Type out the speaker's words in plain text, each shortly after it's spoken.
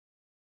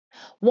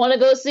Want to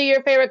go see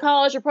your favorite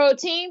college or pro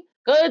team?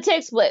 Go to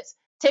TixSplits.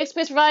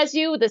 TixSplits provides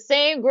you with the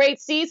same great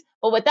seats,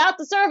 but without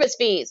the service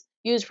fees.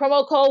 Use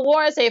promo code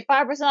WAR and save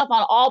 5% off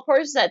on all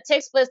purchases at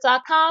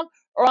TixSplits.com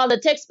or on the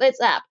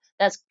TixSplits app.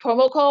 That's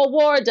promo code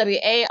WAR,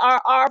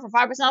 WARR, for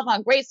 5% off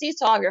on great seats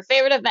to all of your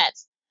favorite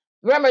events.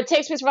 Remember,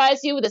 TixSplits provides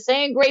you with the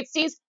same great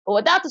seats, but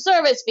without the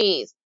service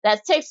fees.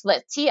 That's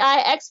TixSplits,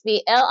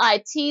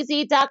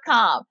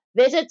 TixSplitz.com.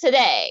 Visit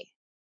today.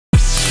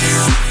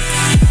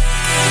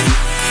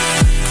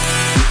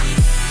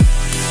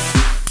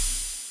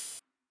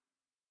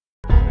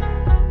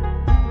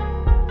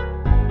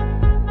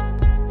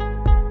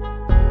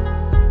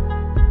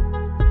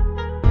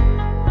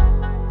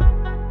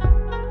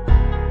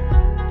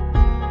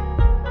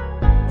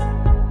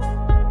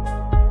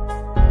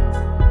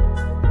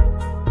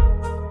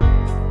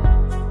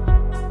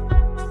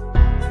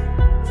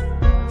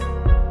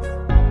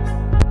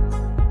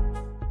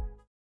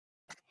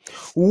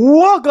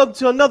 Welcome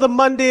to another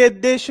Monday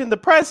edition, the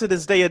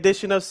President's Day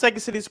edition of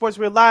Second City Sports.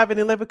 We're live and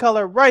in living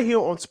color right here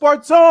on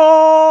Sports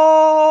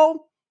Zone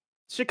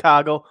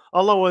Chicago,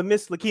 along with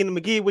Miss Lakina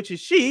McGee, which is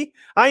she.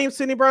 I am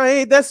Sidney Brown.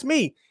 Hey, that's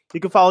me. You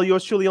can follow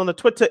yours truly on the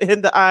Twitter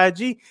and the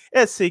IG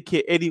at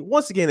SidKid80.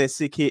 Once again, at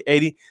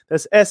SidKid80.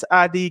 That's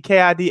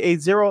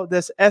SIDKID80.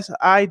 That's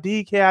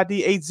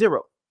SIDKID80.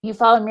 You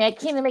follow me at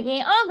Keenan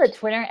McGee on the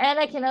Twitter and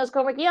at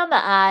Keenan_McGee on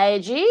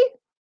the IG.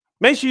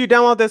 Make sure you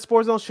download that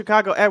Sports Zone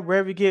Chicago app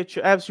wherever you get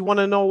your apps. You want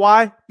to know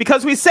why?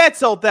 Because we said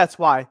so, that's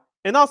why.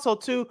 And also,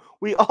 too,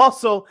 we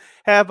also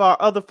have our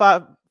other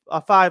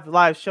five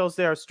live shows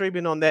that are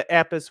streaming on that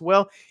app as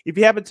well. If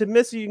you happen to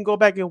miss it, you can go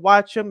back and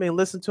watch them and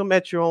listen to them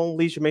at your own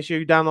leisure. Make sure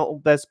you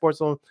download that Sports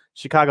Zone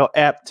Chicago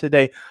app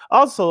today.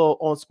 Also,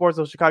 on Sports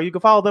Zone Chicago, you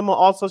can follow them on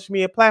all social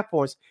media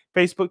platforms,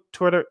 Facebook,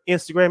 Twitter,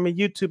 Instagram, and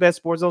YouTube at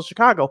Sports Zone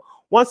Chicago.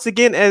 Once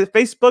again, at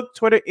Facebook,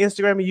 Twitter,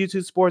 Instagram, and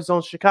YouTube, Sports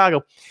Zone Chicago.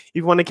 If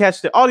you want to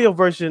catch the audio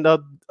version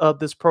of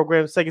this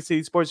program, Second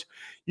City Sports,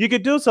 you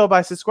can do so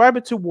by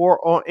subscribing to War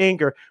on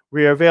Anchor.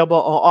 We are available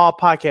on all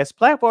podcast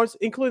platforms,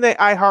 including the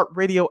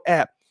iHeartRadio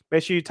app.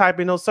 Make sure you type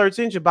in those search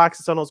engine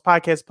boxes on those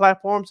podcast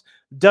platforms,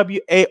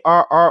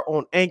 WARR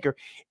on Anchor.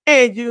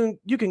 And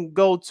you can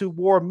go to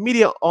War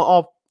Media on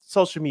all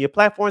social media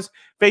platforms,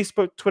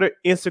 Facebook, Twitter,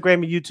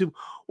 Instagram, and YouTube.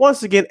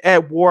 Once again,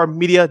 at War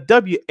Media,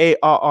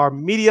 WARR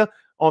Media,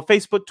 on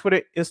Facebook,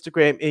 Twitter,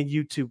 Instagram, and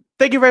YouTube.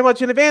 Thank you very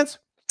much in advance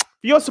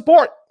for your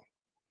support.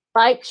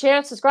 Like,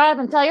 share, subscribe,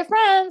 and tell your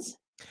friends.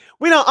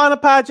 We don't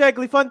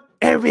unapologetically fun,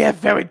 and we have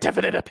very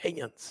definite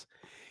opinions.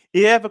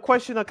 If you have a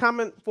question or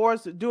comment for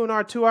us during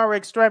our 2-hour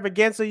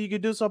extravaganza, you can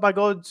do so by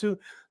going to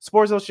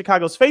Sports Zone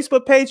Chicago's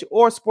Facebook page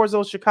or Sports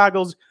Zone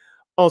Chicago's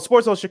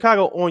Sports Zone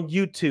Chicago on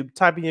YouTube.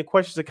 Typing your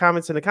questions or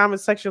comments in the comment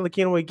section.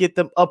 Lakina will get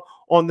them up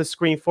on the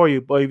screen for you.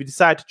 But if you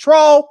decide to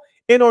troll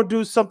and or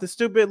do something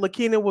stupid,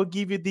 Lakina will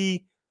give you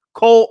the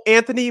Cole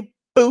Anthony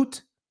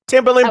boot,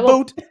 Timberland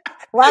boot.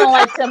 Well, I don't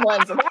like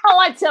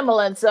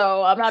Timberlands.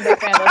 So I'm not a big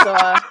fan of it. So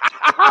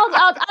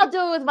I'll do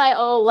it with my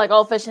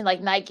old fashioned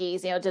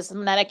Nikes, just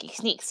Nike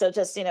sneaks. So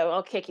just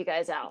I'll kick you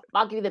guys out.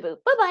 I'll give you the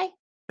boot. Bye bye.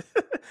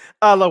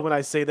 I love when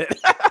I say that.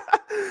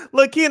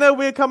 Lakina,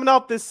 we're coming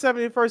off this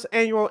 71st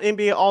annual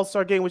NBA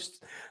All-Star Game, which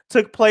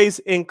took place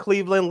in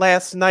Cleveland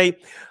last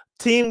night.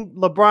 Team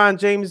LeBron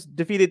James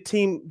defeated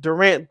Team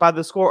Durant by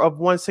the score of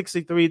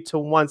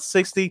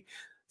 163-160.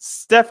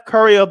 Steph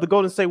Curry of the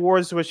Golden State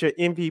Warriors was your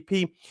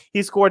MVP.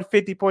 He scored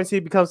 50 points. He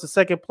becomes the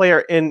second player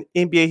in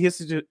NBA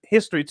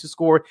history to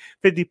score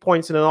 50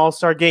 points in an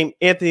All-Star game.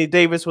 Anthony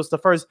Davis was the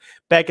first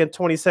back in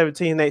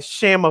 2017, that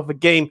sham of a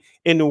game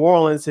in New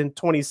Orleans in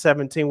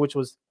 2017, which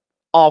was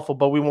awful,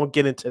 but we won't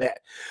get into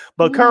that.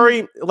 But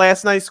Curry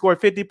last night scored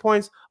 50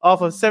 points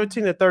off of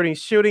 17 of 30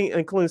 shooting,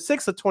 including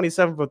 6 of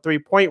 27 from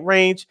three-point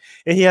range,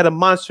 and he had a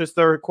monstrous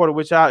third quarter,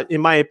 which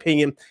in my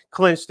opinion,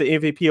 clinched the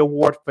MVP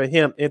award for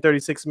him in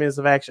 36 minutes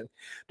of action.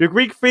 The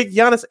Greek freak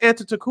Giannis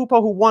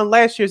Antetokounmpo, who won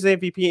last year's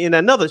MVP in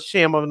another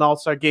sham of an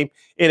All-Star game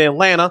in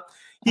Atlanta,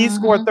 he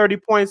scored 30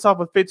 points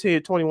off of 15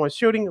 of 21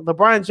 shooting.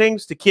 LeBron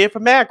James, the kid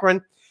from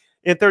Akron,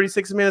 in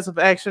 36 minutes of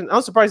action.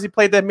 I'm surprised he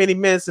played that many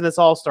minutes in this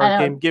All-Star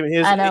game, given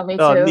his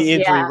knee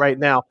injury right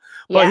now.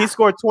 But he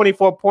scored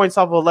 24 points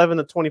off of 11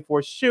 of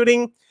 24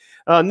 shooting.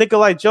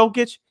 Nikola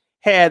Jokic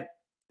had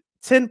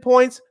 10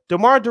 points.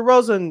 DeMar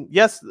DeRozan,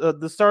 yes,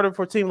 the starter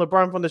for Team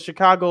LeBron from the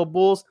Chicago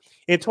Bulls,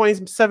 in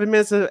 27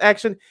 minutes of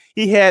action,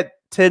 he had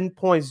 10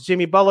 points.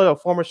 Jimmy Butler, a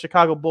former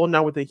Chicago Bull,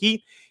 now with the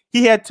Heat,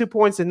 he had 2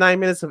 points in 9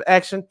 minutes of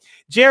action.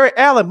 Jared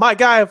Allen, my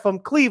guy from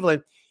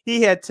Cleveland,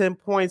 he had 10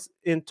 points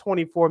in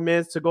 24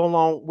 minutes to go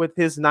along with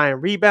his 9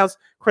 rebounds.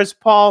 Chris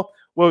Paul,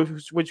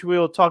 which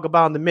we'll talk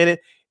about in a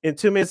minute, in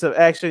 2 minutes of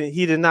action,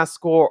 he did not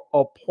score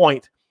a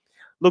point.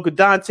 Luka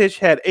Doncic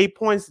had 8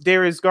 points.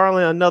 Darius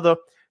Garland, another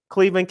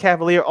Cleveland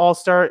Cavalier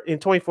All-Star, in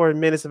 24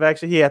 minutes of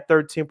action, he had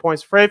 13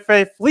 points. Fred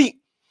VanVleet,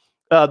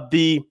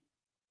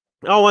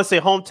 I don't want to say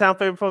hometown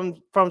favorite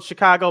from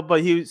Chicago, but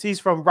he's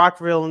from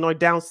Rockville, Illinois,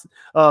 down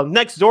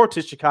next door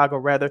to Chicago,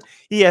 rather.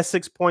 He has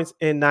 6 points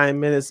in 9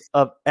 minutes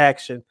of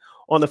action.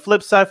 On the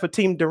flip side for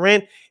Team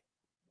Durant,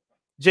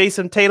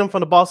 Jason Tatum from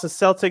the Boston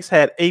Celtics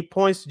had 8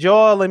 points.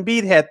 Joel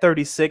Embiid had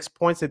 36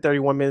 points in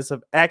 31 minutes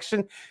of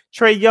action.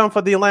 Trae Young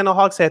for the Atlanta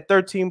Hawks had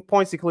 13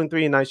 points, including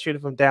 3 and 9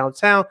 shooting from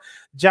downtown.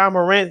 John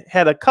Morant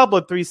had a couple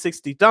of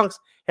 360 dunks,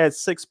 had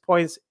 6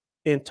 points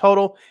in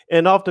total.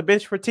 And off the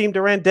bench for Team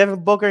Durant,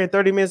 Devin Booker in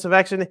 30 minutes of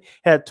action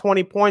had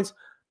 20 points.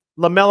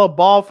 LaMelo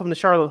Ball from the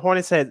Charlotte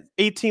Hornets had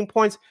 18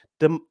 points.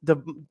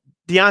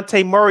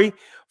 Dejounte Murray,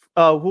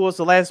 who was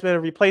the last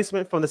minute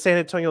replacement from the San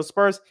Antonio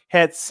Spurs,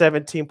 had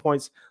 17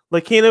 points.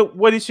 Lakina,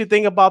 what did you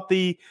think about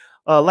the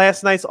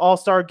last night's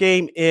All-Star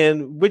game,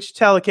 and which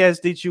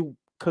telecast did you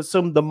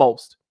consume the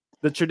most?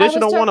 The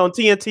traditional one on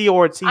TNT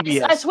or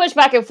TBS? I switched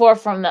back and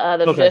forth from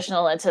the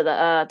traditional into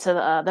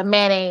the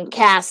Manning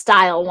cast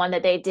style one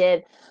that they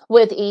did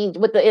with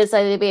the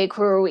Inside the NBA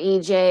crew,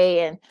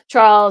 EJ and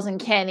Charles and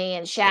Kenny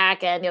and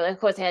Shaq, and of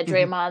course they had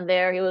Draymond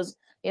there. He was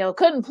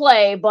couldn't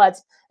play, but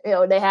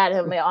they had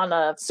him on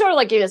the sort of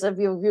like gave us a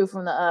view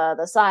from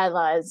the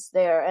sidelines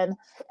there,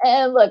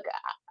 and look,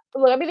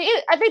 I mean,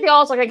 I think they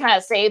also can kind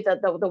of save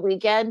the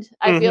weekend.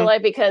 I feel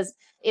like, because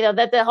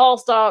that the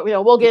All-Star,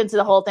 we'll get into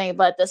the whole thing,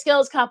 but the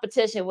skills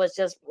competition was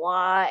just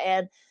blah,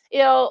 and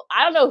I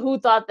don't know who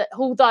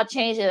thought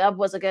changing it up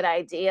was a good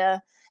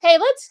idea. Hey,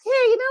 let's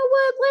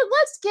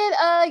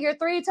get your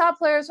 3 top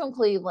players from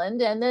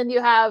Cleveland, and then you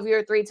have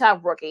your 3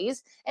 top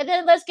rookies, and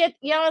then let's get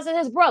Giannis and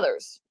his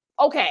brothers.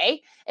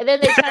 Okay, and then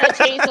they kind of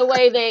changed the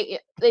way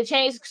they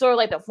changed sort of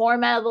like the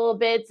format a little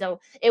bit, so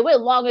it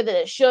went longer than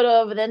it should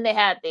have. And then they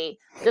had the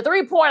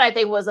 3-point, I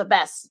think, was the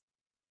best.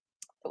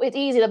 It's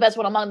easy the best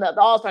one among the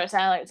All-Star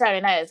Saturday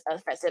night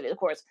festivity. Of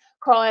course,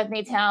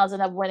 Karl-Anthony Towns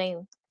ended up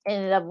winning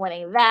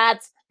that.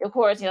 Of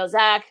course,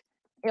 Zach,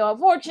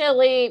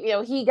 unfortunately,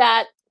 he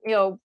got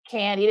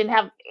canned. He didn't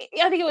have,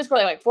 I think it was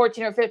probably like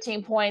 14 or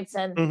 15 points,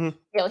 and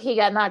he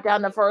got knocked down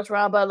in the first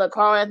round. But look,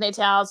 Karl-Anthony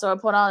Towns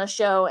put on a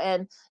show,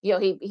 and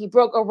he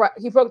broke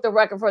the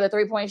record for the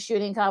 3-point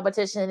shooting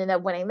competition and ended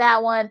up winning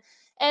that one.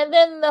 And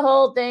then the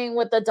whole thing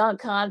with the dunk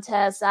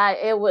contest,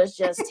 it was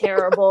just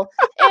terrible.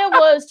 It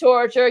was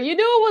torture. You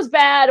knew it was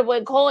bad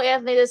when Cole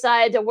Anthony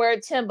decided to wear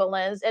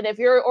Timberlands. And if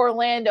you're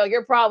Orlando,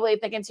 you're probably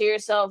thinking to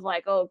yourself,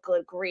 like, oh,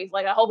 good grief.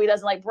 Like, I hope he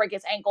doesn't like break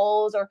his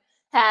ankles or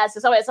has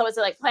someone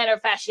said like plantar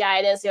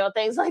fasciitis,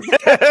 things like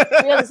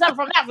that. Something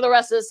from that for the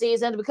rest of the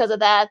season because of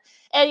that.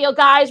 And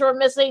guys were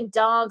missing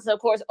dunks. And of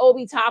course,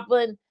 Obi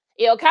Toppin,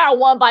 kind of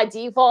won by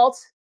default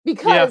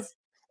because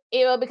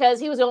because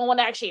he was the only one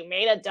that actually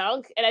made a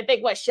dunk. And I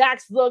think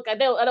Shaq's look, I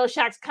know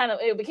Shaq's kind of,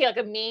 it became like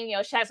a meme.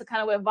 Shaq's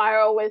kind of went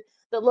viral with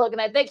the look,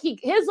 and I think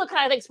his look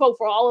kind of spoke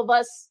for all of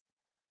us.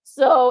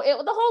 So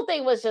the whole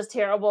thing was just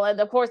terrible. And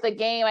of course, the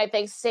game, I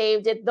think,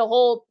 saved it.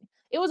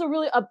 It was a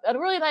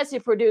really nicely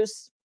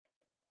produced.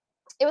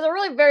 It was a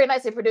really very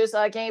nicely produced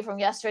game from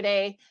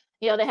yesterday.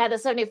 They had the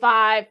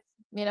 75,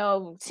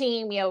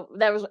 team.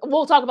 That was.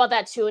 We'll talk about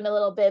that too in a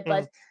little bit.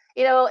 But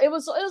it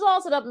was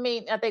all set up. I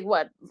mean, I think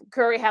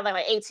Curry had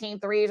like 18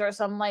 threes or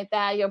something like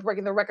that.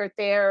 breaking the record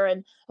there,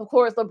 and of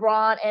course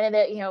LeBron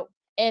ended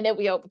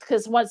it.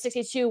 Because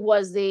 162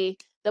 was the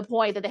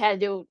point that they had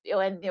to do.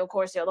 And of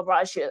course,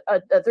 LeBron shoot a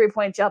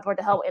 3-point jumper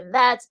to help in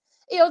that.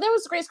 There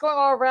was great scoring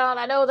all around.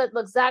 I know that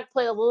Zach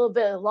played a little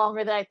bit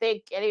longer than I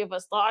think any of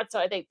us thought. So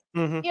I think,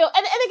 and they have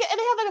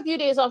like a few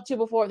days off too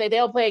before they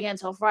don't play again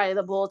until Friday,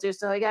 the Bulls do.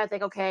 So you gotta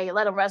think, okay,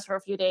 let them rest for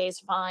a few days,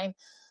 fine.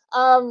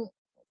 I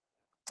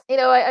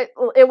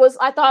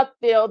thought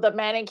the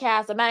Manning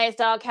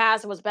style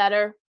cast was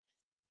better.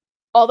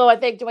 Although I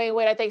think Dwayne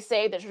Wade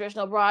saved the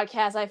traditional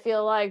broadcast. I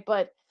feel like,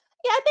 but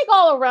yeah, I think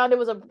all around it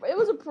was a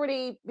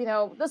pretty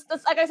this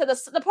like I said,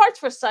 the parts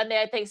for Sunday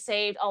I think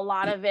saved a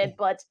lot of it,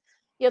 but.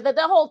 The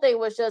whole thing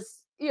was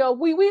just, we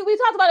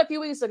talked about it a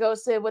few weeks ago,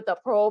 Sid, with the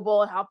Pro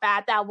Bowl and how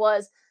bad that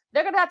was.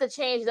 They're going to have to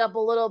change it up a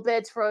little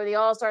bit for the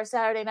All-Star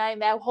Saturday night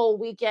and that whole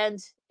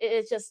weekend.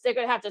 It's just, they're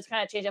going to have to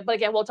kind of change it. But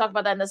again, we'll talk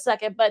about that in a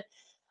second. But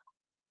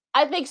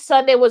I think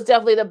Sunday was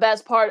definitely the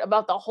best part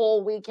about the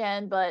whole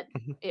weekend. But,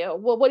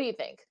 what do you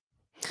think?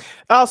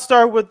 I'll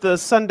start with the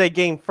Sunday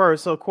game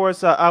first. So, of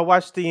course, I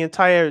watched the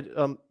entire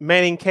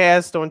Manning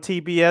cast on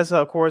TBS.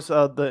 Of course,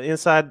 the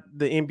Inside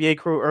the NBA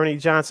crew, Ernie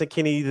Johnson,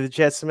 Kenny the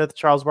Jet Smith,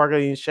 Charles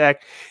Barkley, and Shaq.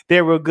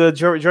 They were good.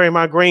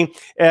 Draymond Green,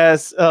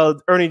 as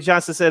Ernie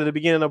Johnson said at the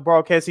beginning of the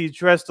broadcast, he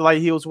dressed like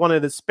he was one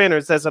of the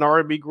Spinners. That's an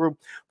R&B group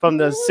from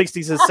the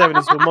 60s and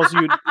 70s for most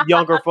of you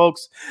younger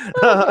folks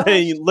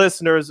and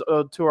listeners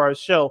to our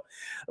show.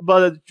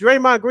 But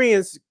Draymond Green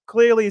is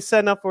clearly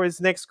setting up for his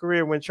next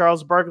career when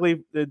Charles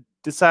Barkley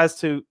decides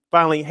to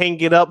finally hang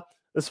it up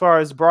as far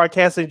as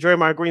broadcasting.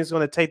 Draymond Green is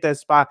going to take that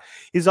spot.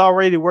 He's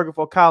already working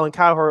for Colin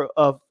Cowherd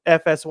of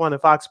FS1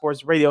 and Fox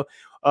Sports Radio.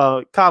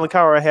 Colin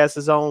Cowherd has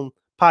his own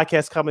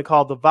podcast company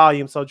called The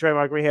Volume, so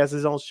Draymond Green has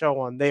his own show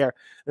on there.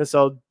 And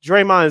so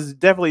Draymond is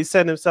definitely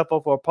setting himself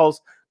up for a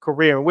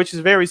post-career, which is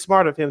very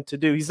smart of him to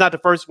do. He's not the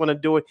first one to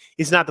do it.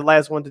 He's not the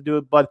last one to do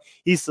it, but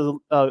he's the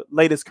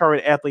latest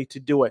current athlete to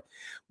do it.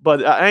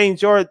 But I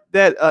enjoyed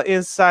that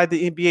Inside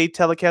the NBA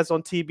telecast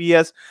on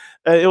TBS.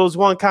 it was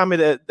one comment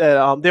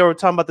that they were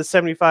talking about the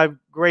 75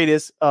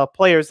 greatest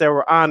players that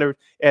were honored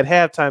at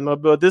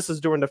halftime, but this is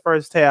during the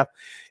first half,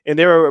 and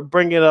they were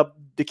bringing up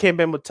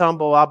Dikembe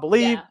Mutombo. I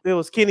believe it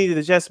was Kenny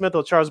the Jet Smith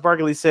or Charles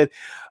Barkley said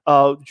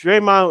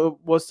Draymond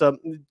was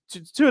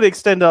to the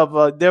extent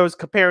of they was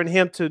comparing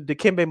him to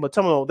Dikembe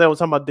Mutombo. They was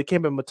talking about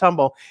Dikembe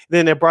Mutombo.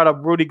 Then they brought up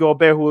Rudy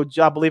Gobert, who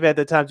I believe at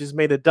the time just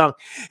made a dunk.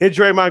 And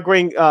Draymond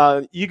Green,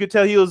 you could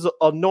tell he was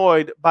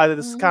annoyed by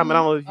this comment.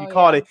 I don't know if you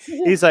caught it.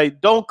 He's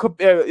like, "Don't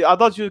compare. I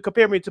thought you would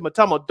compare me to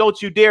Mutombo.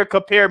 Don't you dare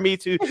compare me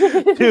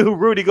to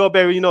Rudy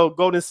Gobert. You know,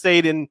 Golden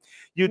State and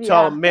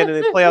Utah met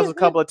in the playoffs a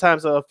couple of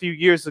times a few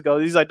years ago.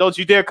 He's like, don't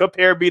you dare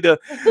compare me to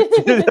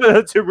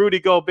Rudy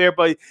Gobert."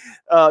 But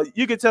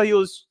you could tell he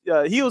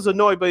was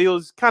annoyed, but he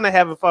was kind of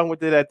having fun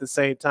with it at the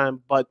same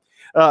time. But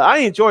I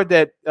enjoyed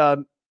that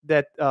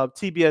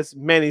TBS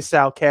Manning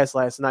style cast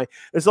last night.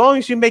 As long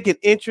as you make it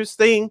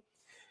interesting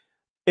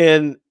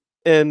and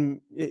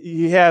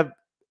you have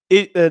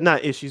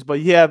not issues, but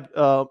you have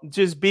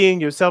just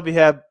being yourself, you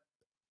have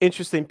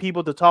interesting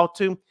people to talk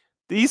to.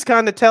 These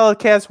kind of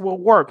telecasts will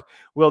work.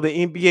 Will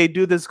the NBA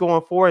do this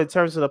going forward in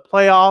terms of the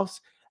playoffs?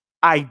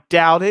 I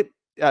doubt it.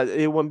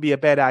 It wouldn't be a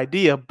bad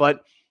idea,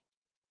 but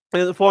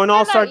for an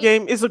all-star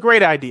game, it's a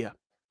great idea.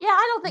 Yeah,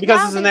 I don't think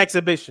because it's an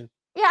exhibition.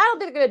 Yeah, I don't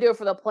think they're gonna do it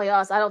for the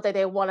playoffs. I don't think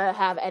they want to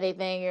have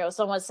anything.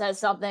 Someone says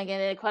something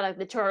and it kind of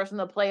deters from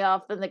the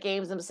playoffs and the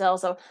games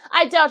themselves. So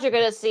I doubt you're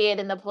gonna see it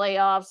in the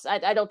playoffs.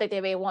 I don't think they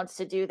may want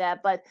to do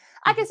that, but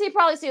I can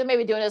probably see them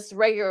maybe doing this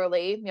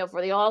regularly.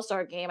 For the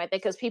All-Star game. I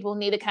think because people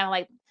need to kind of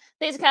like.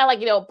 They just kind of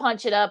like,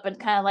 punch it up and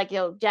kind of like,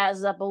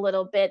 jazz it up a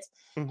little bit.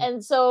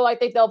 And so I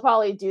think they'll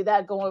probably do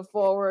that going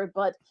forward.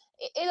 But,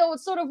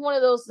 it's sort of one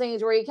of those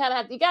things where you kind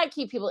of you got to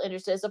keep people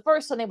interested. It's the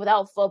first Sunday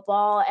without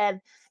football,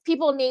 and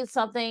people need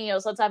something,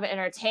 some type of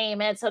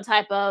entertainment, some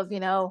type of,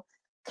 kind of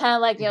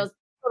like,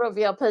 sort of,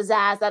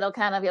 pizzazz that'll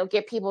kind of,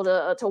 get people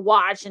to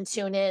watch and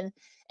tune in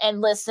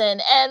and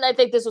listen. And I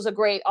think this was a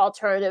great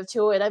alternative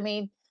to it. I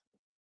mean,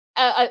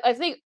 I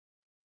think,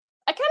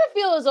 I kind of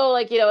feel as though,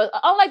 like,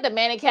 unlike the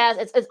Manicast,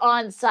 it's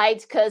on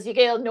site because you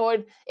get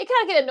annoyed. You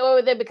kind of get annoyed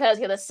with it because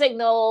the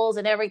signals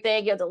and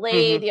everything,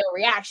 delayed,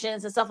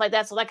 reactions and stuff like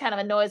that. So that kind of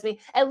annoys me.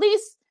 At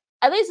least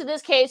in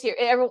this case,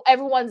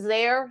 everyone's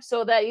there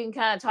so that you can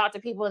kind of talk to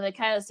people and it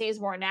kind of seems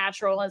more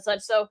natural and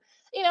such. So,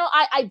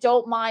 I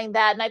don't mind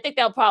that, and I think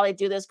they'll probably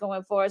do this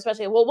going forward.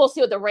 Especially, we'll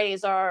see what the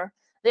ratings are.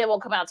 They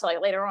won't come out till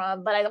like later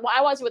on, but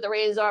I want to see what the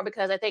ratings are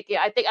because I think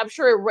I'm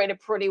sure it rated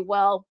pretty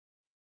well.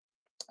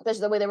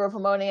 Especially the way they were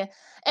promoting it.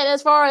 And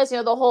as far as,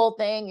 the whole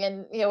thing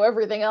and,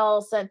 everything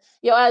else and,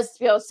 as,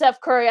 Steph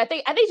Curry, I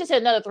think just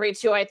hit another 3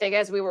 too, I think,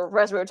 as we were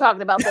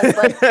talking about this,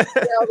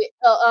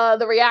 but,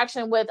 the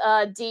reaction with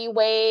D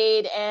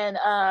Wade and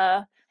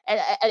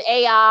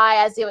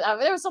AI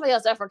there was somebody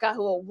else, I forgot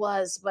who it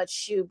was, but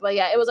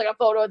yeah, it was like a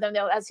photo of them,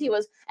 as he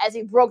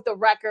broke the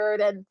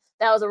record, and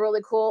that was a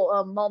really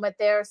cool moment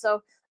there.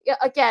 So, yeah,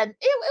 again,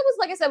 it was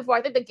like I said before.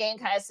 I think the game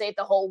kind of saved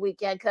the whole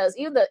weekend because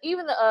even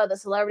the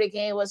celebrity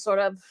game was sort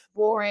of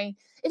boring.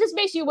 It just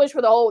makes you wish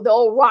for the old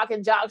rock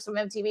and jocks from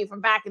MTV from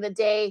back in the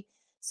day.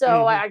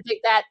 So I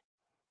think that.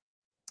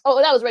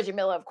 Oh, that was Reggie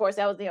Miller, of course.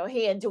 That was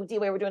he and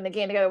D-Wade were doing the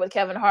game together with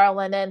Kevin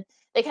Harlan, and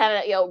they kind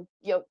of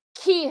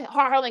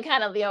Harlan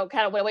kind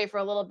of went away for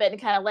a little bit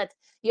and kind of let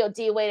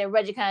D-Wade and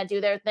Reggie kind of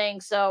do their thing.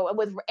 So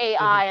with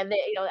AI and they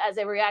as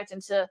they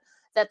reacted to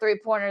that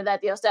 3-pointer that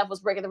Steph was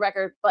breaking the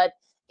record, but.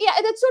 Yeah,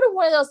 it's sort of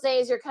one of those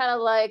things you're kind of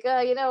like,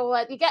 you know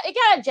what, it got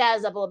to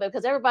jazz up a little bit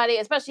because everybody,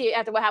 especially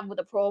after what happened with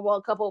the Pro Bowl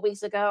a couple of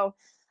weeks ago,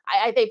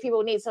 I think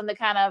people need something to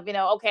kind of,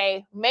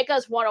 okay, make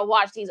us want to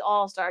watch these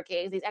all-star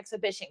games, these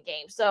exhibition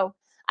games. So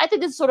I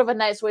think this is sort of a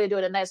nice way to do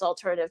it, a nice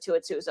alternative to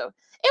it too. So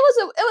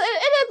it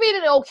ended up being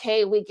an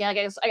okay weekend. I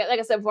guess, like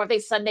I said before, I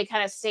think Sunday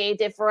kind of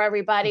saved it for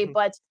everybody,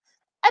 but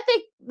I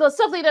think the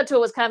stuff leading up to it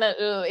was kind of,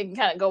 it can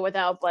kind of go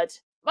without, but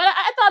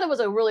I thought it was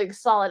a really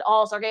solid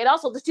all-star game. And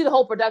also, just do the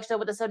whole production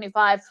with the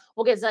 75.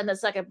 We'll get to that in a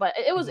second, but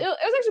it was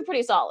actually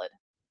pretty solid.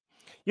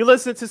 You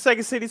listen to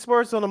Sega City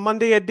Sports on a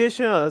Monday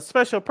edition, a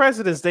special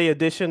President's Day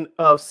edition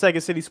of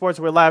Sega City Sports.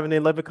 We're live in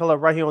 11 color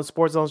right here on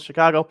Sports Zone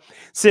Chicago.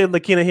 Sid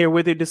Lakina here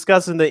with you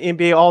discussing the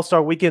NBA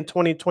All-Star Weekend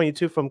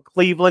 2022 from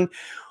Cleveland.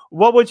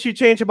 What would you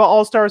change about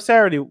All-Star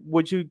Saturday?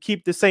 Would you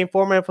keep the same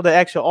format for the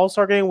actual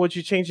All-Star game? Would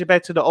you change it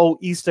back to the old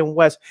East and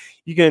West?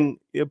 You can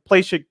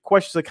place your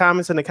questions or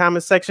comments in the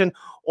comment section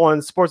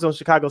on Sports Zone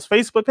Chicago's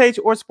Facebook page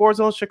or Sports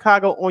Zone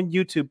Chicago on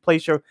YouTube.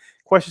 Place your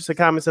questions and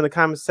comments in the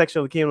comment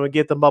section. Lakina will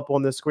get them up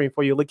on the screen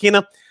for you.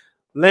 Lakina,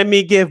 let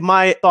me give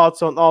my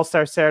thoughts on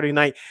All-Star Saturday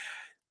night.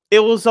 It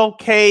was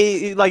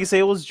okay. Like I said,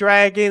 it was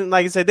dragging.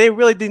 Like I said, they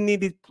really didn't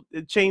need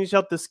to change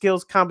up the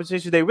skills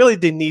competition. They really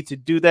didn't need to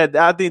do that.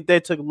 I think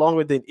that took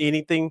longer than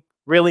anything,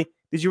 really.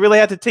 Did you really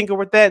have to tinker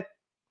with that?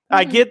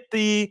 I get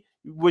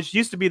which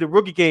used to be the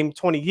rookie game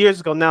 20 years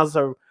ago. Now it's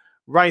a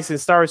Rising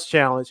Stars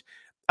challenge.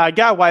 I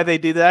got why they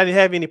did that. I didn't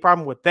have any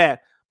problem with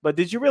that. But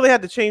did you really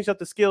have to change up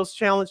the skills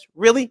challenge?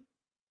 Really?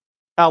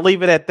 I'll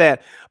leave it at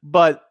that.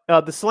 But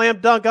the slam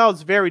dunk, I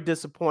was very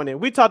disappointed.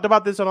 We talked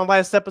about this on our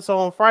last episode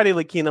on Friday,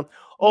 Lakina.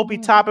 Obi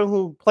Toppin,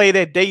 who played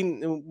at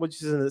Dayton,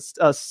 which is in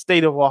the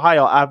state of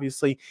Ohio,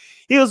 obviously.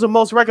 He was the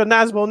most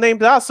recognizable name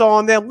that I saw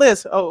on that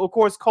list. Of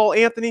course, Cole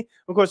Anthony.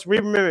 Of course, we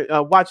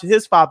remember watching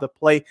his father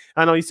play.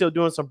 I know he's still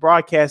doing some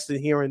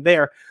broadcasting here and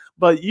there.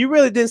 But you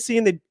really didn't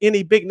see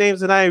any big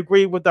names, and I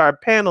agree with our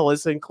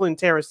panelists, including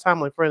Terrence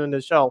Tomlin, friend of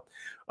the show,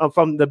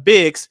 from the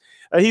Bigs.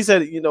 He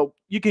said,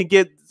 you can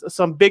get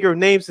some bigger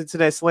names into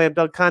that slam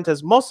dunk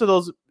contest. Most of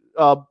those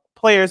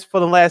players for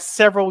the last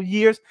several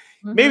years,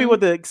 maybe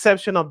with the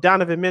exception of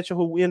Donovan Mitchell,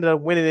 who ended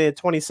up winning in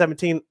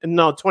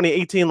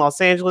 2018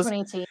 Los Angeles.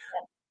 2018.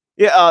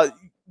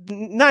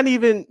 Not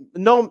even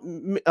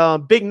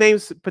big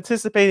names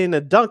participating in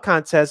the dunk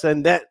contest,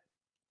 and that.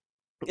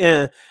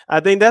 Yeah, I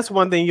think that's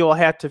one thing you'll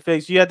have to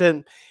fix. You have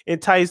to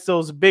entice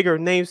those bigger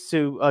names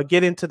to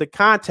get into the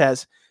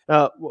contest.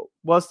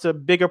 What's the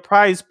bigger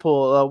prize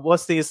pool?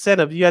 What's the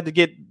incentive? You have to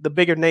get the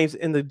bigger names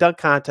in the dunk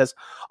contest.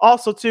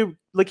 Also, too,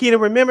 Lakina,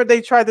 remember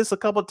they tried this a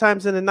couple of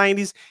times in the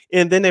 90s,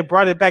 and then they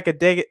brought it back a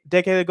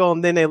decade ago,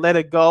 and then they let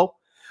it go.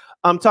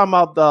 I'm talking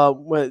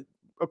about when,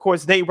 of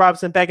course, Nate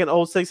Robinson back in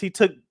 2006, he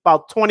took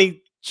about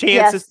 20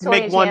 chances to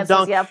make one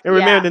dunk. Yep. And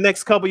remember, the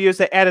next couple of years,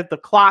 they added the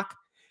clock.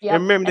 Yep.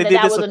 And remember, they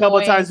did this a couple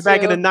of times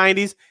back in the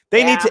 90s.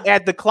 They need to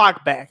add the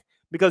clock back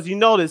because you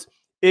notice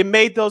it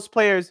made those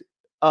players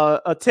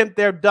attempt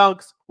their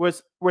dunks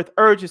with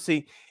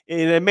urgency,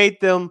 and it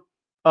made them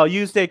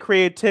use their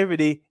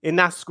creativity and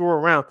not screw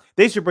around.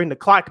 They should bring the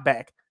clock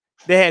back.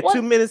 They had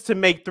 2 minutes to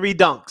make 3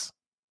 dunks.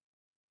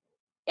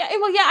 Yeah,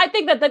 well, I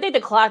think the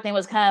clock thing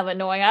was kind of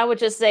annoying. I would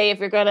just say if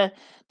you're gonna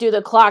do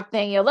the clock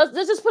thing, let's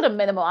just put a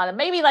minimum on it.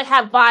 Maybe like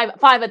have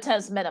five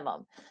attempts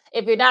minimum.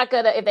 If you're not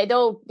if they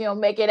don't,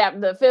 make it after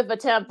the 5th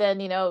attempt,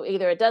 then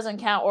either it doesn't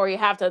count or you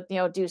have to,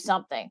 do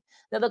something.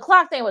 Now the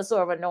clock thing was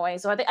sort of annoying,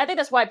 so I think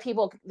that's why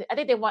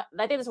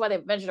that's why they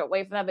ventured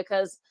away from that,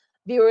 because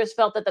viewers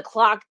felt that the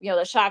clock,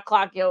 the shot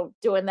clock,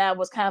 doing that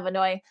was kind of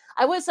annoying.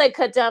 I would say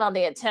cut down on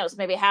the attempts,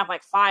 maybe have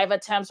like 5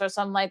 attempts or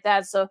something like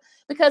that. So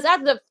because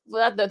after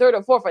the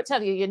 3rd or 4th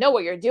attempt, you know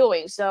what you're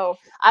doing. So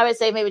I would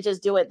say maybe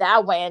just do it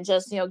that way and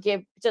just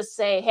just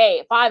say,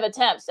 hey, 5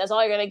 attempts, that's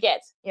all you're gonna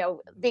get.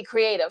 Be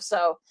creative.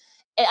 So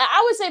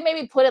I would say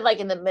maybe put it like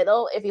in the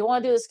middle. If you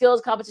want to do the skills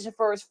competition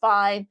first,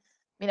 fine.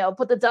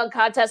 Put the dunk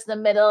contest in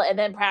the middle, and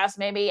then perhaps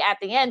maybe at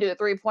the end do the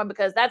 3-point,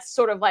 because that's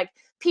sort of like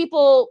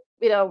people,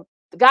 the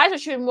guys are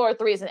shooting more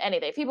threes than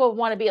anything. People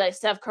want to be like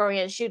Steph Curry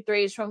and shoot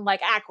threes from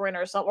like Akron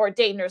or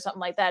Dayton or something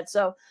like that.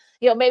 So,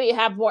 maybe you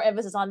have more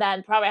emphasis on that,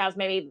 and probably have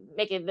maybe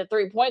making the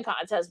 3-point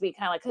contest be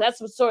kind of like, because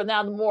that's sort of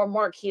now the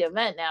more key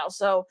event now.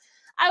 So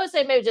I would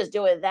say maybe just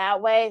do it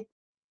that way.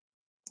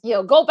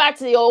 Go back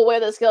to the old way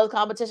of the skills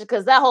competition,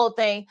 because that whole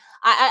thing,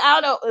 I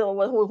don't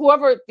know,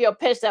 whoever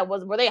pitched that,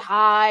 were they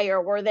high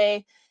or were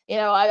they,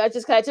 I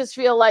just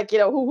feel like,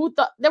 who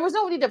thought there was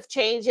no need to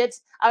change it.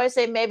 I would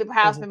say maybe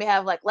perhaps maybe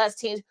have like less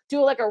teams,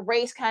 do like a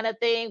race kind of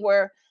thing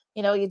where,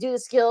 you do the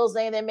skills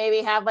thing, and then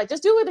maybe have like,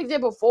 just do what they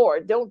did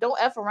before. Don't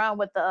F around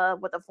with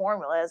the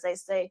formula, as they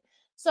say.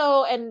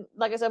 So, and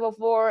like I said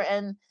before,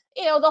 and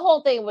the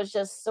whole thing was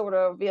just sort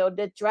of,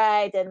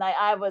 dragged, and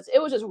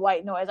it was just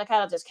white noise. I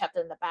kind of just kept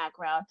it in the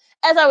background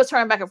as I was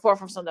turning back and forth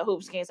from some of the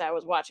hoops games I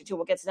was watching too.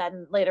 We'll get to that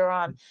later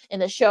on in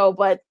the show,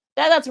 but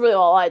that's really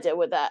all I did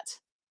with that.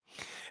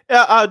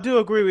 Yeah, I do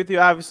agree with you.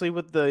 Obviously,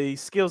 with the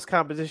skills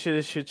competition,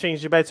 it should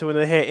change it back to when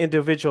they had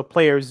individual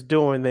players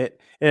doing it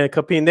and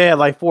competing. They had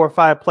like 4 or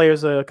 5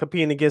 players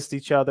competing against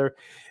each other,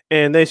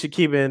 and they should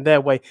keep it in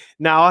that way.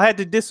 Now, I had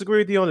to disagree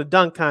with you on the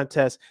dunk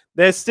contest.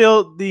 There's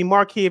still the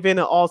marquee event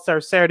on All-Star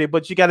Saturday,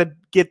 but you got to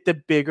get the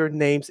bigger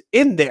names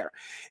in there.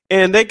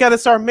 And they got to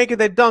start making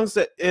their dunks.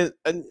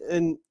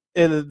 And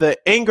the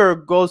anger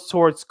goes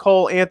towards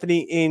Cole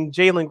Anthony and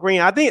Jalen Green.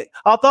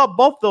 I thought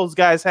both those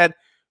guys had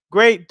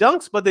great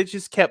dunks, but they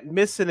just kept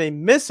missing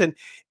and missing.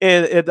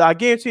 And I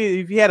guarantee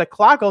you, if you had a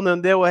clock on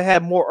them, they would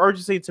have more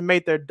urgency to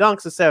make their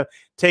dunks instead of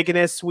taking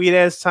that sweet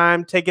ass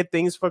time, taking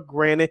things for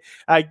granted.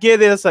 I get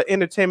there's an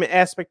entertainment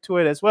aspect to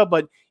it as well,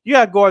 but you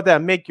got to go out there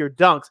and make your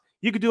dunks.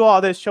 You could do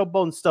all this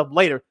showboating stuff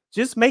later.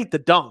 Just make the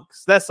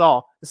dunks. That's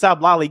all.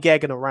 Stop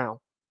lollygagging around.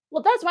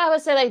 Well, that's why I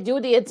would say, like, do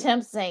the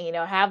attempts thing,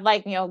 have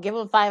like, give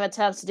them 5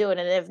 attempts to do it.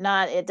 And if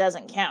not, it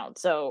doesn't count.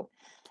 So,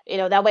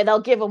 that way they'll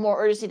give them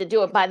more urgency to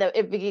do it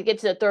if we get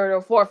to the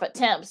 3rd or 4th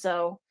attempt.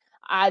 So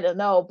I don't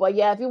know. But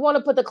yeah, if you want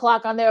to put the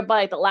clock on there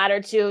by like the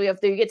latter 2, if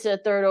you get to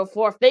the 3rd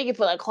or 4th, they can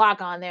put a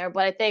clock on there.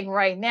 But I think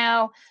right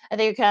now, I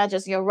think you're kind of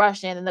just,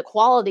 rushing, and the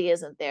quality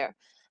isn't there.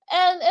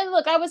 And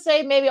look, I would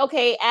say maybe,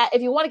 okay,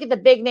 if you want to get the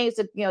big names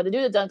to, to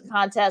do the dunk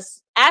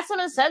contest, add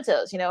some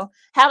incentives, have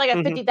like a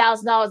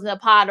 $50,000 in the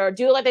pot, or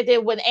do like they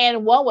did when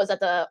And One was at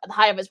the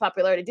height of its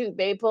popularity. Do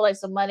maybe put like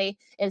some money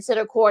in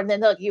center court, and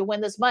then look, you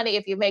win this money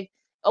if you make,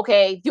 do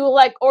it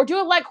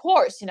like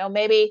horse,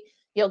 maybe,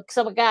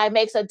 some guy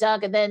makes a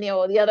dunk, and then,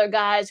 the other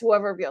guys,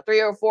 whoever,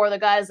 3 or 4 of the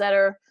guys that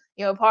are,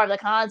 part of the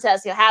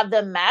contest, have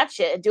them match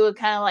it and do it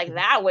kind of like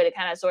that way to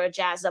kind of sort of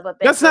jazz up a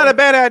bit. That's not a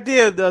bad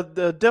idea.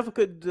 The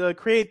difficult, the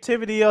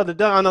creativity of the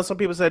dunk. I know some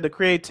people say the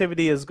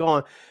creativity is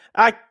gone.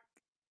 I'm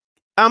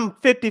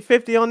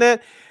 50-50 on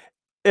that.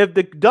 If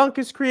the dunk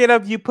is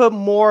creative, you put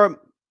more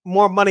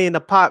money in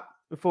the pot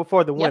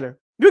for the winner.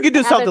 You could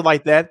do something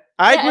like that.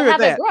 I agree with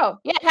that. Grow.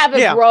 Have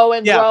it grow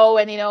and grow,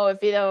 and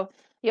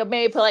if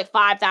maybe put like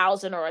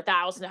 5,000 or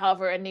 1,000,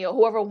 however, and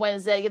whoever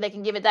wins it, they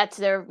can give it that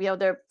to their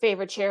their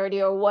favorite charity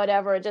or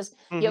whatever. Just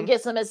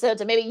get some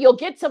incentive. Maybe you'll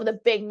get some of the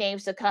big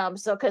names to come.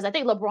 So because I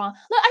think I feel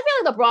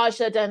like LeBron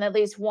should have done it at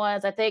least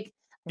once. I think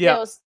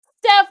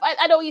Steph,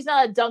 I know he's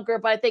not a dunker,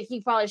 but I think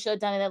he probably should have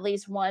done it at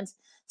least once.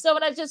 So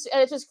when I just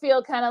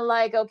feel kind of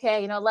like,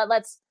 okay,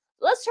 let's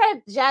try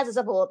to jazz this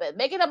up a little bit,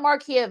 make it a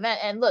marquee event.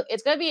 And look,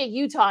 it's going to be in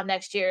Utah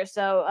next year,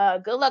 so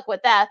good luck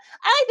with that.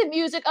 I like the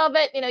music of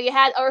it. You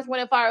had Earth,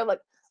 Wind, and Fire.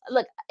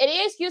 Look,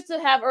 any excuse to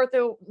have Earth,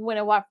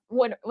 Wind,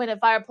 and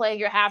Fire playing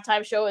your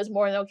halftime show is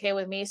more than okay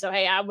with me. So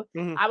hey, I'm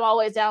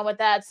always down with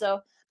that. So.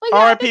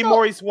 R.I.P.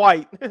 Maurice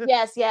White.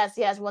 yes,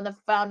 one of the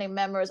founding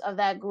members of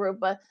that group.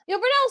 But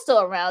Vernell's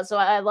still around, so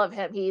I love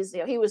him. He's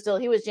he was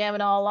jamming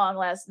all along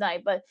last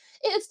night. But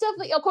it's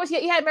definitely, of course,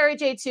 you had Mary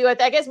J too.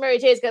 I guess Mary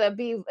J Black's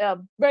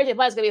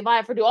gonna be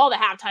vying for do all the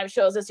halftime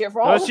shows this year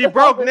for all. Well, she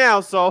broke now,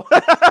 so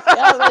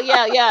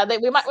yeah.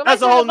 We might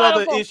that's a whole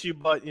nother issue,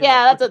 but you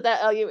had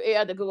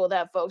to Google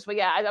that, folks. But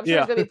yeah, I'm sure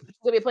it's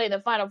gonna be playing the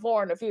Final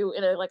Four in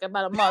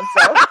about a month.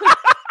 So.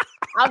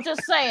 I'm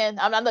just saying.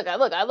 I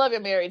love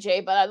you, Mary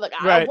J, but I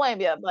don't blame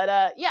you. But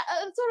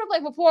it's sort of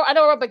like before. I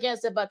know we're up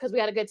against it, but because we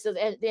had to get to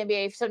the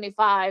NBA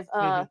 75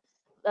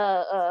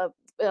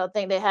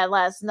 thing they had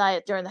last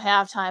night during the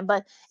halftime.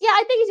 But yeah,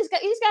 I think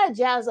he's got to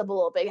jazz up a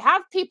little bit.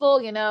 Have people,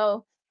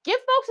 give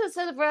folks an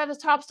incentive for his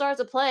top stars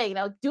to play.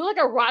 Do like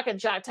a rock and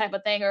jock type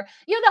of thing, or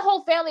the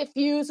whole Family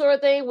Feud sort of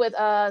thing with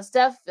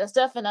Steph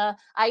and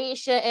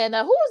Aisha and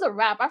who was the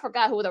rapper? I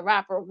forgot who the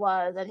rapper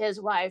was, and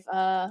his wife.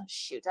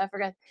 Shoot, I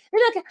forgot.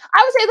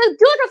 I would say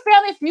do like a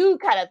Family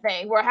Feud kind of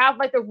thing, where have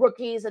like the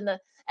rookies and the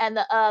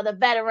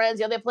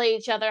veterans, they play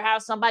each other,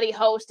 have somebody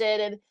host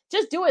it, and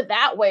just do it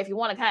that way if you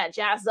want to kind of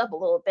jazz up a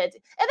little bit,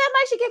 and that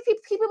might actually get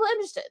people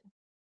interested.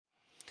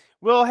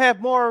 We'll have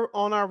more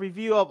on our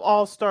review of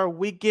All-Star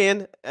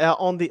Weekend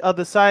on the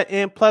other side.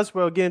 And plus,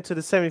 we'll get into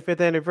the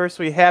 75th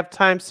anniversary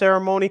halftime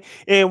ceremony.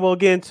 And we'll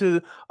get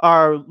into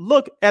our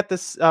look at the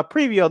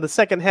preview of the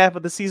second half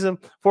of the season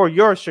for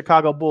your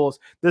Chicago Bulls.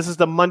 This is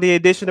the Monday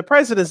edition, the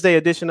President's Day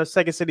edition of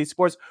Second City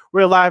Sports.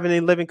 We're live and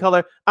in living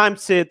color. I'm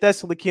Sid.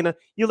 That's Lakina.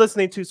 You're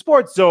listening to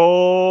Sports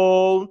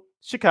Zone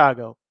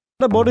Chicago.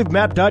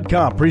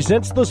 AutomotiveMap.com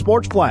presents the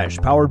Sports Flash,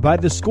 powered by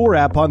the Score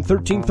app on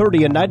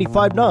 1330 and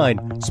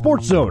 95.9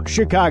 Sports Zone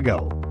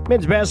Chicago.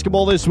 Men's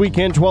basketball this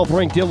weekend, 12th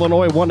ranked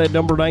Illinois won at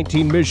number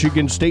 19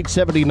 Michigan State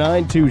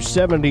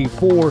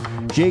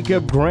 79-74.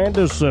 Jacob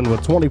Grandison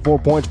with 24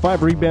 points,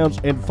 5 rebounds,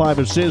 and 5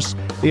 assists.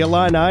 The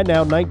Illini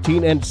now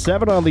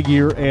 19-7 on the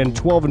year and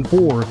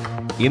 12-4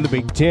 in the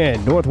Big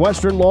Ten.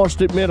 Northwestern lost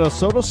at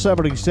Minnesota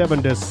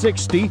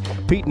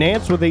 77-60. Pete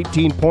Nance with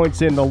 18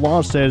 points in the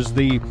loss as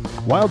the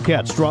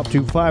Wildcats dropped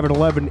to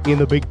 5-11 in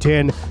the Big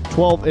Ten,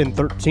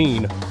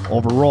 12-13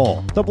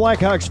 overall. The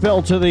Blackhawks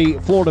fell to the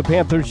Florida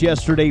Panthers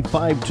yesterday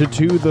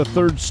 5-2, the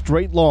third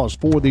straight loss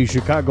for the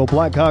Chicago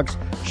Blackhawks.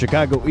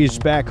 Chicago is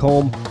back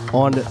home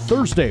on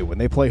Thursday when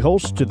they play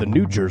host to the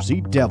New Jersey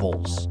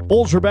Devils.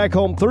 Bulls are back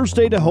home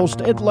Thursday to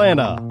host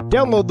Atlanta.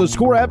 Download the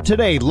Score app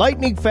today.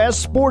 Lightning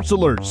fast sports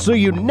alerts so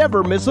you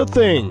never miss a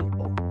thing.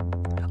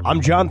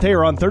 I'm John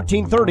Thayer on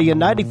 1330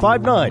 and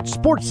 95.9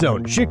 Sports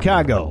Zone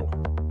Chicago.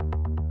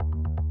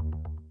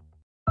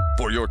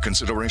 For your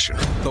consideration,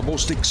 the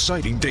most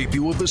exciting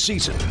debut of the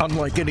season,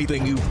 unlike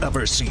anything you've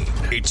ever seen.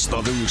 It's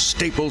the new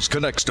Staples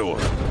Connect store.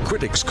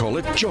 Critics call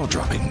it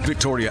jaw-dropping.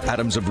 Victoria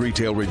Adams of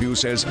Retail Review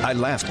says, I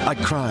laughed, I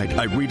cried,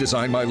 I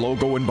redesigned my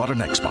logo and bought an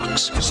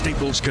Xbox.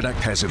 Staples Connect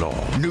has it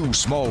all. New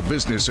small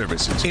business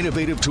services,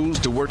 innovative tools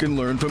to work and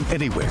learn from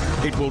anywhere.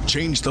 It will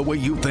change the way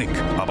you think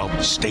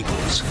about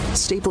Staples.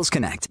 Staples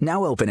Connect,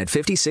 now open at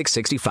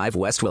 5665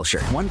 West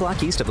Wilshire, 1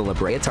 block east of the La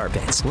Brea Tar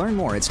Pits. Learn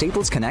more at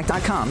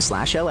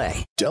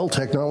staplesconnect.com/LA. Dell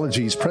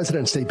Technologies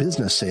President's Day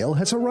business sale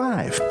has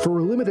arrived. For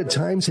a limited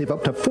time, save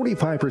up to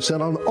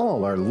 45% on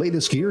all our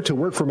latest gear to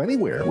work from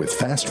anywhere with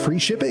fast free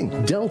shipping.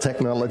 Dell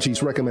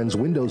Technologies recommends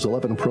Windows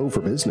 11 Pro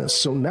for business,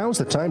 so now's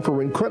the time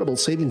for incredible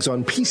savings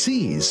on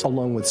PCs,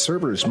 along with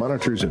servers,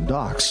 monitors, and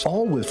docks,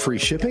 all with free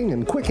shipping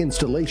and quick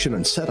installation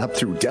and setup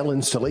through Dell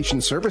Installation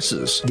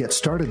Services. Get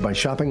started by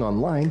shopping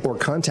online or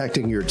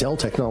contacting your Dell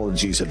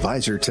Technologies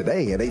advisor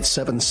today at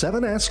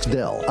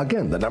 877-ASK-DELL.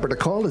 Again, the number to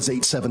call is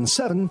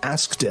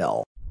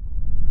 877-ASK-DELL.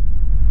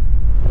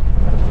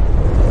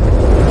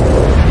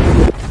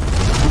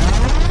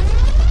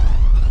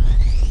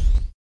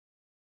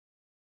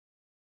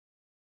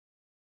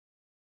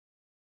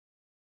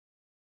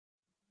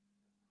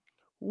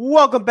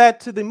 Welcome back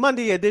to the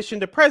Monday edition,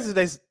 the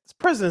President's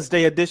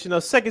Day edition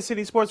of Second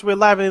City Sports. We're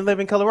live and in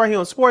living color right here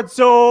on Sports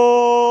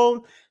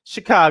Zone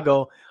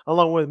Chicago.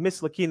 Along with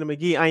Miss Lakina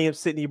McGee, I am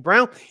Sydney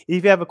Brown.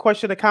 If you have a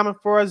question or comment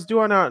for us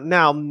during our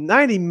now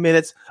 90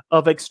 minutes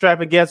of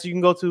extravaganza, you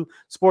can go to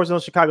Sports Zone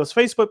Chicago's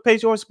Facebook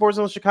page or Sports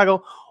Zone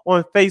Chicago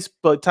on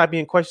Facebook. Type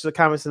in questions or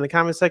comments in the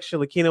comment section.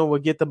 Lakina will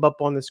get them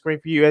up on the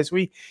screen for you as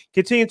we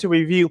continue to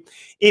review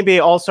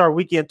NBA All-Star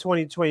Weekend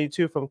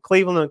 2022 from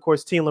Cleveland. Of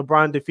course, Team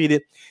LeBron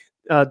defeated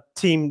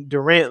Team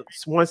Durant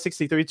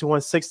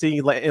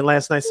 163-160 in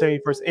last night's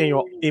 71st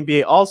annual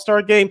NBA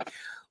All-Star game.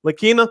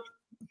 Lakina,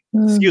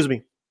 excuse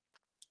me.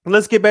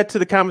 Let's get back to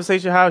the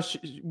conversation how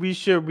we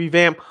should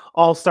revamp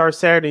All-Star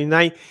Saturday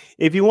night.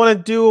 If you want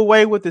to do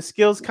away with the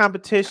skills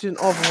competition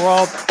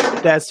overall,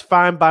 that's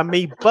fine by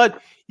me,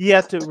 but you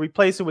have to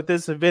replace it with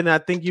this event. I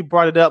think you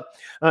brought it up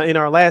in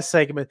our last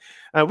segment.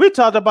 We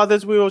talked about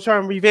this. We were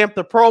trying to revamp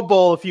the Pro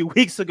Bowl a few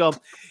weeks ago.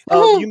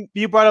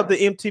 You brought up the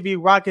MTV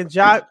Rock and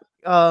Jock,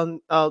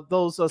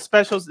 those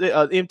specials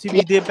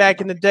MTV did back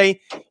in the day.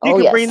 You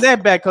can bring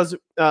that back because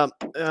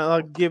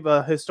I'll give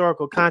a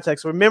historical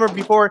context. Remember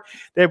before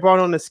they brought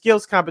on the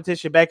skills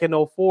competition back in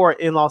 2004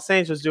 in Los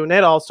Angeles during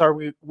that All-Star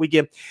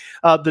weekend,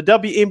 the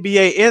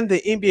WNBA and the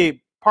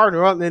NBA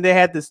partner up, and they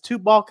had this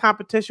 2-ball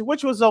competition,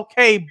 which was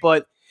okay,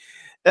 but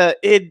I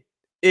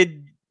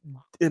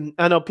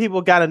know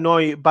people got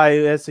annoyed by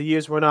it as the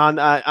years went on.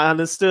 I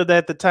understood that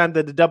at the time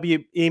that the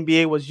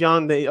WNBA was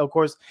young, they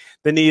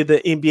needed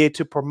the NBA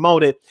to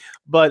promote it.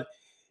 But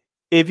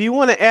if you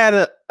want to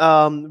add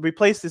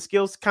replace the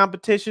skills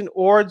competition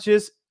or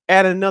just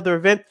add another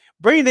event,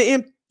 bring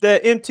the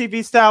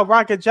MTV style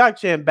Rocket Jock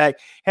Jam back.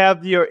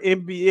 Have your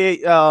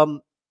NBA,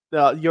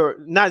 not your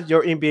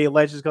NBA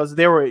legends, because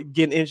they were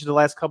getting injured the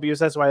last couple of years.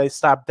 That's why they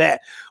stopped that.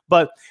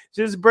 But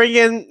just bring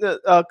in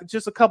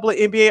just a couple of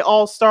NBA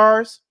All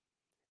Stars.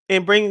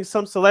 And bringing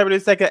some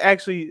celebrities that can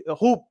actually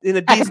hoop in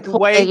a decent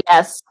way.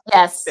 Yes.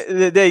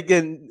 They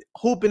can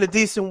hoop in a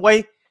decent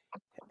way.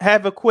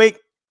 Have a quick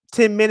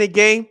 10-minute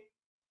game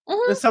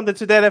or something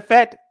to that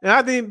effect. And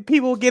I think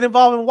people will get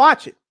involved and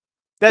watch it.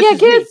 That's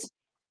give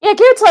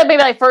it like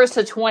maybe like first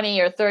to 20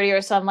 or 30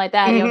 or something like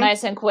that. You know,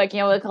 nice and quick.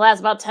 You know, it can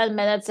last about 10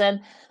 minutes. And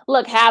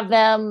look, have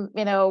them,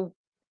 you know,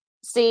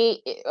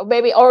 see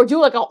maybe or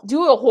do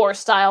a horse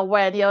style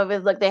where, you know,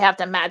 like they have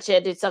to match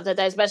it, do something like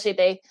that, especially if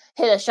they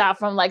hit a shot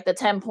from like the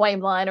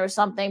 10-point line or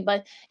something.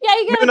 But yeah,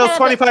 you get those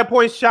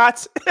 25-point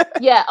shots.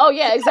 Yeah,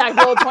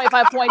 exactly.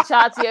 25-point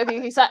shots. Yeah,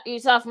 you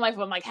saw from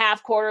like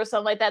half court or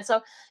something like that.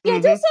 So yeah,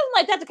 do something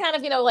like that to kind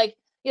of, you know, like,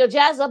 you know,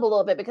 jazz up a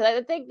little bit, because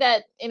I think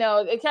that, you know,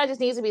 it kind of just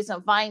needs to be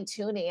some fine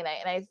tuning. And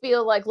I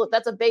feel like, look,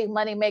 that's a big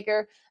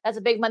moneymaker. That's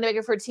a big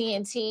moneymaker for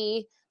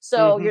TNT.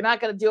 So you're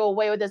not going to do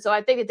away with it. So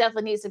I think it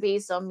definitely needs to be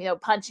some, you know,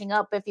 punching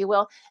up, if you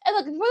will. And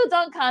look, for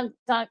the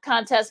dunk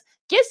contest,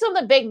 get some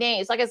of the big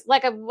names. Like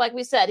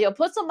we said, you know,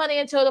 put some money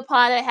into the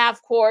pot at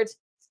half court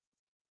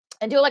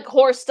and do like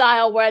horse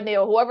style where, you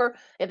know, whoever,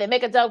 if they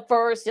make a dunk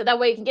first, you know, that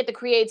way you can get the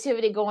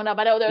creativity going up.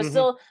 I know there's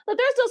still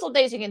some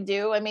things you can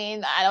do. I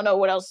mean, I don't know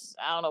what else.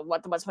 I don't know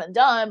what's been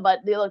done,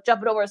 but you know,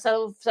 jumping over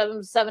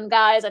seven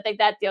guys. I think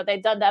that, you know,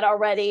 they've done that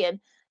already. And,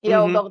 you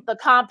know, the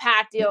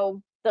compact,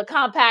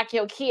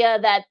 Kia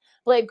that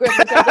Blake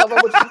Griffin took over,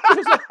 which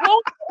was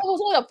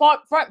only the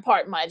front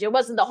part, mind you. It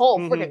wasn't the whole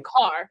freaking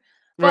car.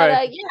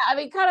 But yeah, I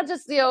mean, kind of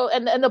just, you know,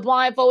 and the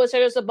blindfold with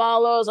Sergio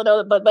Sabalos. I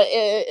know, but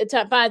it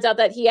finds out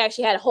that he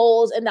actually had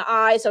holes in the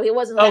eye, so he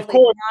wasn't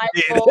blindfold.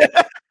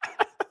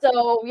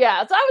 So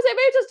yeah, so I would say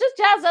maybe just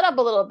jazz that up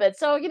a little bit.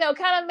 So, you know,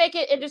 kind of make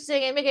it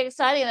interesting and make it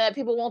exciting, and that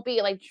people won't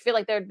be like feel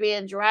like they're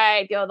being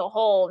dragged, you know, the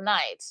whole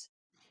night.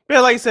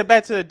 Yeah, like you said,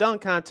 back to the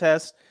dunk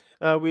contest.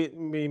 We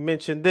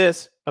mentioned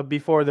this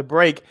before the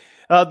break.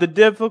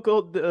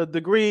 The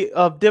degree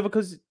of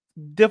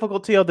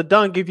difficulty of the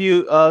dunk, if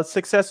you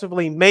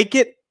successfully make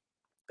it,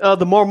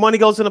 the more money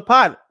goes in the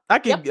pot. I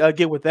can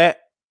get with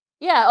that.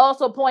 Yeah,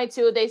 also point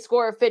to they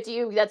score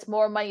 50, that's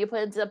more money you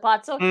put into the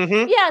pot. So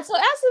yeah, so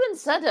as some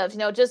incentives, you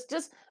know, just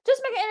make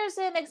it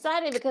interesting and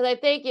exciting, because I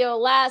think, you know,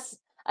 last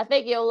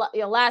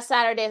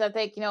Saturdays, I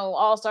think, you know,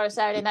 All-Star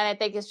Saturday night, I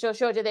think it showed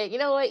you that, you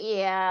know what,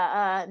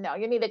 no,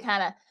 you need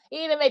to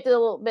make it a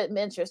little bit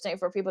interesting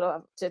for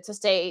people to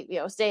stay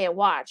and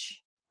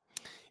watch.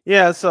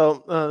 Yeah,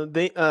 so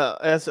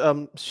as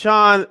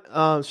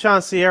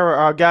Sean Sierra,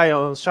 our guy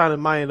on Sean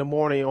and Maya in the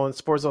morning on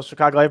Sports Zone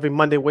Chicago every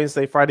Monday,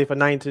 Wednesday, Friday from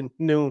 9 to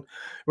noon,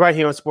 right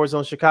here on Sports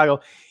Zone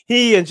Chicago.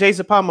 He and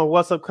Jason Palmer,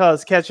 what's up,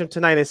 cuz? Catch him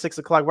tonight at 6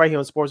 o'clock right here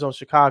on Sports Zone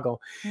Chicago.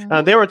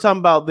 They were talking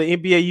about the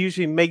NBA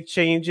usually make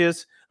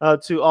changes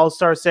to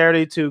All-Star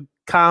Saturday to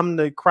calm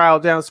the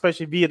crowd down,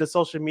 especially via the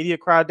social media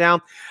crowd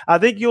down. I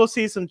think you'll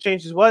see some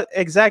changes. What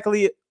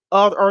exactly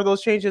are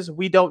those changes?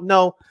 We don't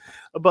know.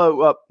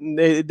 But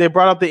they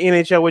brought up the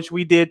NHL, which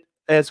we did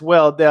as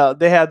well.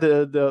 They had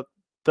the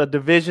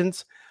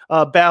divisions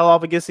battle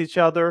off against each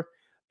other,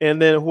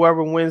 and then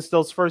whoever wins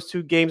those first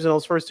two games in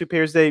those first two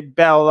periods, they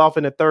battle off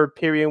in the third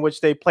period, in which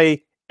they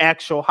play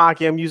actual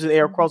hockey. I'm using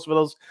air quotes for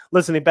those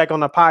listening back on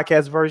the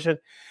podcast version.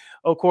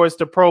 Of course,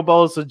 the Pro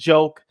Bowl is a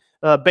joke.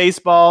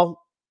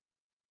 Baseball,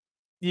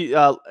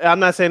 I'm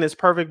not saying it's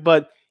perfect,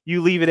 but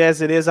you leave it as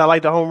it is. I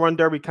like the home run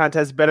derby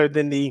contest better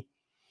than the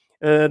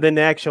than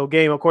the actual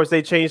game. Of course,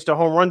 they changed the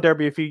home run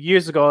derby a few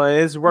years ago, and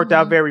it's worked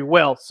out very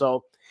well.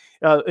 So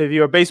if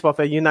you're a baseball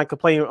fan, you're not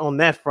complaining on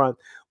that front.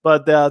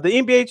 But the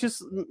NBA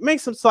just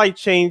makes some slight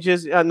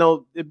changes. I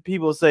know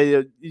people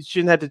say you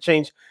shouldn't have to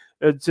change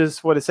just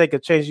for the sake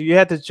of changing. You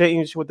have to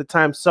change with the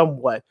time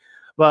somewhat.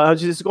 But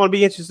it's just going to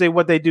be interesting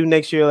what they do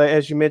next year,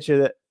 as you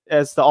mentioned,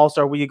 as the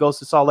All-Star Week goes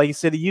to Salt Lake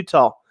City,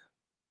 Utah.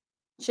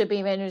 Should be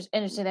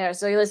interesting there.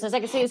 So you listen to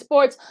Second City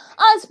Sports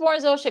on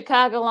Sports Zone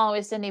Chicago, along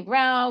with Cindy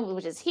Brown,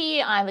 which is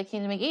he. I'm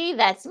Lakina McGee.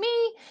 That's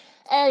me.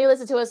 And you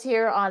listen to us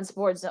here on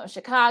Sports Zone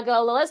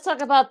Chicago. Let's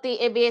talk about the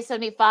NBA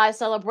 75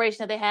 celebration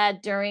that they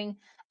had during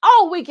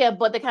all weekend,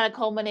 but they kind of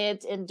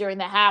culminated during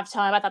the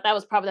halftime. I thought that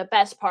was probably the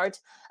best part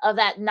of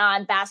that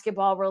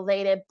non-basketball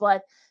related.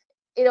 But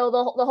the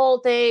whole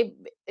thing,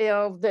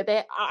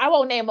 I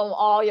won't name them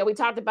all. We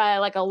talked about it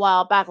like a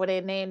while back when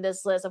they named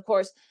this list. Of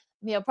course,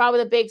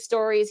 probably the big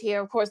stories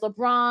here. Of course,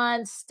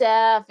 LeBron,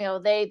 Steph. Some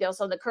of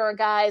the current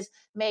guys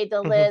made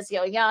the list.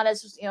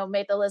 Giannis,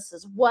 made the list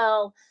as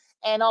well.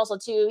 And also,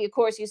 too, of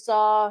course, you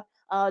saw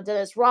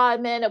Dennis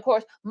Rodman. Of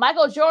course,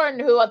 Michael Jordan,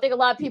 who I think a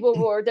lot of people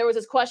there was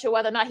this question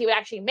whether or not he would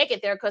actually make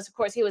it there because, of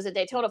course, he was in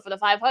Daytona for the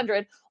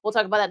 500. We'll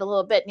talk about that in a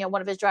little bit.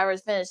 One of his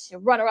drivers finished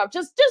runner-up,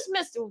 just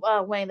missed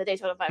winning the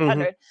Daytona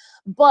 500.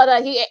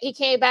 But he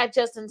came back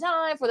just in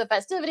time for the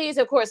festivities.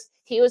 Of course,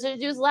 he was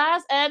introduced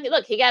last. And,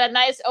 look, he got a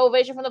nice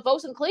ovation from the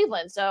folks in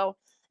Cleveland. So,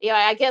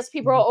 I guess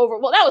people are over.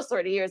 Well, that was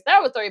 30 years.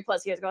 That was 30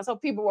 plus years ago. So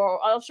people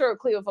were, I'm sure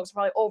Cleveland folks are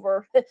probably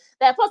over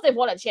that. Plus, they've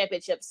won a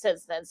championship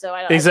since then. So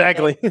I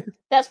exactly.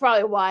 That's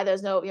probably why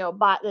there's no,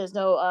 there's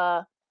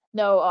no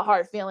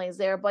hard feelings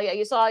there. But yeah,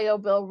 you saw,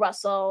 Bill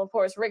Russell, of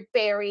course, Rick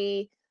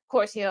Barry, of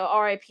course,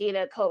 R.I.P.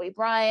 to Kobe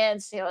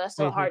Bryant. That's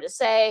so hard to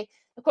say.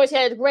 Of course, you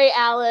had Ray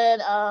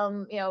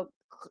Allen.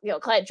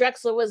 Clyde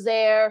Drexler was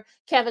there,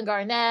 Kevin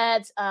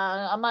Garnett,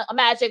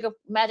 Magic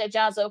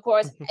Johnson, of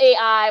course,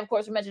 AI, of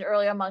course, we mentioned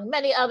earlier, among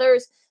many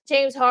others,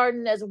 James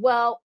Harden as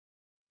well.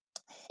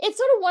 It's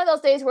sort of one of those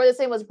days where this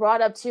thing was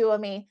brought up too. I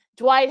mean,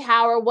 Dwight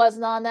Howard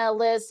wasn't on that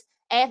list.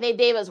 Anthony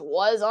Davis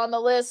was on the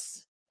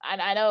list.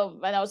 I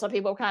know some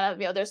people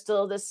kind of, there's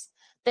still this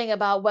thing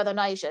about whether or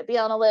not he should be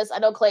on the list. I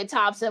know Klay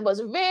Thompson was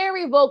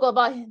very vocal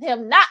about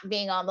him not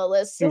being on the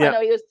list. So I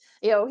know he was,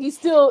 he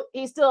still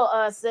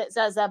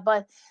says that,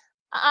 but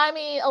I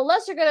mean,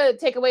 unless you're going to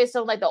take away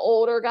some like the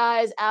older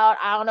guys out,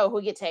 I don't know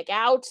who you take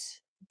out.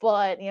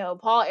 But,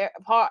 Paul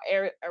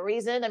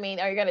Arizin, I mean,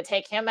 are you going to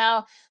take him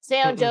out?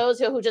 Sam Jones,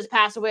 who just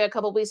passed away a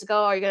couple of weeks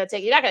ago, you're not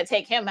going to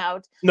take him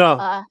out.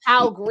 No.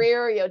 Hal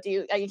Greer,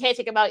 you can't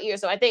take him out either.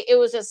 So I think it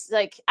was just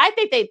like, I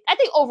think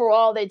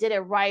overall they did it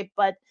right.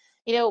 But,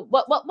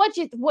 what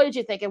did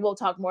you think? And we'll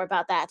talk more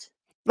about that.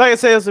 Like I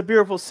said, it was a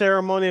beautiful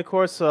ceremony. Of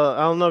course,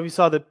 I don't know if you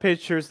saw the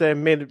pictures that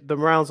made the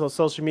rounds on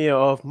social media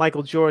of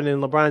Michael Jordan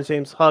and LeBron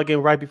James hugging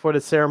right before the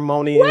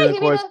ceremony. Wait, and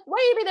you mean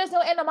there's no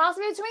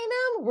animosity between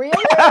them?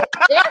 Really?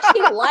 They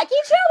actually like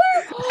each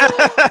other?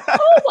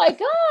 Oh my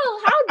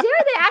God! How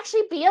dare they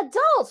actually be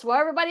adults? While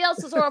everybody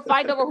else is sort of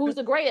fighting over who's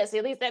the greatest.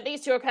 At least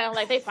these two are kind of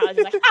like they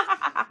finally just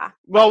like.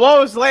 Well, what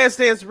was Last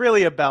Dance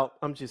really about?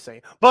 I'm just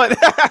saying, but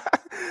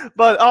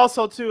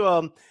also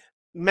too.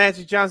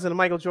 Magic Johnson and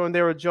Michael Jordan,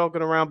 they were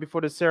joking around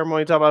before the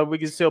ceremony, talking about we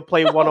can still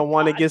play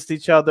one-on-one against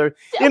each other.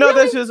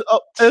 There's just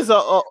there's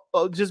a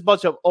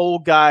bunch of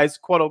old guys,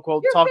 quote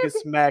unquote, talking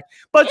smack.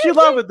 But you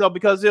love it though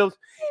because it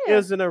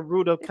was in a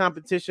root of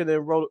competition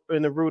and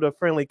in a root of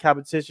friendly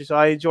competition. So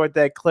I enjoyed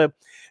that clip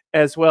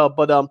as well.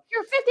 But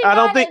you're 59. I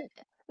don't think.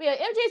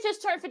 MJ's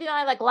just turned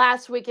 59 like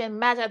last weekend.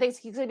 Magic, I think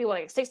he's gonna be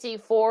like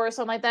 64 or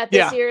something like that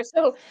this year.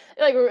 So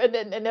like,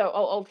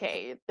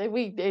 okay,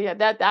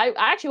 I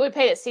actually would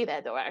pay to see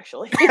that though.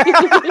 Actually,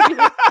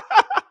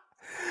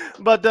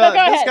 but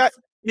this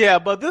guy,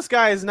 but this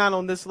guy is not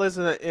on this list.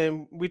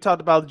 And we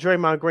talked about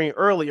Draymond Green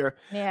earlier,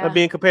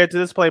 being compared to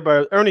this player.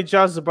 But Ernie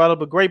Johnson brought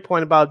up a great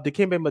point about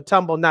Dikembe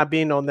Mutombo not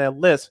being on that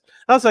list.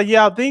 I was like,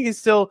 I think he's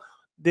still.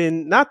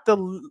 Then not the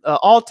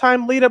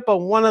all-time leader, but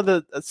one of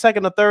the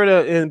second or third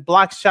in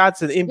block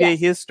shots in NBA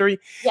history.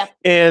 Yeah,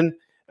 and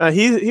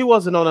he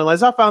wasn't on the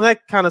list. I found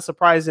that kind of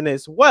surprising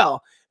as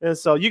well. And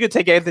so you could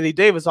take Anthony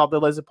Davis off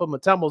the list and put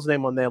Mutombo's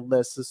name on that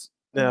list.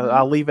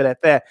 I'll leave it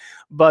at that.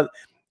 But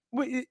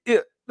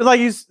like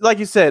you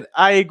said,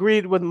 I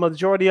agreed with the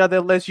majority of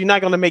that list. You're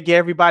not going to make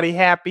everybody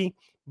happy,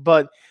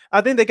 but I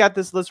think they got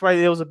this list right.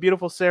 It was a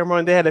beautiful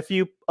ceremony. They had a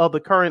few of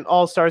the current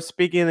All-Stars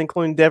speaking,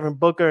 including Devin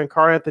Booker and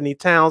Karl-Anthony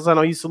Towns. I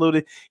know he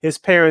saluted his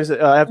parents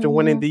after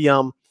winning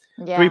the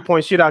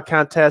three-point shootout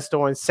contest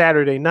on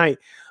Saturday night.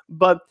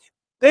 But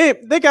they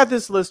got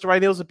this list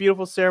right. It was a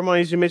beautiful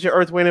ceremony. As you mentioned,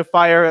 Earth, Wind, and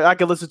Fire. I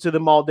could listen to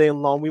them all day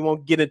long. We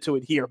won't get into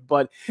it here.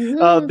 But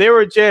they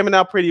were jamming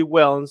out pretty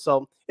well. And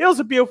so it was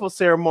a beautiful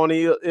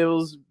ceremony. It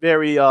was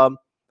very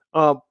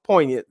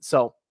poignant.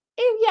 So.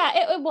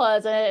 It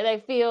was, and I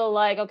feel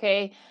like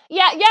okay,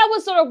 it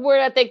was sort of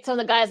weird. I think some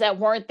of the guys that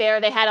weren't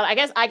there, they had them.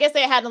 I guess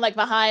they had them like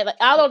behind, like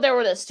I don't know if they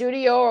were in the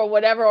studio or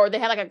whatever, or they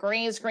had like a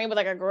green screen with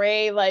like a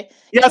gray, like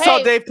Yeah, I saw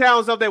hey, Dave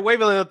Towns up there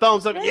waving a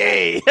thumbs up.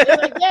 Yay! they're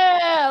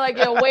like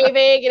like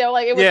waving,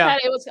 like it was Yeah. kind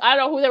of it was. I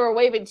don't know who they were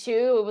waving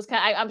to. It was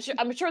kind.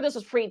 I'm sure this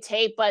was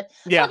pre-taped, but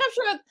Yeah. like, I'm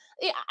sure.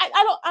 Yeah,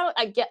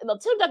 I get.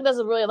 Tim Duncan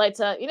doesn't really like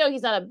to.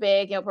 He's not a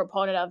big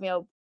proponent of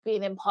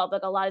being in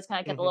public. A lot he's kind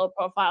of kept a low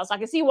profile, so I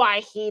can see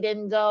why he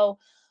didn't go.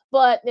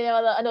 But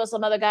I know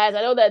some other guys. I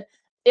know that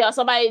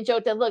somebody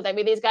joked that look. I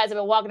mean, these guys have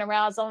been walking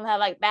around. Some of them have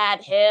like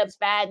bad hips,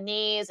 bad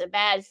knees, and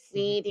bad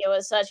feet.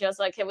 And such. So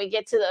like, can we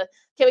get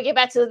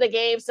back to the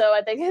game? So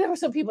I think there were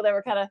some people that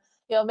were kind of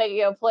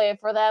making play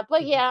for that.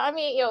 But yeah, I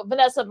mean,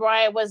 Vanessa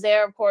Bryant was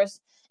there, of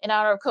course, in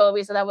honor of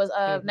Kobe. So that was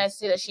nice to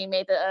see that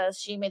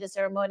she made the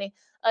ceremony.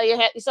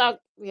 You saw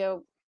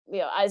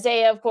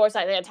Isaiah, of course,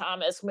 Isaiah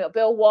Thomas,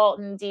 Bill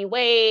Walton, D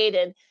Wade,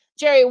 and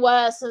Jerry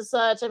West and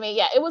such. I mean,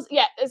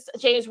 it's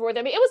James Worthy.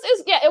 I mean, it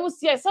was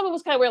some of it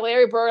was kind of weird.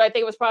 Larry Bird, I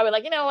think, was probably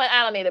like, you know what,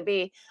 I don't need to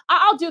be.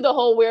 I'll do the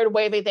whole weird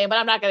waving thing, but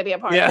I'm not going to be a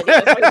part of it.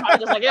 So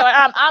probably just like,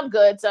 I'm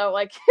good. So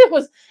like, it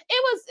was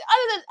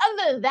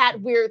other than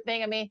that weird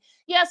thing. I mean,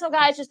 some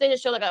guys they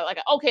just show like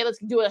okay, let's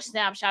do a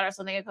snapshot or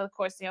something. Of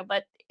course,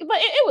 but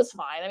it was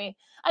fine. I mean,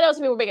 I know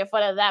some people were making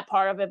fun of that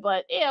part of it,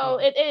 but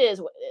it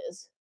is what it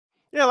is.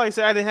 Yeah, like I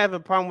said, I didn't have a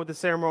problem with the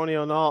ceremony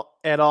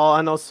at all.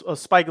 I know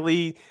Spike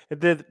Lee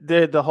did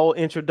the whole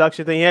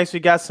introduction thing. He actually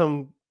got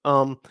some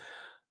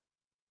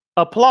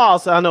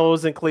applause. I know it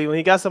was in Cleveland.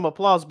 He got some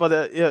applause, but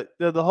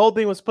the whole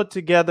thing was put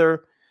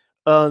together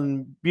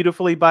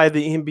beautifully by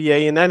the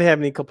NBA, and I didn't have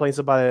any complaints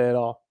about it at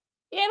all.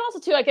 Yeah, and also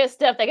too, I guess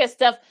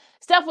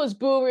Steph was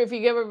booed. If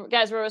you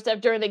guys remember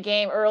Steph during the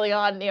game early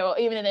on,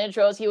 even in the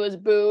intros, he was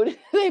booed.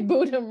 They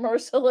booed him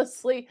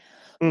mercilessly.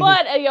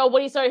 But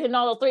when he started hitting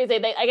all those threes,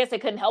 I guess they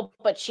couldn't help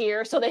but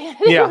cheer. So they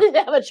didn't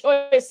have a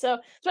choice. So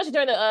especially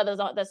during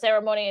the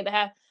ceremony,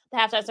 the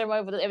halftime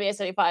ceremony for the NBA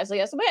 75. So I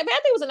think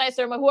it was a nice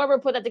ceremony. Whoever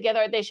put that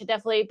together, they should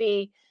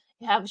definitely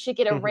should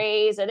get a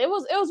raise. And it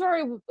was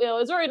very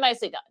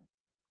nicely done.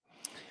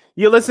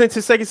 You're listening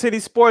to Second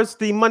City Sports,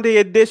 the Monday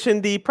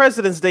edition, the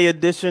President's Day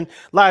edition,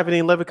 live in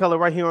 11 color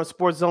right here on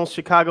Sports Zone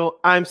Chicago.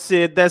 I'm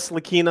Sid. That's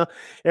Lakina.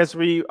 As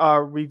we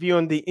are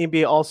reviewing the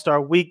NBA All-Star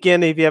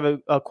Weekend, if you have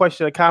a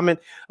question or comment,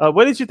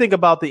 what did you think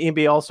about the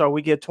NBA All-Star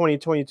Weekend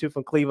 2022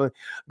 from Cleveland?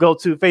 Go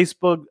to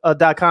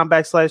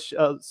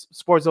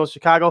facebook.com/Sports Zone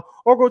Chicago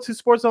or go to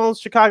Sports Zone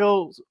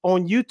Chicago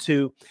on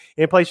YouTube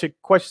and place your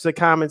questions and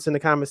comments in the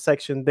comment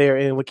section there,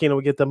 and Lakina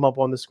will get them up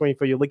on the screen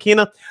for you.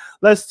 Lakina,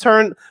 let's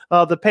turn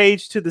the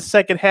page to the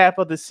second half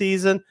of the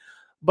season.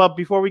 But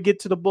before we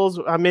get to the Bulls,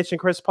 I mentioned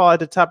Chris Paul at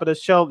the top of the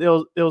show.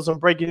 It was some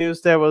breaking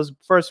news that was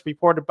first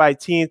reported by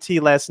TNT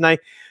last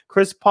night.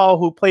 Chris Paul,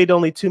 who played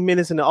only 2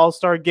 minutes in the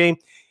All-Star game,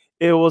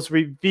 it was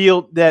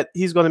revealed that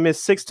he's going to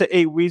miss 6 to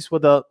 8 weeks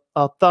with a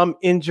thumb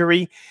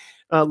injury.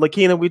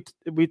 Lakina,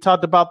 we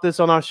talked about this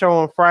on our show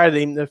on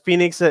Friday. The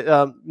Phoenix,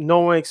 no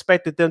one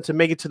expected them to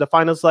make it to the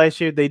finals last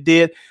year. They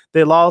did.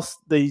 They lost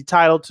the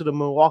title to the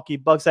Milwaukee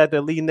Bucks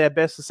after leading that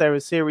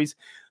best-of-7 series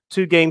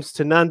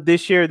 2-0.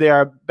 This year, they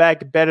are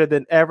back better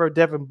than ever.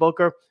 Devin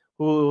Booker,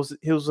 who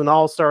was an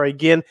all-star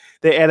again.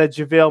 They added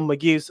JaVale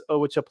McGee,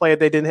 which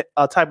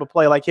a type of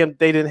play like him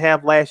they didn't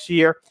have last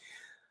year.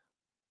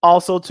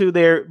 Also, too,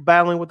 they're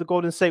battling with the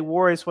Golden State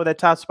Warriors for that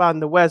top spot in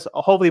the West.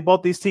 Hopefully,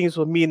 both these teams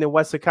will meet in the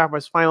Western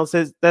Conference Finals.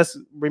 That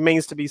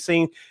remains to be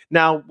seen.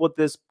 Now, with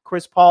this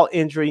Chris Paul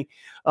injury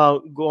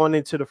going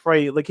into the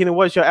fray, Lakina,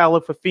 what's your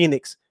outlook for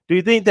Phoenix? Do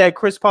you think that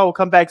Chris Paul will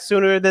come back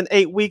sooner than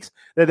 8 weeks?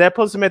 That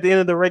puts him at the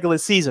end of the regular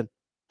season?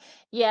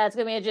 Yeah, it's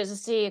gonna be interesting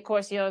to see. Of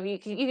course, you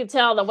can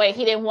tell the way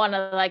he didn't want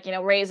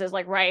to raise his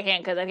right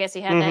hand because I guess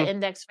he had that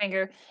index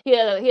finger. He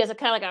has a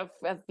kind of like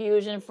a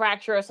fusion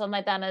fracture or something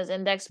like that on his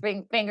index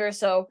finger.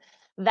 So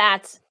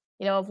that's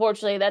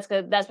unfortunately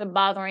that's been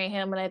bothering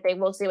him, and I think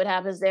we'll see what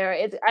happens there.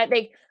 I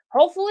think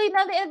hopefully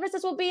now the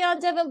emphasis will be on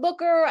Devin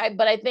Booker,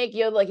 but I think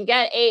you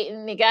got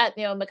Ayton, you got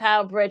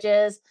Mikal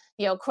Bridges,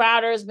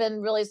 Crowder's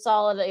been really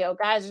solid.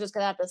 Guys are just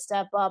gonna have to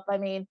step up. I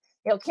mean.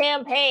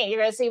 Campaign.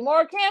 You're going to see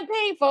more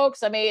campaign,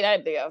 folks. I mean,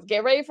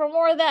 get ready for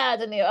more of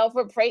that. And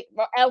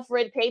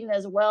Elfrid Payton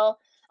as well.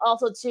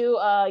 Also, too,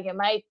 you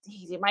might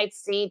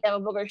see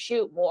Devin Booker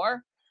shoot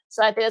more.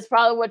 So I think that's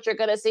probably what you're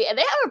going to see. And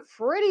they have a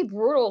pretty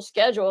brutal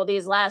schedule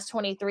these last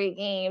 23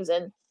 games.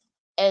 And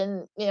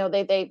this is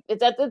going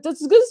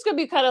to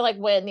be kind of like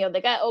when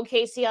they got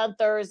OKC on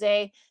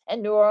Thursday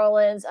and New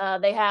Orleans.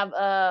 They have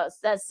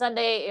that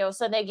Sunday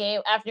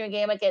game, afternoon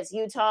game against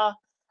Utah.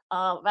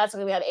 That's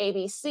going to be on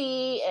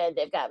ABC, and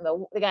they got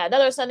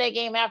another Sunday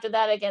game after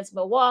that against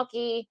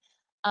Milwaukee.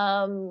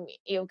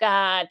 You've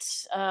got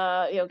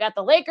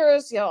the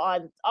Lakers,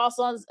 on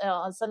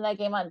Sunday night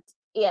game on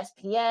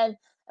ESPN.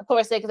 Of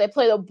course, they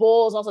play the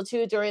Bulls also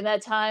too during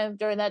that time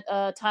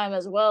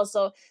as well.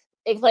 So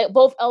they play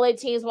both LA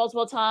teams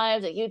multiple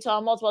times, and Utah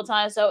multiple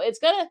times. So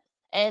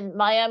and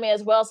Miami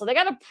as well. So they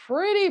got a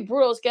pretty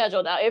brutal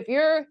schedule. Now, if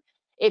you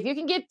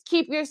can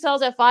keep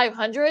yourselves at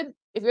 500.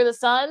 if you're the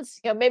Suns,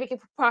 maybe you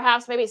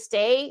can maybe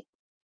stay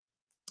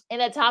in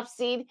a top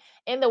seed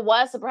in the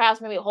West, and perhaps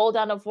maybe hold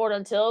down the fort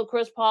until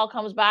Chris Paul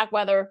comes back,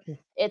 whether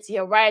it's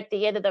right at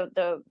the end of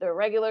the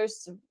regular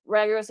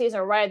season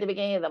or right at the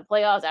beginning of the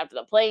playoffs after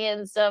the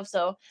play-in stuff.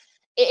 So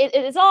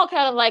it's all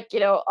kind of like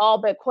all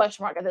big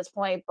question mark at this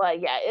point.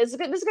 But yeah, this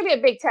is gonna be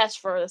a big test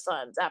for the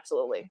Suns,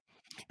 absolutely.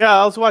 Yeah,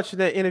 I was watching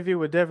that interview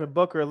with Devin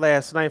Booker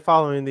last night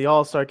following the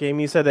All-Star game.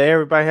 He said that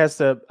everybody has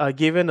to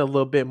give in a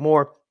little bit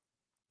more,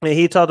 and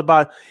he talked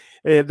about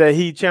that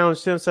he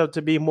challenged himself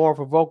to be more of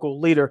a vocal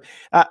leader.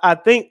 I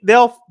think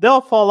they'll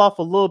fall off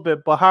a little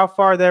bit, but how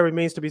far that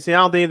remains to be seen. I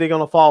don't think they're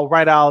going to fall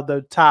right out of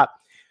the top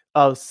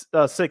of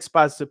 6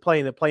 spots to play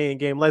in the play-in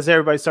game unless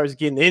everybody starts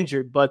getting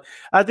injured. But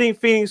I think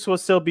Phoenix will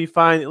still be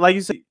fine. Like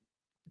you said,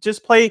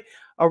 just play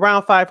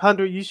around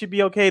 500. You should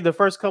be okay. The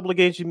first couple of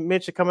games you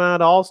mentioned coming out of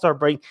the All-Star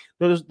break,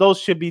 those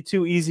should be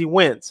 2 easy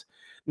wins.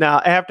 Now,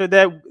 after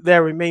that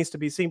remains to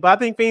be seen. But I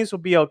think Phoenix will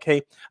be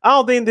okay. I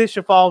don't think they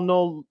should fall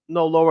no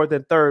lower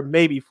than 3rd,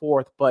 maybe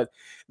 4th. But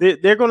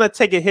they're going to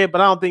take a hit,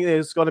 but I don't think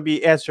it's going to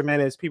be as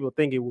dramatic as people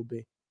think it will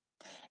be.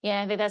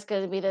 Yeah, I think that's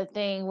going to be the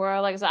thing where,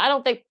 like I said, I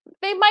don't think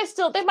they might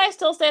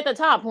still stay at the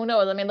top. Who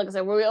knows? I mean, look, I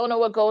said, we don't know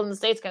what Golden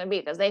State's going to be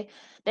because they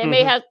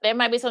there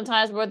might be some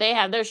times where they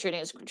have their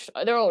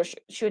own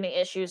shooting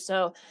issues.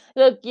 So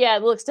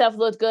Steph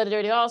looked good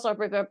during the All-Star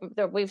break.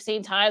 We've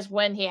seen times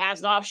when he has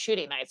an off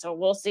shooting night. So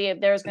we'll see if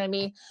there's going to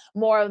be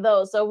more of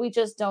those. So we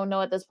just don't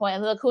know at this point.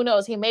 And look, who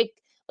knows?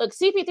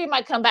 CP3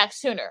 might come back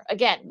sooner.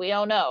 Again, we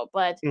don't know,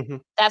 but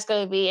that's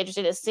going to be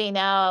interesting to see.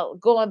 Now,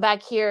 going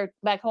back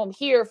home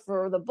here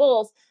for the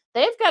Bulls,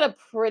 they've got a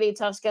pretty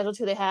tough schedule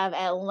too. They have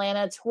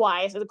Atlanta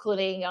twice,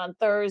 including on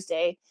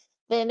Thursday.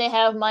 Then they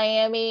have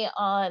Miami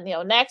on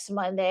next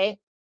Monday.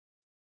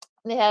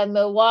 They have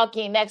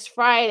Milwaukee next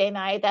Friday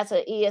night. That's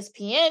an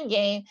ESPN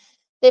game.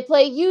 They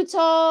play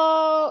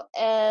Utah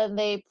and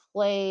they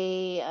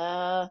play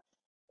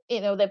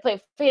they play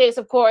Phoenix,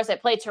 of course. They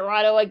play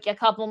Toronto a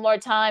couple more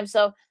times.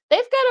 So they've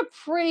got a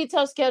pretty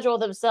tough schedule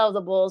themselves, the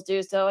Bulls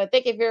do. So I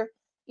think if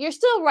you're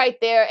still right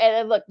there.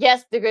 And look,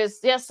 yes,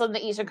 some of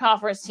the Eastern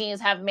Conference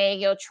teams have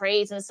made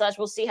trades and such.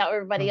 We'll see how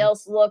everybody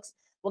else looks.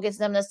 We'll get to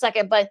them in a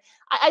second. But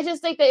I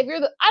just think that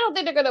I don't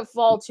think they're going to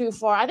fall too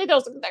far. I think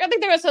they're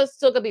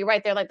still going to be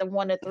right there, like the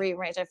 1 to 3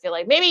 range. I feel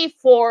like maybe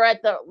 4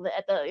 at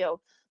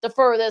the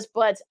furthest,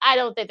 but I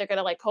don't think they're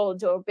going to hold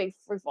into a big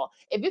free fall.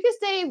 If you can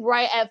stay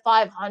right at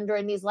 500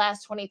 in these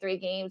last 23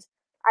 games,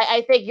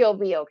 I think you'll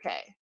be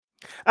okay.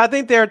 I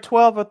think they're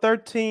 12 or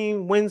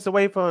 13 wins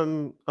away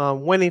from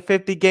winning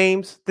 50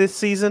 games this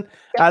season.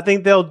 Yep. I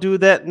think they'll do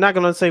that. Not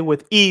going to say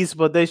with ease,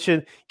 but they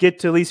should get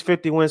to at least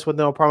 50 wins with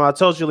no problem. I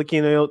told you,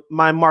 Lakina,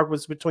 my mark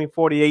was between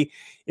 48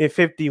 and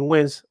 50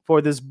 wins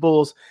for this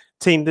Bulls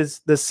team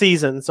this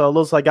season. So it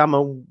looks like I'm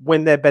going to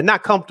win that bet.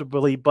 Not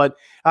comfortably, but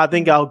I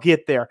think I'll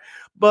get there.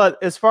 But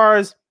as far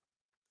as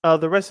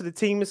the rest of the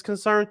team is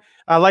concerned,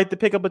 I like to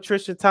pick up a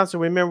Tristan Thompson.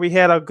 Remember, we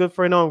had our good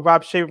friend on,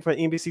 Rob Shaver from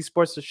NBC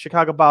Sports of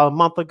Chicago, about a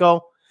month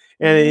ago.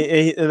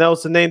 And that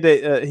was the name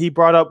that he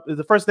brought up.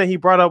 The first thing he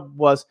brought up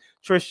was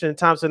Tristan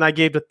Thompson. I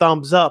gave the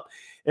thumbs up,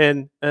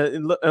 and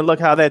look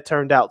how that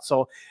turned out.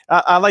 So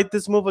I like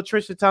this move of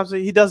Tristan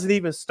Thompson. He doesn't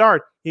even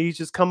start. He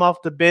just come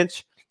off the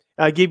bench,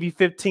 give you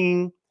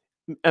 15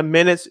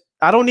 minutes.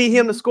 I don't need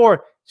him to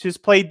score.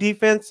 Just play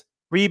defense,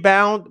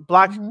 rebound,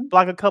 block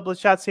a couple of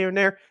shots here and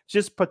there.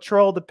 Just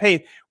patrol the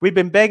paint. We've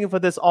been begging for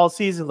this all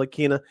season,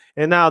 Lakina,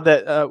 and now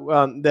that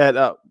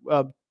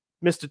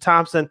Mr.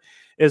 Thompson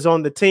is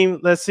on the team,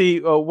 let's see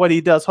what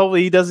he does.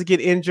 Hopefully, he doesn't get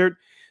injured,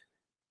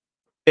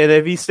 and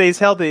if he stays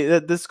healthy,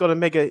 this is going to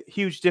make a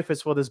huge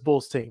difference for this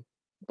Bulls team.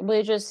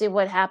 We just see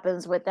what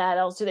happens with that.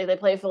 Also, they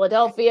play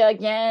Philadelphia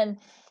again.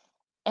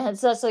 And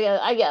so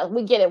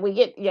we get it. We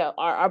get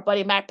our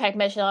buddy Mac Peck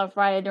mentioned on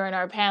Friday during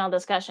our panel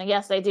discussion.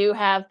 Yes, they do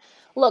have.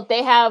 Look,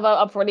 they have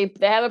a pretty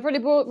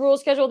brutal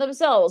schedule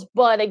themselves.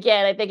 But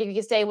again, I think if you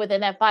can stay within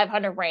that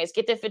 500 range,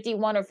 get to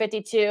 51 or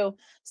 52,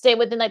 stay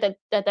within like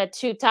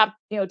that top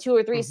 2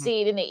 or 3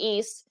 seed in the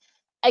East.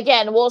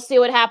 Again, we'll see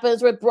what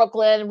happens with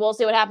Brooklyn. We'll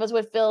see what happens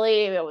with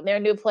Philly. Their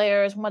new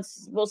players.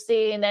 Once we'll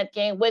see in that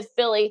game with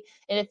Philly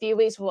in a few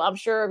weeks. Well, I'm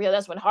sure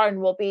that's when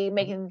Harden will be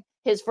making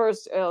his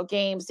first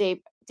games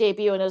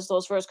debut in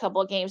those first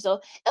couple of games. So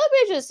it'll be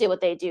interesting to see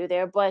what they do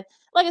there. But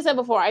like I said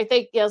before, I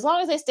think as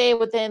long as they stay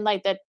within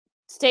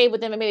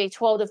maybe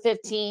 12 to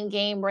 15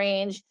 game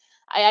range,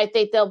 I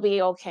think they'll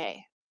be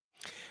okay.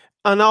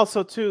 And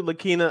also, too,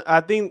 Lakina, I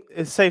think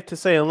it's safe to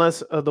say,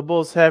 unless the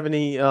Bulls have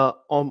any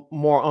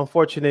more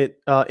unfortunate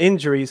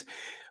injuries, as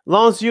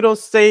long as you don't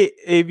stay,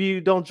 if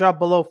you don't drop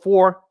below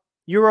 4,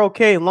 you're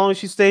okay. As long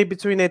as you stay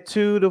between that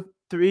 2 to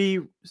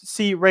 3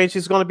 seed range,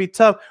 it's going to be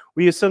tough.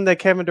 We assume that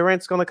Kevin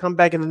Durant's going to come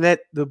back in the net.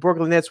 The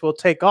Brooklyn Nets will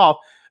take off.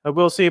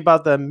 We'll see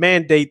about the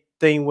mandate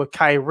thing with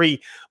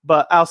Kyrie.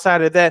 But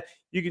outside of that,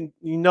 you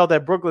know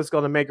that Brooklyn's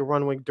going to make a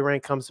run when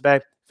Durant comes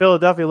back.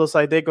 Philadelphia looks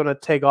like they're going to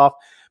take off.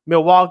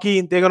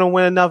 Milwaukee, they're going to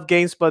win enough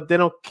games, but they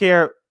don't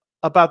care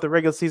about the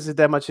regular season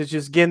that much. It's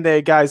just getting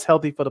their guys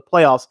healthy for the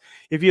playoffs.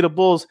 If you're the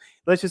Bulls,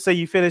 let's just say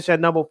you finish at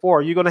number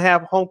 4, you're going to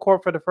have home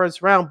court for the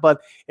first round,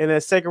 but in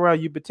that second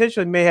round, you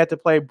potentially may have to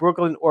play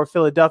Brooklyn or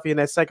Philadelphia in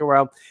that second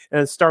round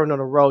and starting on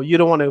a road. You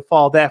don't want to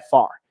fall that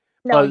far.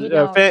 No, but you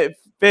don't.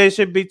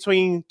 Finishing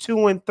between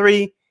 2 and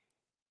 3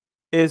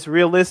 is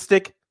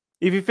realistic.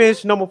 If you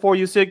finish number 4,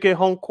 you still get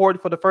home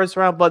court for the first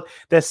round, but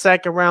that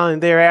second round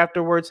and there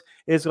afterwards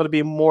is going to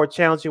be more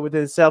challenging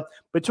within itself.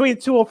 Between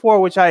 2 and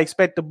 4, which I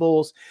expect the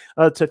Bulls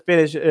to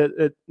finish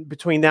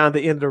between now and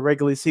the end of the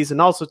regular season.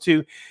 Also,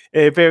 too,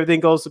 if everything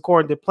goes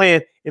according to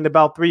plan, in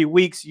about 3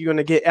 weeks, you're going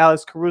to get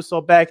Alex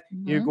Caruso back.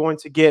 Mm-hmm. You're going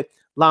to get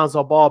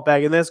Lonzo Ball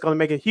back, and that's going to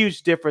make a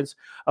huge difference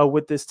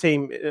with this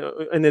team,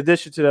 in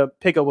addition to the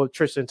pickup of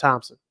Tristan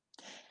Thompson.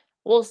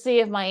 We'll see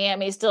if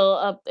Miami's still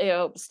up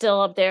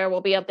there.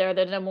 We'll be up there,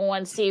 the number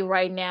 1 seed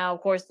right now.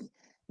 Of course,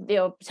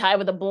 tied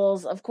with the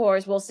Bulls. Of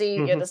course, we'll see.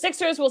 Mm-hmm. The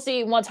Sixers. We'll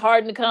see once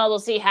Harden comes. We'll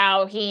see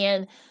how he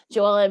and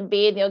Joel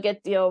Embiid,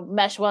 get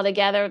mesh well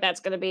together. That's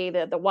going to be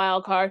the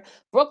wild card.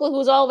 Brooklyn,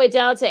 who's all the way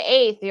down to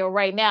 8th,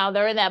 right now,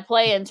 they're in that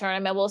play-in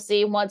tournament. We'll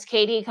see once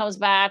KD comes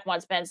back,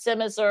 once Ben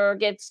Simmons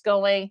gets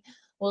going.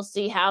 We'll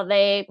see how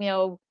they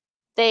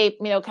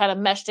kind of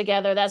mesh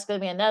together. That's going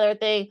to be another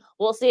thing.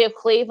 We'll see if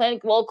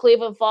Cleveland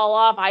fall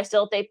off. I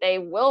still think they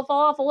will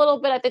fall off a little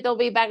bit. I think they'll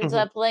be back into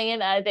that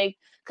play-in. I think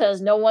because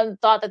no one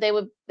thought that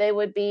they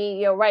would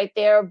be right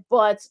there,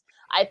 but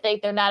I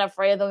think they're not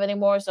afraid of them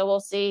anymore. So we'll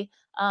see.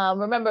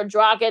 Remember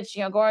Dragic,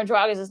 Goran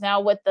Dragic is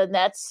now with the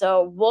Nets,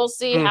 so we'll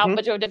see how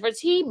much of a difference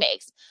he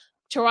makes.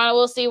 Toronto,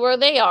 we'll see where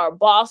they are.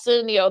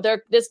 Boston,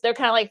 they're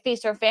kind of like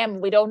feast or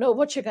famine. We don't know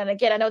what you're gonna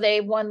get. I know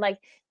they won like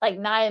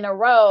 9 in a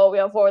row,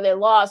 before they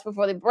lost,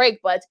 before they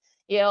break, but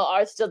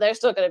they're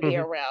still gonna be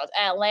around.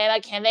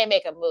 Atlanta, can they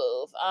make a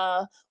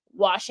move?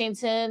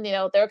 Washington,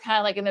 they're kind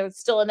of like, and they're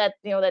still in that,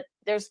 that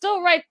they're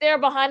still right there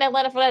behind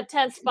Atlanta for that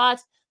 10th spot,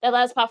 that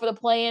last spot for the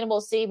play-in.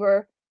 We'll see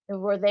where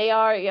they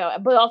are,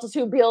 but also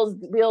too,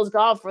 Beal's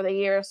gone for the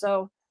year,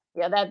 so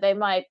that they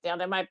might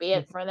be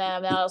it for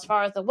them. Now, as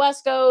far as the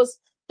West goes,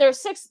 the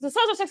Suns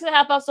are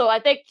 6.5 up, so I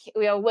think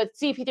with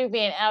CP3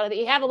 being out,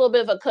 you have a little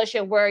bit of a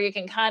cushion where you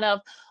can kind of,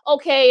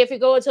 okay, if you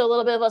go into a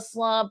little bit of a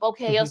slump,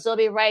 okay, you'll still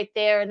be right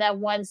there in that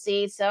 1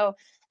 seed. So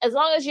as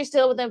long as you're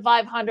still within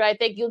 500, I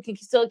think you can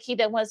still keep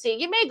that 1 seed.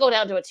 You may go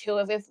down to a 2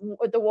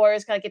 if the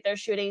Warriors kind of get their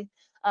shooting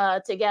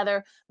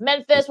together.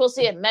 Memphis, we'll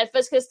see if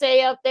Memphis can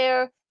stay up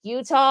there.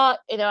 Utah,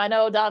 I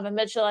know Donovan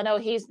Mitchell. I know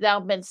he's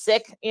now been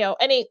sick.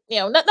 Nothing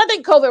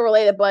COVID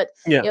related, but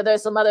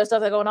there's some other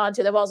stuff that's going on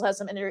too. They've also had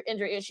some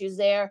injury issues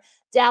there.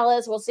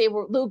 Dallas, we'll see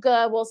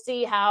Luka. We'll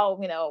see how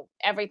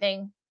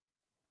everything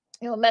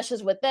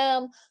meshes with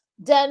them.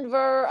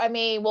 Denver,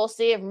 we'll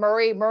see if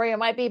Murray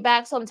might be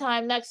back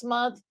sometime next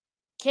month.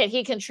 Can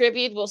he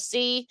contribute? We'll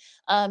see.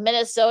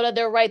 Minnesota,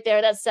 they're right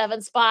there, that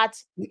 7th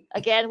spot.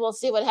 Again, we'll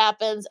see what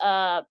happens.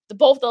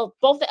 Both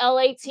the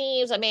LA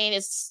teams,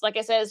 it's like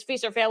I said, it's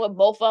feast or famine with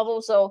both of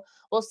them. So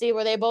we'll see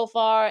where they both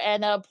are.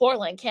 And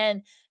Portland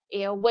can,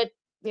 with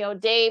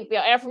Dave,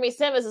 Anthony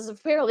Simmons is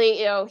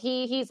fairly,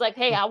 he's like,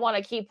 hey, I want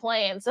to keep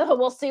playing. So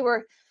we'll see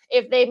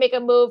if they make a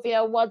move,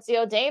 once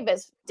Dame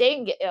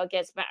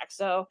gets back.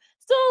 So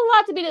still a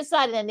lot to be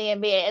decided in the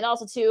NBA, and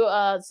also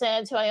to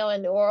San Antonio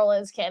and New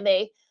Orleans. Can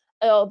they?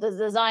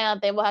 The Zion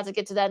thing, we'll have to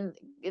get to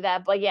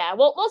that. But yeah,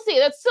 we'll see.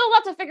 There's still a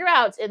lot to figure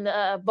out in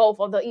both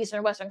of the Eastern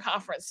and Western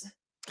Conference.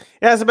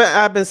 Yeah, as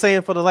I've been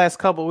saying for the last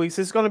couple of weeks,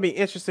 it's going to be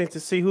interesting to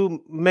see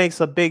who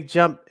makes a big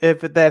jump if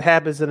that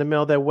happens in the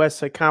middle of that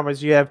Western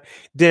Conference. You have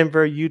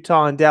Denver,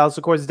 Utah, and Dallas.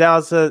 Of course,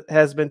 Dallas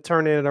has been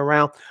turning it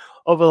around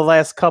over the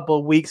last couple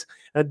of weeks.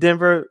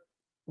 Denver,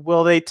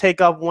 will they take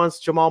off once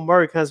Jamal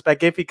Murray comes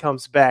back, if he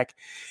comes back,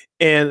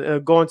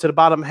 and going to the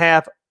bottom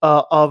half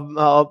of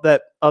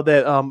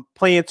that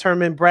play-in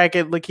tournament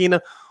bracket,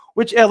 Lakina?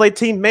 Which LA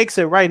team makes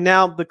it right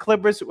now? The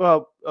Clippers,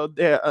 will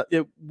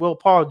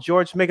Paul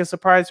George make a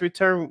surprise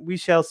return? We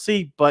shall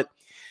see. But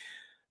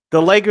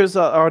the Lakers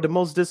are the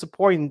most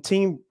disappointing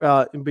team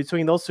in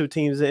between those two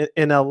teams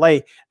in LA.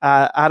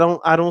 I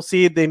don't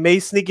see it. They may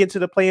sneak into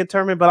the play-in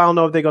tournament, but I don't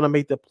know if they're going to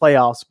make the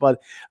playoffs.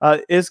 But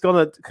it's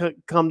going to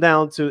come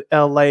down to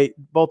LA.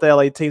 Both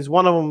LA teams.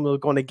 One of them is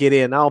going to get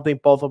in. I don't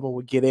think both of them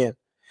would get in.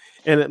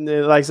 And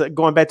like I said,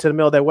 going back to the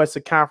middle of that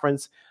Western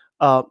Conference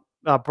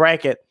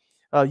bracket,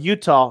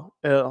 Utah,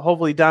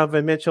 hopefully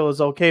Donovan Mitchell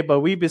is okay.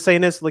 But we've been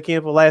saying this looking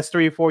for the last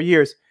 3 or 4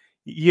 years.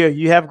 Yeah,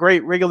 you have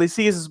great regular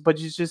seasons, but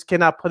you just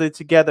cannot put it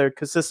together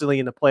consistently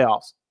in the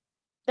playoffs.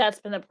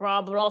 That's been the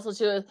problem. Also,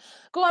 too,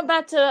 going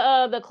back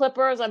to the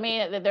Clippers,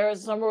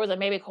 there's some rumors that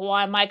maybe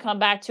Kawhi might come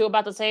back too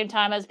about the same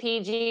time as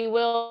PG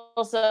will.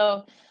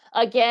 So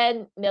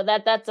again,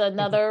 that's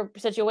another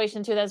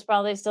situation too that's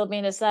probably still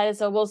being decided.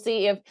 So we'll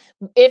see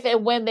if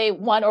and when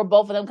one or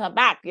both of them come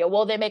back,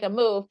 will they make a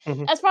move?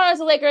 As far as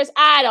the Lakers,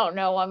 I don't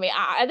know.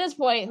 At this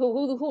point,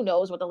 who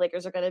knows what the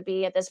Lakers are going to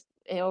be at this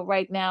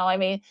right now?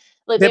 They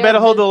better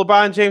hold the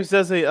LeBron James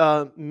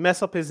doesn't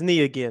mess up his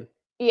knee again.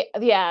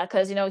 Yeah,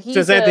 because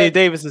he's Anthony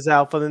Davis is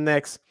out for the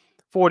next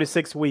 4 to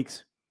 6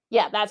 weeks.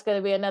 yeah, that's going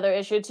to be another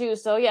issue too.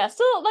 So yeah,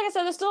 still, like I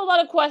said, there's still a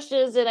lot of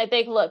questions, and I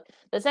think, look,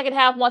 the second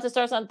half, once it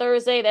starts on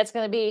Thursday,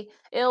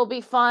 it'll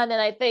be fun,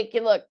 and I think,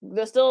 look,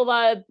 there's still a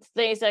lot of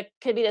things that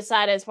could be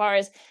decided as far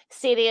as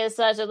seeding and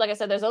such. And like I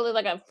said, there's only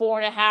like a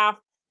 4.5,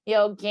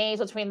 games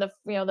between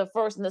the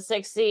first and the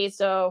sixth seed,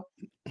 so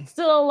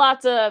still a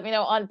lot to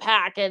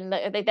unpack, and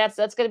I think that's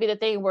going to be the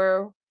thing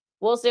where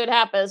we'll see what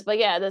happens. But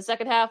yeah, the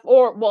second half,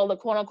 or well, the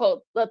quote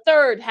unquote the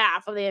third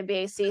half of the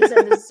NBA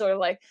season is sort of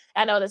like,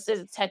 I know this is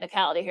a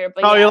technicality here,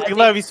 but you're like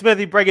Lovie Smith,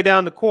 you break it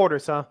down to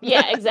quarters, huh?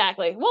 Yeah,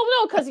 exactly. Well,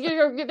 no, because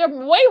they're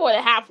way more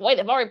than halfway.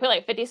 They've already played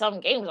like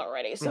 50-something games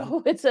already,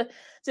 so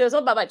it's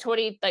about like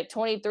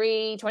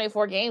 23,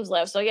 24 games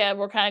left. So yeah,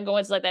 we're kind of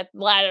going to like that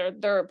latter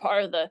third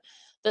part of the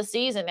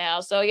season now.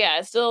 So yeah,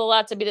 it's still a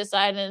lot to be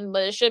decided,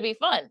 but it should be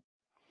fun.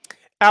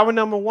 Hour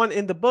number 1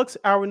 in the books.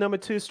 Hour number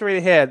 2 straight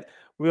ahead.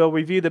 We'll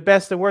review the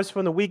best and worst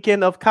from the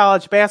weekend of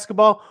college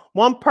basketball.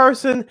 One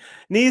person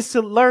needs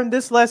to learn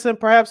this lesson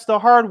perhaps the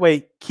hard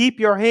way. Keep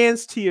your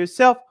hands to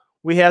yourself.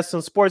 We have some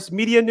sports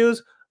media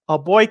news, a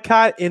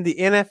boycott in the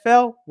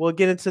NFL. We'll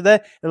get into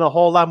that and a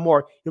whole lot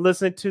more. You're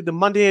listening to the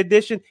Monday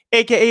edition,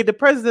 a.k.a. the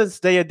President's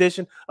Day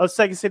edition of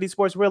Second City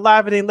Sports. We're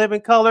live and in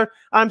living color.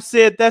 I'm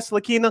Sid. That's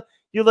Lakina.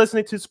 You're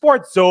listening to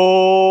Sports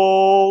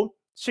Zone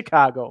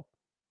Chicago.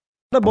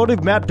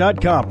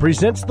 AutomotiveMap.com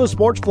presents the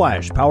Sports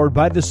Flash, powered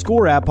by the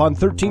Score app on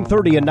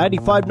 1330 and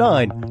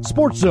 95.9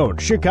 Sports Zone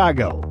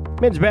Chicago.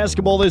 Men's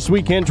basketball this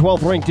weekend,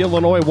 12th ranked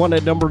Illinois won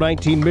at number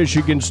 19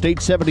 Michigan State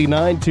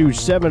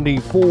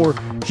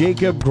 79-74.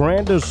 Jacob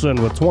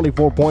Grandison with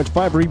 24 points,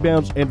 5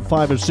 rebounds, and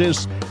 5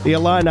 assists. The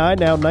Illini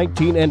now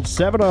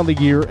 19-7 on the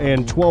year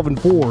and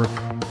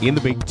 12-4 in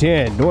the Big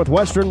Ten.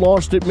 Northwestern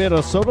lost at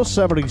Minnesota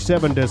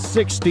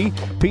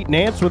 77-60. Pete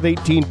Nance with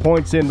 18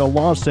 points in the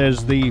loss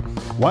as the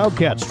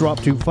Wildcats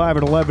dropped to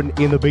 5-11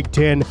 in the Big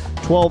Ten,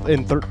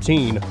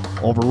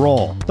 12-13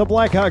 overall. The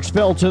Blackhawks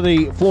fell to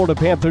the Florida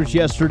Panthers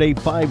yesterday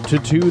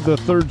 5-2, the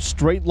third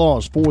straight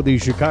loss for the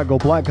Chicago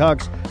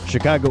Blackhawks.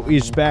 Chicago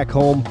is back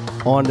home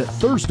on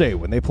Thursday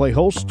when they play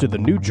host to the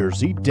New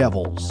Jersey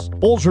Devils.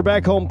 Bulls are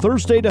back home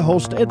Thursday to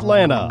host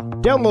Atlanta.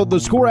 Download the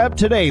Score app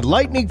today.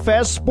 Lightning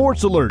fast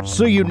sports alerts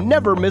so you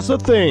never miss a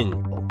thing.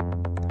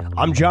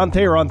 I'm John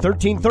Thayer on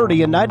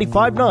 1330 and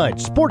 95.9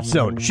 Sports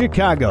Zone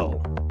Chicago.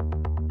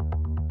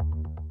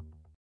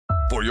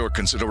 For your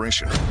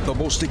consideration, the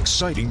most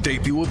exciting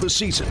debut of the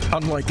season,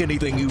 unlike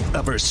anything you've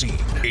ever seen.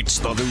 It's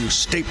the new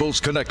Staples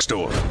Connect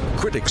store.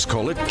 Critics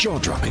call it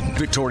jaw-dropping.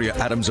 Victoria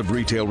Adams of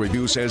Retail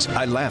Review says,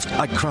 I laughed,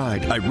 I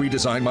cried, I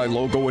redesigned my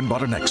logo and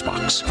bought an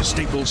Xbox.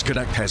 Staples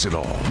Connect has it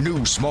all.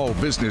 New small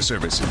business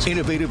services,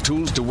 innovative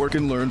tools to work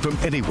and learn from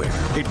anywhere.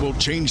 It will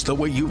change the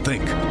way you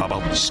think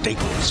about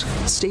Staples.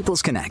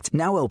 Staples Connect,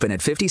 now open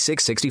at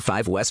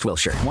 5665 West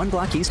Wilshire, 1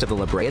 block east of the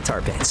La Brea Tar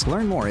Pits.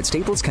 Learn more at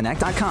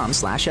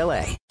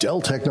staplesconnect.com/LA.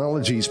 Dell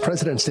Technologies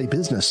President's Day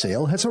business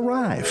sale has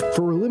arrived.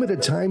 For a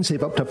limited time,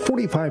 save up to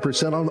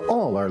 45% on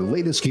all our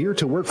latest gear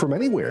to work from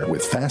anywhere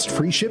with fast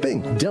free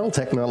shipping. Dell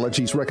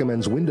Technologies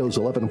recommends Windows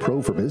 11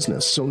 Pro for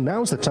business, so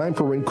now's the time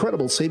for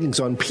incredible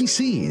savings on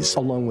PCs,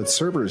 along with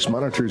servers,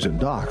 monitors, and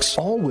docks,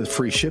 all with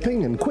free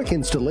shipping and quick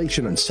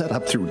installation and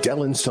setup through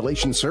Dell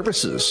Installation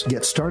Services.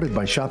 Get started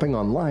by shopping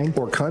online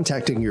or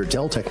contacting your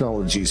Dell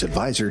Technologies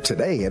advisor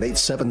today at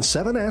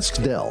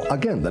 877-ASK-DELL.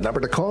 Again, the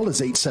number to call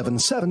is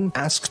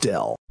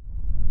 877-ASK-DELL.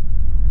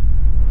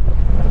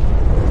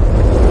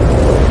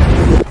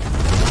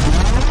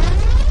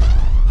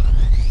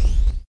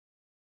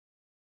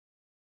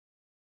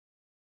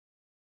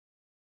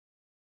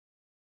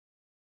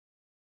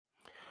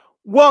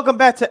 Welcome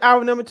back to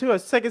hour number 2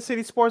 of Second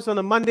City Sports on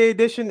the Monday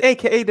edition,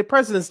 a.k.a. the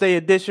President's Day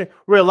edition.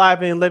 We're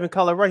live in living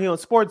color right here on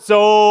Sports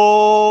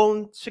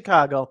Zone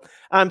Chicago.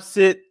 I'm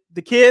Sid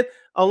the Kid,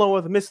 along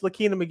with Miss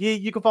Lakina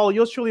McGee. You can follow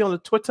yours truly on the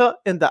Twitter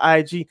and the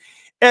IG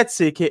at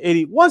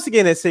SidKid80. Once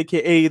again, at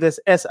SidKid80, that's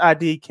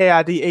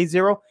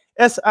SIDKIDA0,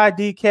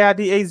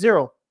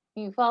 SIDKIDA0.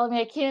 You can follow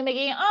me at Keenan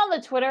McGee on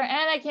the Twitter and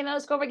at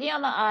Keenan_McGee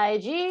on the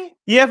IG.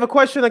 You have a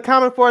question or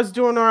comment for us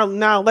during our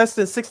now less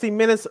than 60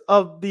 minutes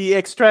of the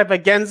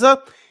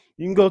extravaganza?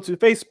 You can go to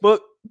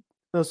Facebook,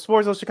 the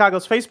Sports Zone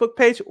Chicago's Facebook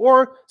page,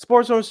 or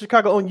Sports Zone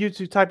Chicago on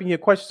YouTube. Type in your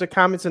questions or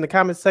comments in the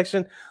comments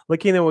section.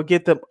 Lakina will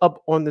get them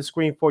up on the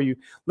screen for you.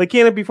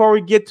 Lakina, before we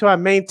get to our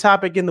main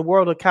topic in the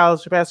world of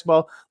college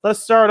basketball, let's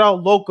start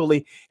out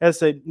locally.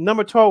 As a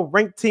number 12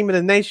 ranked team in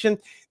the nation,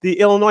 the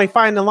Illinois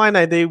Fighting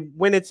Illini, they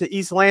went into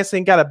East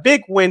Lansing, got a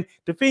big win,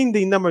 defeating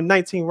the number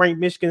 19 ranked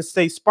Michigan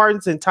State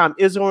Spartans and Tom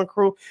Izzo and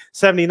crew,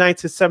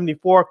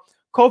 79-74.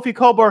 Kofi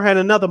Cockburn had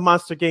another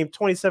monster game,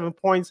 27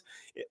 points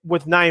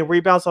with 9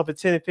 rebounds off of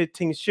 10 and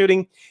 15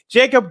 shooting.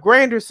 Jacob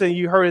Grandison,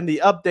 you heard in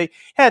the update,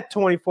 had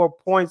 24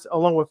 points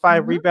along with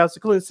 5 rebounds,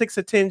 including 6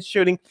 of 10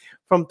 shooting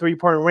from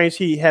three-point range.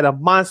 He had a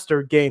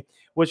monster game,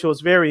 which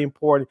was very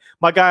important.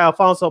 My guy,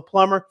 Alfonso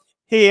Plummer,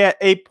 he had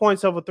 8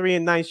 points over 3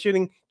 and 9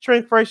 shooting.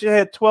 Trent Frazier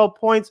had 12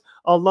 points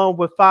along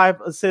with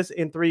 5 assists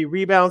and 3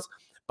 rebounds.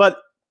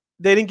 But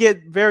they didn't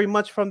get very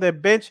much from their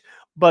bench.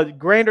 but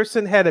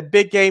Granderson had a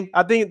big game.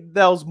 I think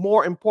that was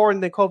more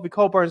important than Kofi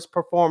Cockburn's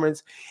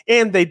performance,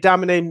 and they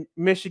dominated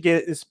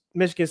Michigan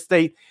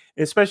State,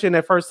 especially in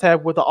that first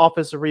half with the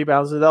offensive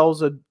rebounds. And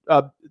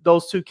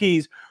those two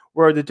keys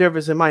were the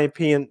difference, in my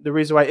opinion, the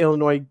reason why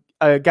Illinois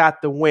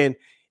got the win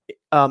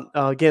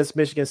against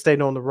Michigan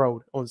State on the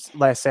road on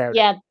last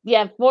Saturday.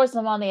 Yeah, force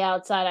them on the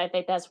outside. I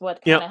think that's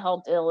what kind of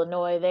helped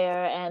Illinois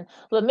there. And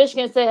look,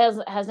 Michigan State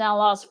has now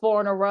lost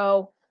 4 in a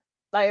row.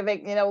 Like,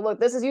 look,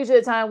 this is usually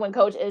the time when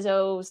Coach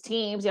Izzo's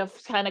teams,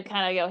 kind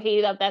of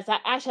heated up. That's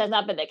actually has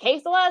not been the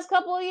case the last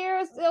couple of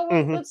years,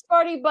 with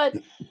Sparty. But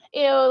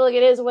look,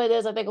 it is what it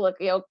is. I think, look,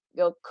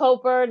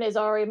 Cockburn is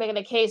already making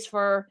a case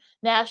for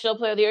National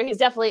Player of the Year. He's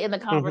definitely in the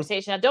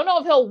conversation. I don't know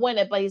if he'll win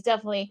it, but he's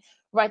definitely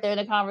right there in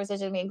the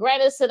conversation. I mean,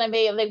 Granderson, I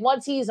think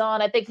once he's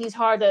on, I think he's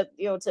hard to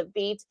to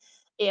beat.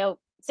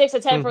 6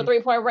 of 10 for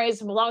 3-point range.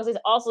 As long as he's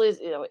also,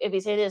 if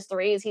he's hitting his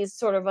threes, he's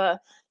sort of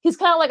he's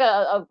kind of like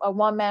a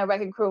one-man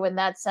wrecking crew in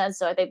that sense.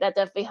 So I think that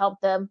definitely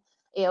helped them,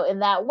 in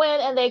that win.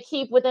 And they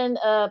keep within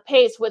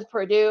pace with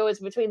Purdue.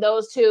 It's between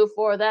those two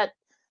for that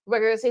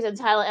regular season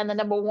title and the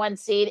number 1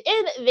 seed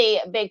in the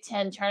Big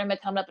Ten tournament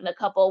coming up in a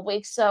couple of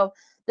weeks. So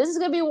this is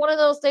going to be one of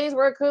those days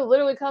where it could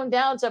literally come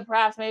down to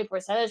perhaps maybe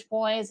percentage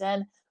points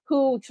and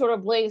who sort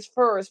of blazed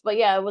first. But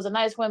yeah, it was a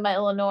nice win by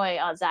Illinois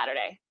on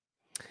Saturday.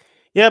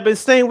 Yeah, but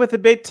staying with the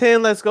Big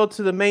Ten, let's go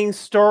to the main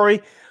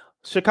story.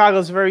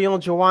 Chicago's very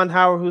own Juwan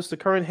Howard, who's the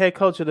current head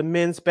coach of the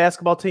men's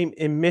basketball team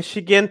in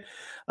Michigan.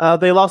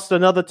 They lost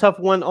another tough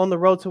one on the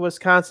road to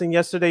Wisconsin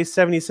yesterday,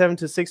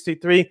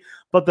 77-63.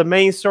 But the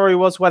main story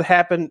was what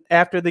happened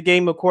after the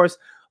game. Of course,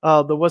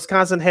 the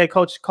Wisconsin head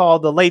coach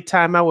called the late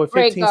timeout with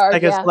 15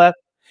 seconds left.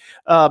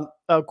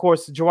 Of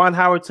course, Juwan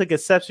Howard took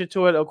exception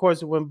to it. Of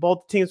course, when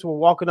both teams were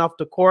walking off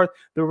the court,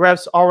 the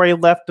refs already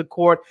left the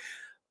court.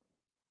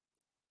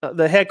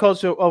 The head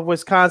coach of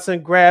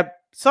Wisconsin grabbed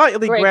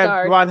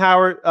Juwan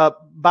Howard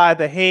by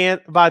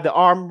the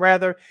arm,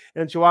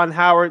 and Juwan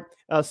Howard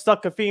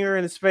stuck a finger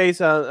in his face,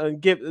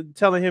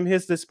 telling him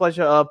his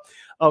displeasure of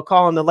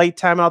calling the late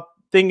timeout.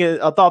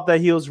 Thought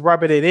that he was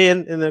rubbing it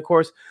in, and of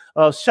course,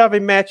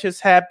 shoving matches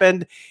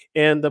happened,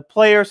 and the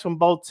players from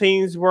both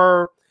teams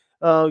were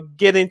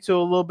getting to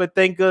a little bit.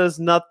 Thank goodness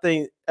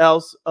nothing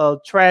else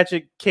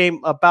tragic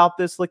came about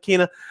this.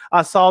 Lakina,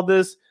 I saw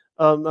this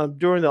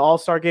during the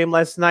All-Star game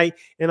last night,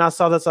 and I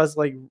saw this. I was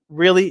like,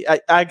 really?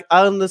 I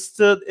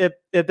understood if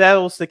that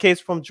was the case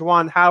from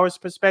Juwan Howard's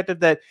perspective,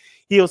 that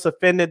he was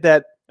offended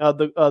that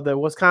the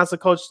Wisconsin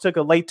coach took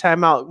a late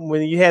timeout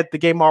when you had the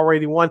game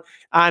already won.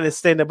 I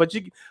understand that, but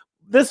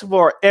this is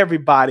for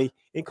everybody,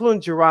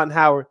 including Juwan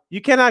Howard. You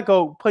cannot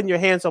go putting your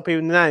hands on people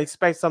and not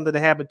expect something to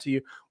happen to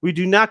you. We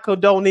do not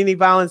condone any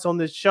violence on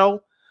this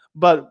show,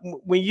 but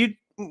when you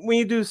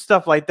do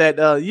stuff like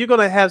that, you're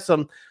gonna have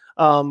some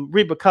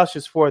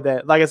repercussions for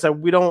that. Like I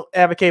said, we don't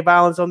advocate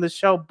violence on this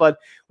show, but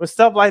when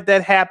stuff like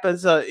that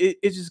happens,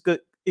 it's just good.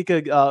 It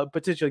could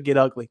potentially get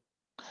ugly.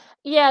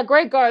 Yeah,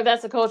 Greg Gard,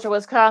 that's the coach of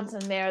Wisconsin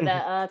there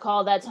that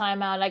called that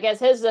timeout. And I guess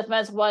his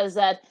defense was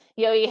that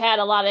he had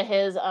a lot of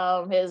his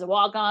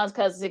walk-ons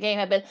because the game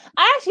had been.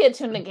 I actually had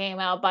tuned the game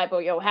out by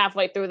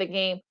halfway through the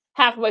game,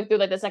 halfway through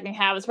like the second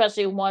half,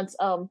 especially once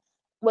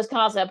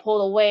Wisconsin had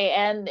pulled away,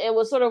 and it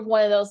was sort of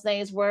one of those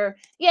things where,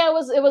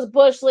 it was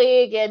Bush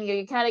League, and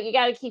you got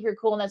to keep your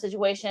cool in that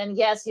situation.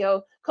 Yes,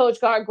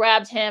 Coach Gard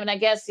grabbed him, and I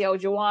guess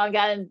Juwan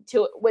got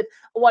into it with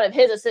one of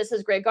his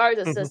assistants, Greg Gard's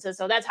assistant.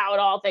 So that's how it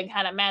all thing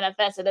kind of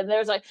manifested. And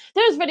there's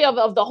video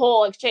of the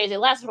whole exchange. It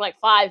lasted for like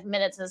 5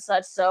 minutes and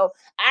such. So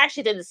I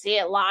actually didn't see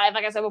it live.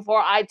 Like I said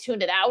before, I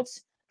tuned it out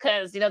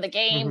because the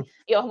game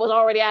was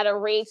already out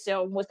of reach.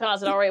 So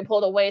Wisconsin already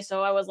pulled away.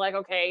 So I was like,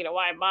 okay,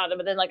 why bother?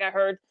 But then I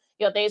heard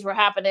things were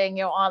happening,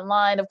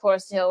 online, of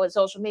course, with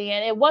social media,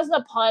 and it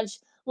wasn't a punch.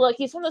 Look,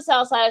 he's from the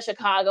South Side of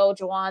Chicago.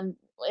 Juwan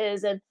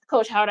is, and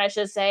Coach Howard, I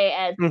should say.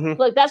 And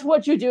look, that's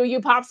what you do.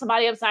 You pop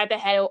somebody upside the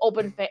head,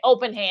 open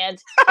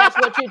hand. That's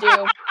what you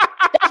do.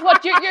 That's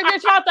what you're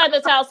chopped on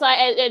the South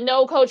Side. And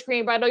no, Coach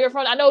Greenberg, I know you're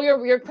from. I know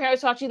your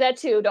parents taught you that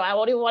too. No, I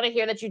won't even want to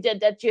hear that you did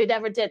that. You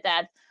never did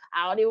that.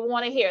 I don't even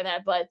want to hear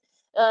that. But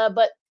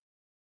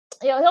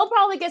he'll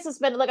probably get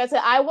suspended. Like I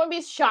said, I wouldn't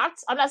be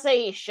shocked. I'm not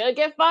saying he should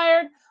get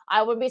fired.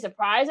 I wouldn't be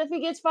surprised if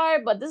he gets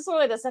fired, but this is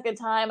only the second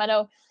time. I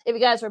know if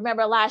you guys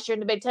remember last year in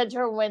the Big Ten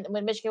tournament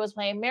when Michigan was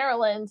playing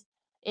Maryland,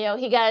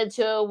 he got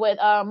into it with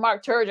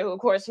Mark Turgeon, who, of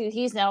course,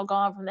 he's now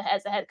gone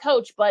as the head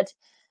coach, but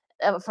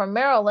from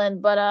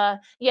Maryland. But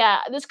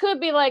this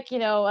could be like,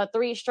 a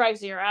 3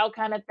 strikes and you're out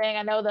kind of thing.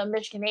 I know the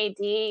Michigan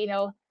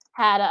AD,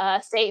 had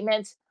a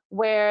statement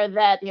where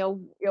that,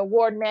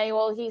 Ward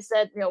Manuel, he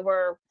said,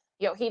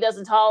 he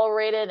doesn't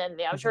tolerate it,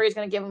 and I'm sure he's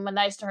going to give him a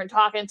nice turn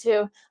talking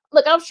to.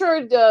 Look, I'm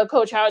sure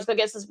Coach Howard's going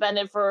to get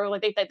suspended for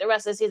the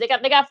rest of the season.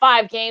 They got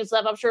 5 games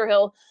left. I'm sure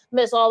he'll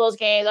miss all those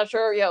games. I'm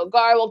sure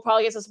Gard will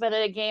probably get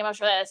suspended a game. I'm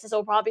sure that assistant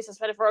will probably be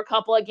suspended for a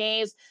couple of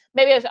games.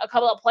 Maybe a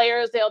couple of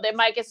players they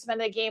might get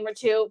suspended a game or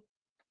two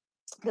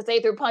because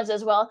they threw punches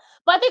as well.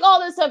 But I think all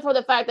this stuff for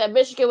the fact that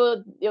Michigan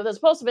was they're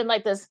supposed to have been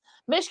like this.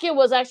 Michigan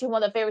was actually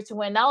one of the favorites to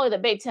win not only the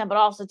Big Ten but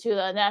also to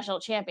the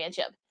national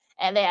championship.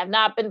 and they have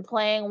not been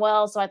playing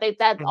well. So I think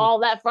that all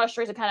that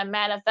frustration kind of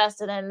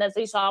manifested, and as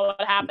you saw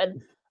what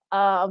happened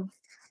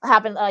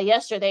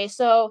yesterday.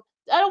 So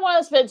I don't want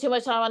to spend too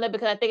much time on it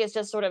because I think it's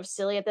just sort of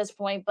silly at this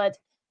point. But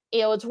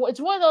it's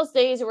one of those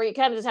days where you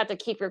kind of just have to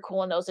keep your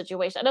cool in those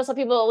situations. I know some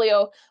people,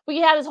 we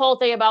have this whole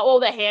thing about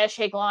the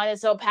handshake line is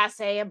so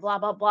passe and blah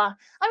blah blah.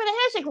 I mean, the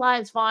handshake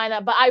line's fine,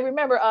 but I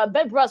remember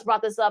Ben Bruss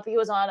brought this up. He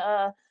was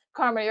on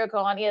Carmen Yurko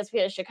on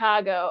ESPN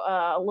Chicago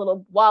a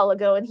little while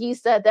ago, and he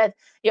said that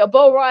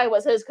Bo Ryan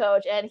was his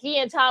coach, and he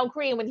and Tom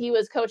Crean, when he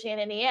was coaching in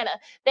Indiana,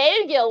 they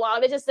didn't get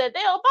along. They just said,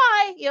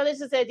 bye. They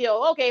just said,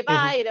 okay,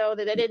 bye.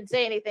 They didn't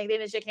say anything. They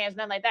didn't shake hands,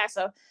 nothing like that.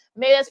 So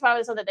maybe that's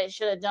probably something they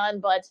should have done,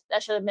 but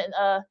that should have been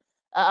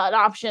an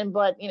option.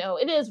 But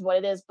it is what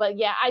it is. But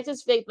yeah, I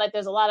just think like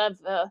there's a lot of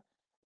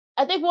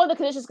I think one of the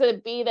conditions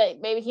could be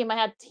that maybe they might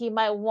have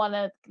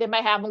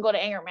him go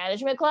to anger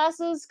management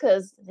classes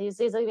because he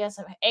seems like he has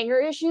some anger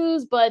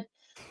issues. But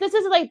this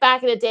isn't like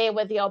back in the day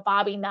with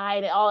Bobby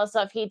Knight and all the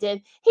stuff he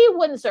did. He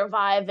wouldn't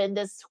survive in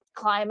this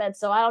climate.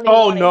 So I don't.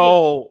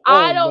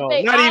 I don't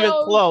think not even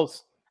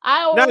close. I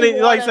don't. Not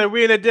even, like I said,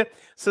 we're in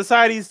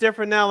society's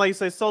different now. Like you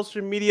say,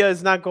 social media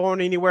is not going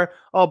anywhere.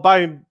 Oh,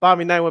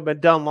 Bobby Knight would have been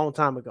done a long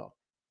time ago.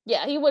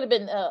 Yeah, he would have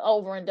been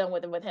over and done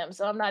with him.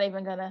 So I'm not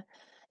even gonna.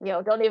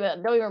 Don't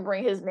even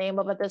bring his name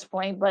up at this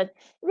point. But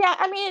yeah,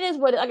 I mean, it is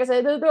what, like I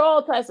said, there are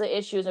all types of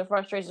issues and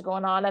frustrations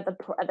going on at the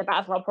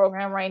basketball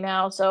program right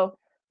now. So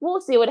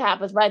we'll see what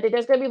happens. But I think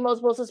there's going to be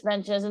multiple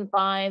suspensions and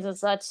fines and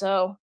such.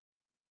 So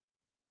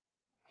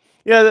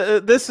yeah,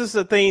 this is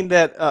the thing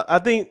that I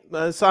think.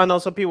 So I know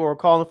some people were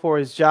calling for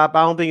his job.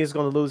 I don't think he's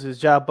going to lose his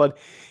job, but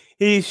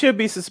he should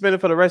be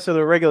suspended for the rest of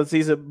the regular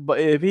season. But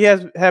if he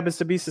happens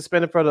to be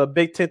suspended for the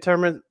Big Ten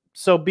tournament,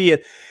 so be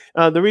it.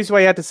 The reason why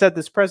you have to set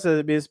this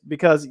precedent is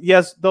because,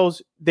 yes,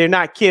 they're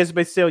not kids,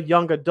 but still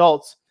young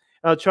adults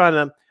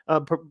trying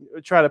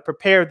to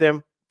prepare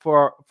them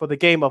for the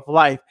game of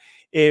life.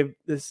 If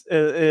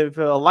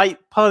a light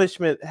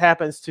punishment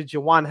happens to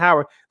Juwan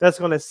Howard, that's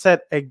going to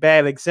set a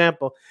bad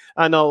example.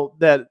 I know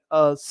that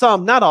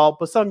some, not all,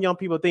 but some young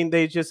people think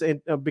they just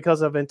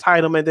because of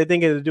entitlement, they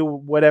think they can do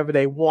whatever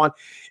they want,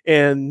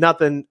 and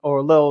nothing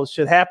or little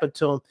should happen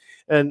to them.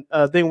 And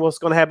I think what's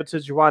going to happen to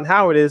Juwan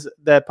Howard is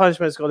that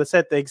punishment is going to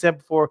set the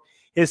example for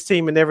his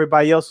team and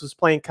everybody else who's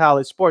playing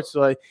college sports.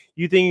 So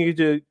you think you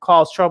could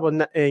cause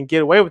trouble and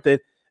get away with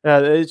it?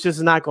 It's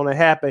just not going to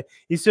happen.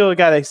 You still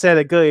got to set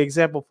a good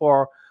example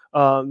for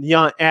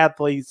young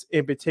athletes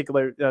in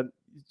particular.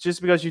 Just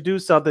because you do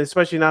something,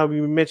 especially now we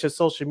mentioned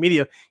social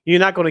media, you're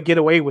not going to get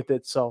away with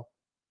it. So.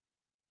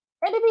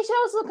 And if he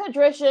shows some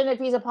contrition, if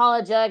he's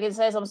apologetic and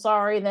says I'm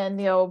sorry, then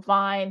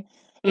fine.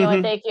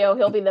 I think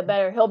he'll be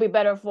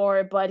better for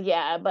it. But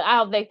yeah, but I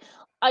don't think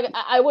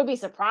I would be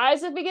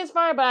surprised if he gets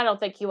fired, but I don't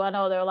think he will. I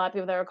know there are a lot of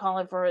people that are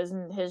calling for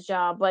his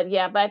job. But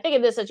yeah, but I think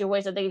in this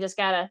situation, I think you just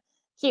gotta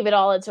keep it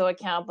all into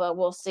account, but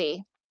we'll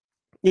see.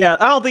 Yeah,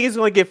 I don't think he's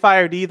going to get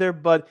fired either,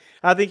 but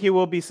I think he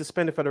will be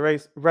suspended for the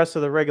rest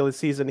of the regular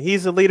season.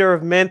 He's a leader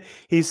of men.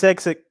 He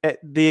sets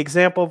the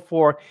example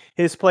for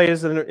his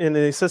players and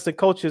the assistant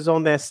coaches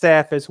on that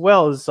staff as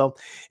well. So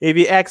if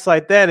he acts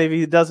like that, if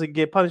he doesn't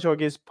get punished or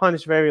gets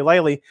punished very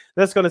lightly,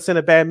 that's going to send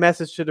a bad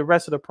message to the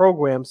rest of the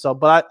program. So,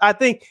 but I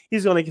think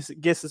he's going to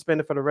get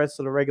suspended for the rest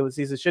of the regular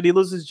season. Should he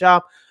lose his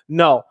job?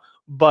 No.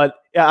 But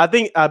I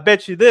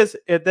bet you this,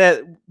 if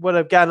that would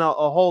have gotten a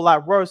whole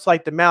lot worse,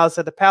 like the Malice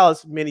at the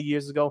Palace many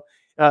years ago,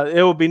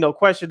 it would be no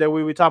question that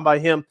we were talking about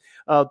him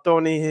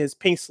throwing in his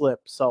pink slip.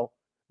 So,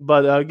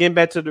 but getting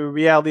back to the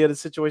reality of the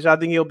situation, I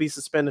think he'll be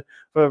suspended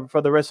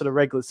for the rest of the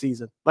regular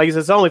season. Like you said,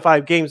 there's only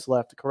 5 games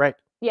left,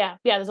 correct? Yeah,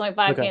 there's only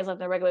 5 games left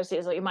in the regular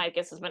season, so you might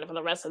get suspended for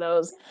the rest of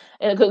those,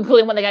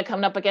 including when they got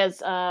coming up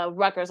against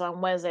Rutgers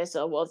on Wednesday.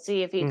 So we'll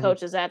see if he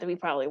coaches that. We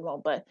probably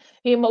won't, but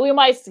we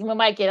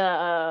might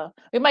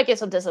get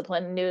some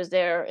discipline news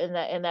there in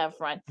that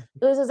front.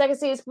 This is Second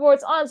City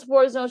Sports on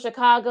Sports Zone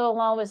Chicago,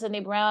 along with Sydney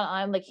Brown.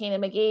 I'm Lakina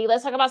McGee.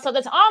 Let's talk about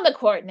something that's on the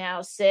court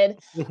now, Sid.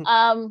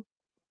 A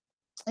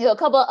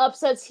couple of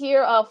upsets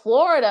here.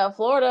 Florida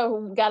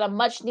got a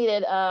much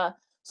needed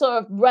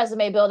sort of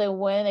resume building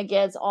win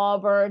against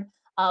Auburn.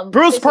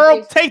 Bruce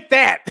Pearl, take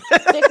that.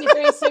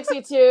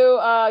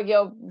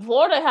 63-62.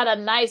 Florida had a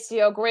nice,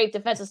 great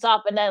defensive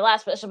stop in that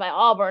last possession by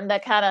Auburn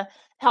that kind of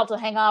helped to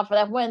hang on for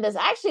that win. This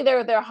actually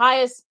their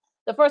highest,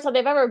 the first time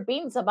they've ever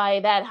beaten somebody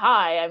that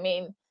high. I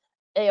mean,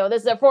 this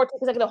is their 14th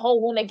consecutive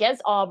home win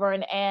against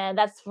Auburn, and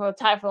that's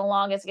tied for the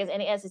longest against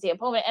any SEC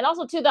opponent, and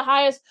also to the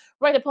highest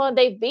ranked opponent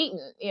they've beaten,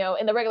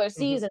 in the regular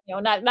season.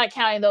 Not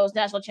counting those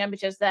national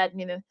championships that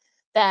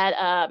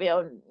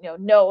Joakim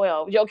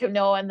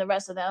Noah and the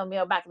rest of them,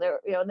 back in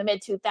the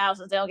mid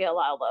 2000s, they don't get a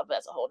lot of love, but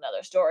that's a whole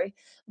nother story.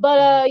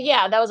 But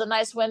that was a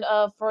nice win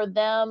for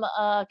them.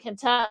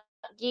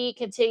 Kentucky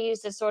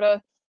continues to sort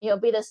of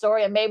be the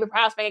story and maybe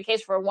perhaps make a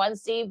case for 1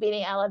 seed,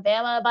 beating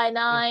Alabama by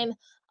 9.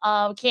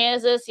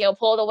 Kansas,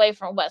 pulled away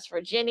from West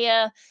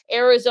Virginia.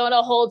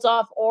 Arizona holds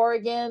off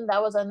Oregon.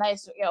 That was a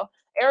nice,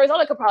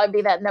 Arizona could probably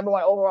be that number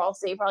 1 overall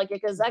seed, probably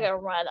get Gonzaga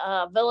run.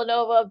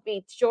 Villanova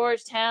beat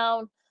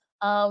Georgetown.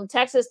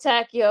 Texas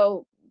Tech,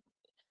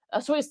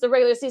 sweeps the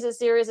regular season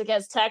series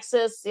against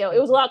Texas. It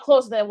was a lot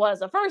closer than it was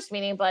the first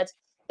meeting, but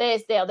they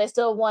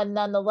still won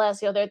nonetheless.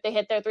 They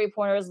hit their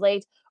 3-pointers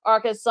late.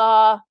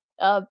 Arkansas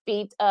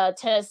beat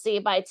Tennessee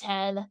by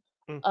 10.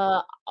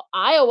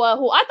 Iowa,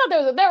 who I thought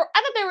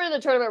they were in the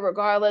tournament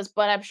regardless,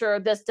 but I'm sure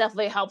this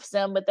definitely helps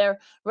them with their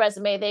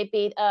resume. They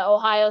beat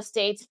Ohio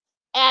State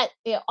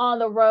on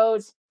the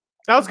road.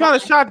 I was kind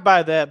of shocked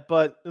by that,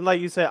 but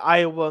like you said,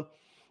 Iowa,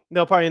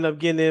 they'll probably end up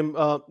getting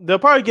them. They'll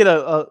probably get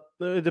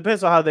it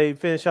depends on how they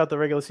finish out the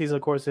regular season,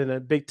 of course, in a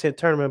Big Ten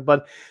tournament,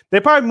 but they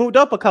probably moved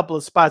up a couple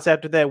of spots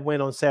after that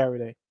win on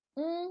Saturday.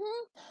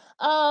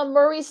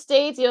 Murray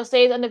State,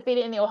 stays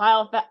undefeated in the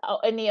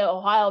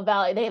Ohio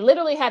Valley. They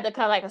literally had to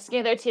kind of like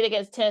skin their teeth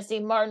against Tennessee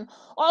Martin.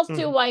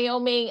 Also,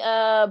 Wyoming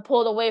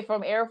pulled away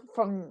from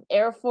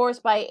Air Force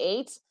by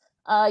 8.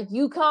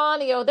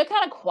 UConn, they're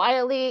kind of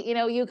quietly,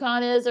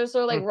 UConn they're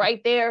sort of like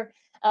right there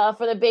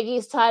for the Big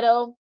East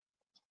title.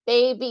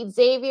 They beat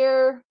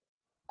Xavier.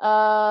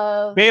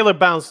 Baylor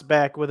bounced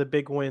back with a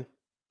big win.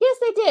 Yes,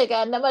 they did.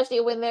 Got not much to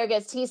win there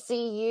against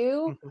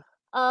TCU.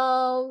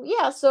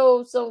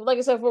 So like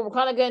I said, we're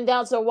kind of getting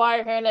down to the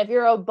wire here. And if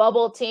you're a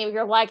bubble team, if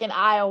you're like in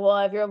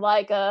Iowa, if you're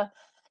like a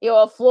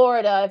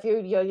Florida, if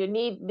you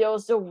need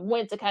those to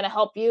win to kind of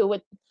help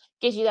you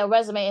get you that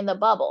resume in the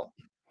bubble.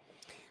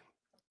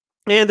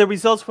 And the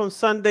results from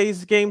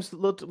Sunday's games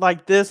looked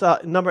like this.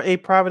 Number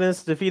 8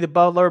 Providence defeated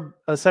Butler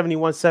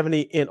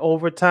 71-70 in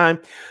overtime.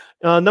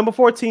 Number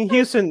 14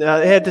 Houston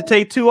had to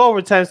take 2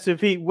 overtimes to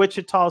defeat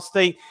Wichita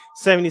State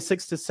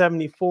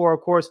 76-74.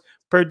 Of course,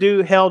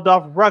 Purdue held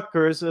off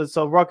Rutgers,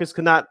 so Rutgers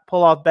could not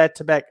pull off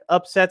back-to-back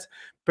upsets.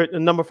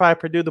 Number 5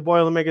 Purdue, the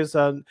Boilermakers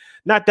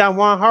knocked down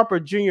Ron Harper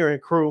Jr.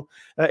 and crew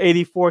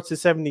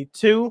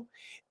 84-72.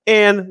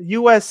 And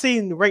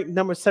USC ranked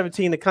number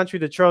 17 in the country.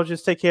 The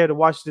Trojans take care of the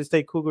Washington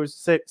State Cougars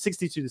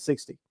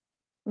 62-60.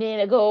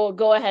 Need a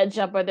go ahead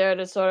jumper there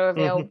to sort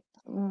of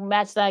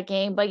match that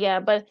game. But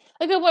a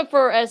good one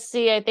for SC.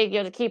 I think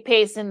to keep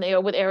pace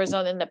with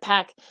Arizona in the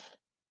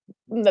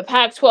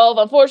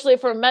Pac-12. Unfortunately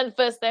for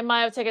Memphis, they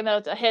might have taken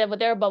a hit with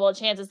their bubble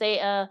chances.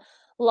 They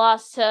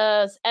lost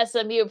to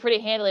SMU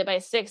pretty handily by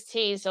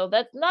 16. So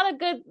that's not a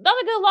good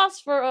loss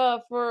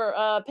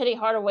for Penny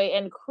Hardaway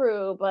and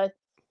crew, but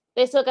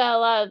they still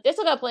got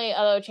plenty of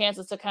other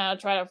chances to kind of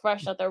try to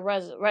freshen up their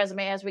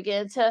resume as we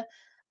get into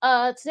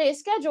today's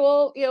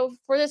schedule,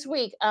 for this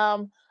week.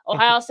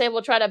 Ohio State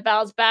will try to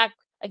bounce back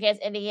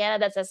against Indiana.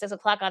 That's at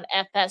 6:00 on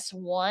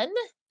FS1.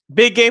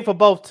 Big game for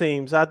both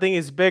teams. I think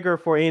it's bigger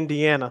for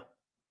Indiana.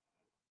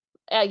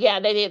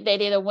 They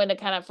need a win to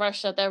kind of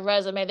freshen up their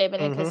resume. They've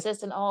been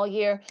inconsistent all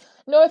year.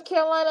 North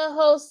Carolina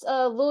hosts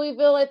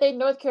Louisville. I think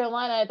North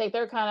Carolina,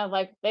 they're kind of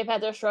like they've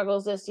had their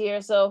struggles this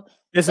year, so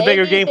it's a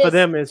bigger game for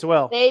them as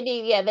well. They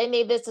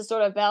need this to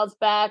sort of bounce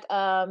back.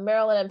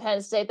 Maryland and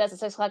Penn State, that's a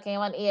 6:00 game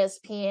on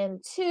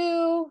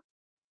ESPN2.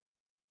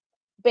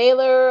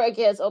 Baylor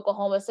against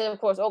Oklahoma State. Of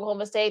course,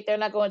 Oklahoma State, they're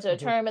not going to a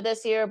tournament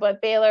this year,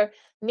 but Baylor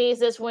needs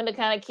this win to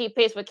kind of keep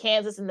pace with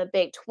Kansas in the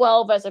Big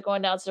 12 as they're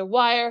going down to the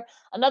wire.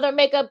 Another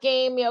makeup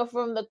game,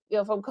 from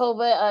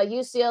COVID.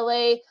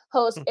 UCLA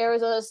hosts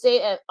Arizona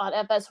State on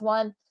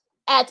FS1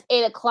 at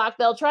 8:00.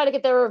 They'll try to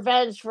get their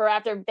revenge for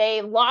after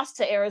they lost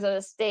to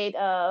Arizona State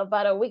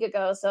about a week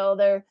ago. So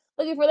they're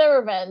looking for their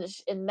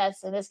revenge in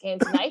this game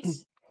tonight.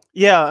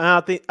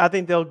 Yeah, and I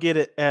think they'll get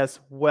it as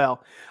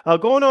well.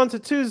 Going on to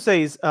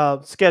Tuesday's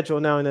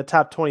schedule now in the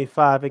top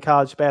 25 in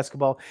college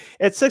basketball.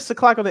 At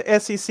 6:00 on the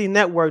SEC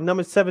Network,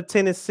 number 7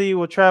 Tennessee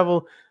will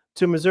travel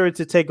to Missouri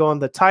to take on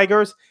the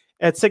Tigers.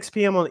 At 6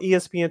 p.m. on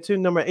ESPN2,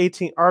 number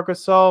 18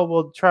 Arkansas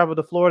will travel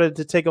to Florida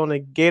to take on the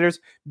Gators.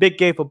 Big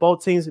game for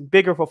both teams.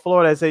 Bigger for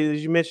Florida, as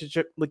you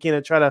mentioned, looking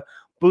to try to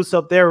boost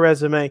up their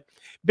resume.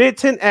 Big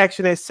Ten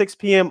action at 6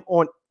 p.m.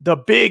 on the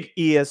big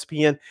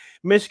ESPN.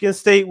 Michigan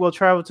State will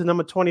travel to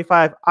number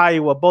 25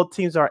 Iowa. Both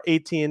teams are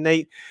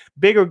 18-8.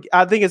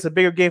 I think it's a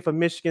bigger game for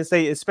Michigan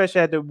State,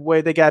 especially at the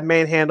way they got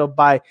manhandled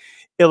by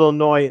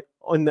Illinois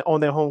on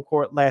their home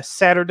court last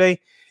Saturday.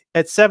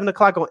 At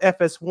 7:00 on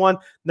FS1,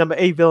 number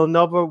 8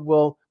 Villanova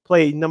will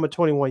play number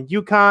 21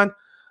 UConn.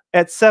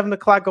 At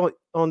 7:00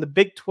 on the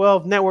Big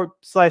 12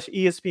 Network /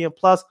 ESPN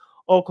Plus,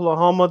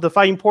 Oklahoma, the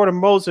Fighting Porter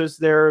Mosers,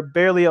 they're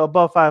barely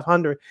above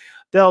 500.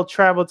 They'll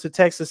travel to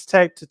Texas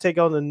Tech to take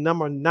on the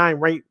number 9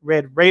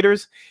 Red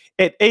Raiders.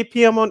 At 8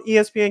 p.m. on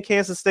ESPN,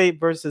 Kansas State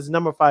versus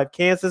number 5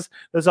 Kansas.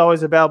 There's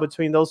always a battle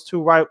between those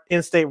two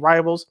in-state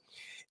rivals.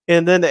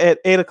 And then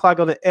at 8:00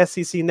 on the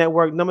SEC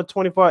Network, number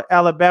 24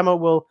 Alabama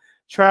will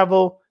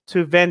travel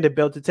to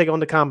Vanderbilt to take on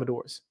the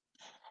Commodores.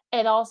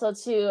 And also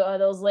to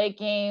those late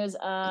games,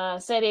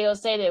 San Diego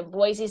State and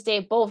Boise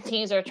State, both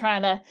teams are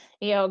trying to,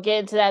 get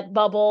into that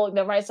bubble,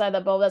 the right side of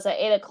the bubble. That's at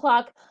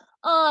 8:00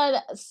 on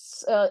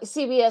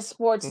CBS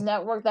Sports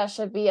Network. That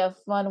should be a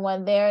fun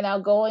one there. Now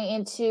going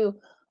into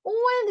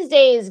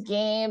Wednesday's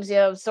games,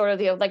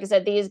 like I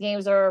said, these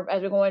games are,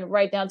 as we're going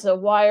right down to the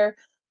wire.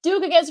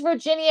 Duke against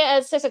Virginia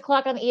at 6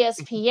 o'clock on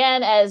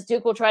ESPN, as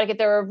Duke will try to get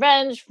their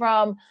revenge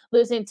from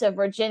losing to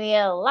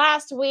Virginia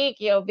last week,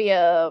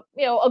 via,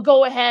 a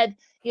go-ahead,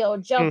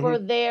 jumper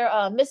there.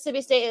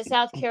 Mississippi State and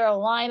South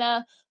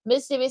Carolina.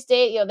 Mississippi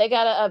State, they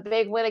got a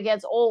big win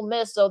against Ole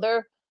Miss, so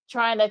they're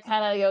trying to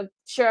kind of,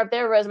 shore up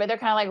their resume. They're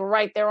kind of like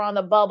right there on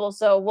the bubble,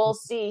 so we'll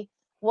see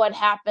what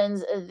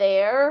happens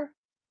there.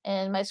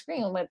 And my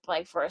screen went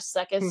blank for a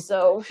second,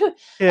 so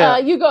Yeah.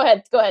 you go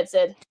ahead. Go ahead,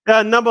 Sid.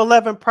 Number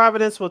 11,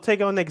 Providence will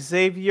take on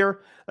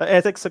Xavier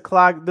at 6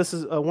 o'clock. This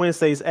is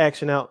Wednesday's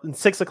action out. And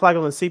 6 o'clock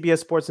on the CBS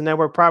Sports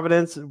Network.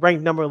 Providence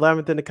ranked number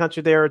 11th in the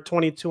country. They are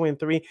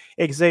 22-3.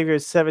 Xavier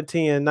is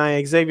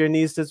 17-9. Xavier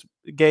needs this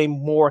game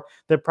more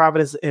than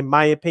Providence, in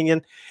my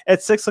opinion.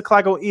 At 6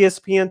 o'clock on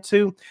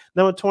ESPN2,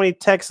 number 20,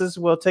 Texas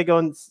will take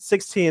on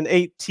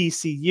 16-8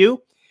 TCU.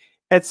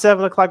 At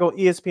 7 o'clock on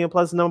ESPN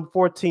Plus, number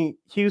 14,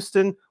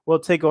 Houston will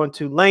take on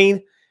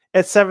Tulane.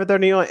 At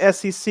 7:30 on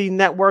SEC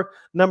Network,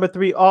 number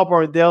 3,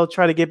 Auburn. They'll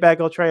try to get back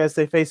on track as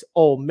they face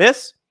Ole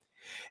Miss.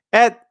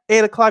 At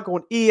 8 o'clock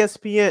on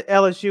ESPN,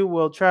 LSU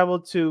will travel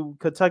to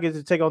Kentucky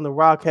to take on the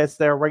Wildcats.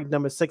 They're ranked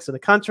number 6 in the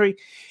country.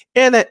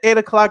 And at 8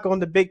 o'clock on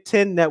the Big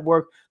Ten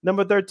Network,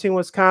 number 13,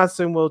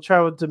 Wisconsin will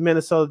travel to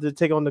Minnesota to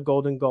take on the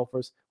Golden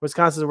Gophers.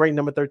 Wisconsin is ranked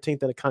number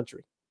 13th in the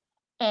country.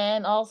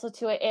 And also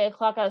at 8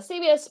 o'clock on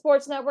CBS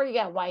Sports Network, you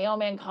got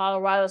Wyoming,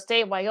 Colorado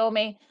State.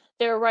 Wyoming,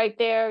 they're right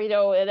there,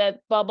 in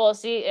that bubble.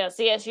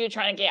 CSU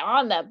trying to get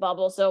on that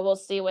bubble, so we'll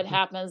see what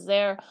happens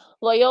there.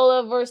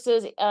 Loyola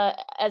versus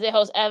as they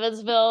host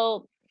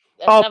Evansville.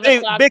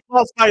 Big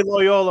loss by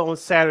Loyola on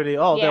Saturday.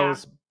 That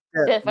was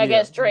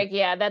against Drake.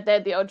 Yeah,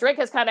 that Drake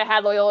has kind of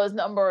had Loyola's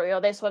number.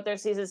 They swept their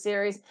season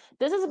series.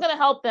 This isn't going to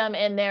help them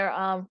in their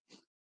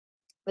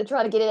They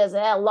try to get it as an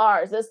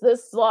at-large.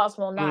 This loss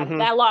will not.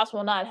 That loss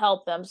will not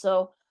help them.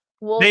 So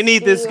they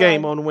need this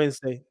game on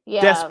Wednesday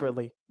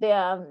desperately.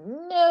 Yeah,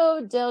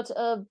 no doubt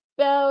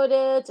about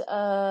it.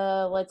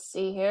 Let's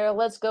see here.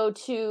 Let's go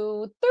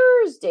to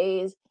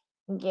Thursday's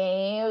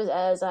games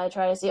as I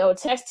try to see.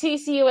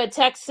 TCU at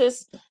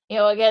Texas.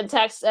 Again,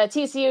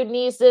 TCU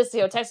needs this.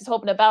 Texas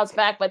hoping to bounce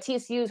back, but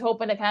TCU's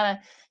hoping to kind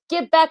of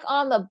get back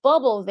on the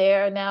bubble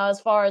there. Now, as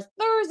far as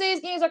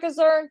Thursday's games are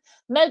concerned,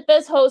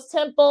 Memphis hosts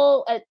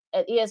Temple at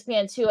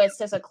ESPN2 at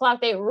 6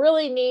 o'clock. They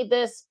really need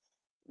this.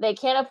 They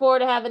can't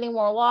afford to have any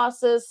more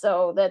losses,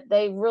 so that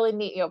they really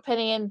need,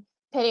 Penny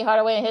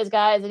Hardaway and his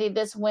guys, they need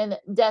this win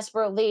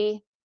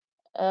desperately.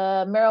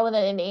 Maryland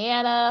and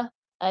Indiana.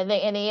 I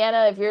think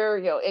Indiana, if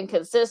you're,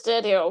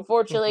 inconsistent,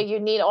 unfortunately, you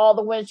need all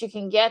the wins you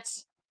can get.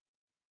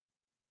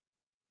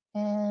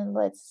 And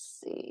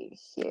let's see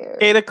here.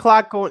 8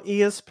 o'clock on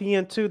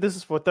ESPN2. This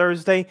is for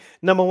Thursday.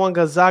 Number 1,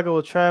 Gonzaga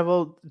will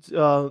travel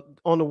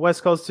on the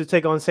West Coast to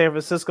take on San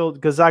Francisco.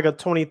 Gonzaga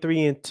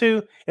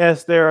 23-2,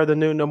 as they are the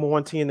new number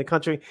 1 team in the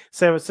country.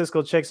 San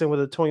Francisco checks in with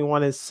a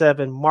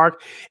 21-7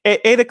 mark.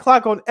 At 8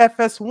 o'clock on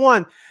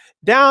FS1,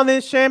 down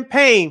in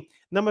Champaign,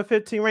 number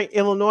 15 ranked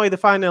Illinois, the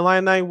Fighting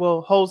Illini,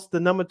 will host the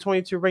number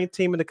 22 ranked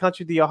team in the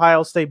country, the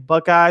Ohio State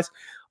Buckeyes.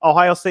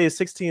 Ohio State is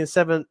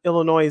 16-7.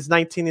 Illinois is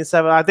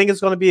 19-7. I think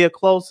it's going to be a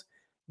close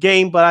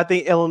game, but I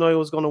think Illinois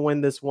was going to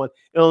win this one.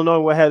 Illinois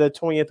will have their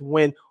 20th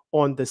win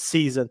on the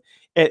season.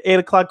 At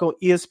 8 o'clock on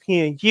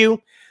ESPNU,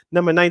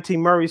 number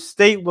 19 Murray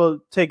State will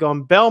take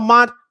on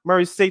Belmont.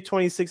 Murray State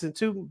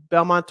 26-2.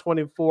 Belmont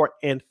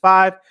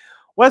 24-5.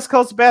 West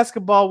Coast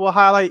basketball will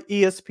highlight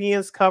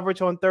ESPN's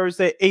coverage on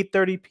Thursday,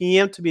 8:30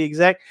 p.m. to be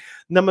exact.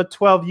 Number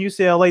 12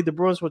 UCLA, the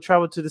Bruins will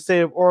travel to the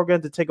state of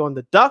Oregon to take on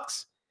the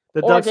Ducks. The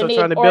Ducks are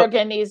trying to build.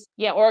 Oregon needs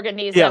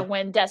that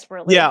win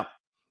desperately.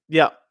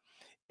 Yeah.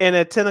 And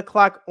at 10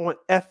 o'clock on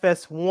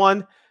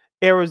FS1,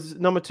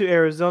 number 2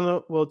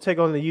 Arizona will take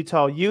on the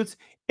Utah Utes.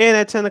 And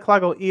at 10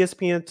 o'clock on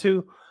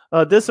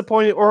ESPN2,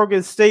 disappointing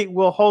Oregon State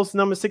will host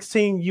number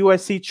 16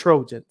 USC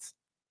Trojans.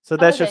 So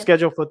that's your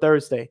schedule for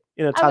Thursday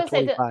in the top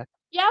 25. I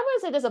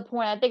wouldn't say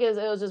disappointing. I think it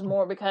was just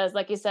more because,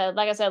 like I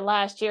said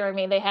last year,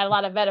 they had a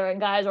lot of veteran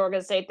guys.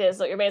 Oregon State did,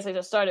 so you're basically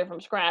just starting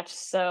from scratch.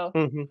 So.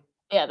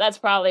 Yeah, that's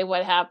probably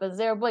what happens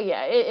there. But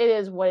yeah, it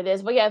is what it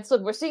is. But yeah, so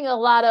we're seeing a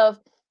lot of,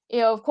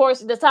 of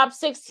course, the top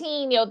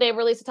 16, they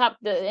released the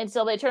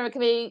NCAA tournament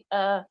committee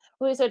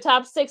released their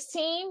top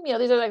 16.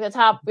 These are like the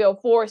top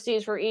 4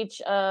 seeds for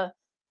each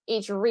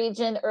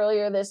region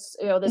earlier this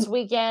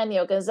weekend.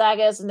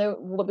 Gonzaga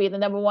will be the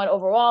number 1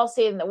 overall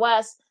seed in the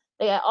West.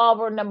 They got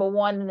Auburn number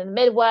 1 in the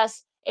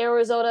Midwest.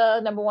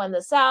 Arizona number 1 in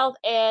the South,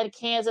 and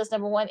Kansas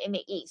number 1 in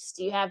the East.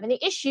 Do you have any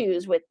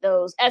issues with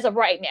those as of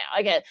right now?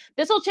 Again,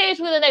 this will change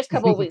within the next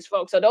couple of weeks,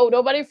 folks. So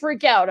nobody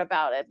freak out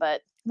about it.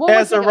 But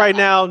as of right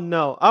now,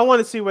 no. I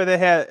want to see where they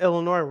had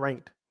Illinois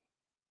ranked.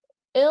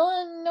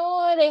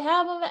 Illinois, they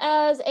have them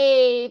as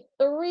a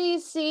 3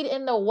 seed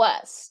in the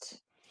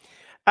West.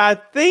 I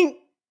think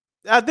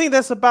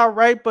that's about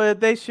right. But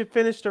they should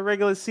finish the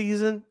regular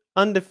season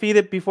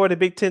undefeated before the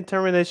Big Ten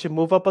tournament. They should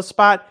move up a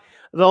spot.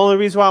 The only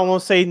reason why I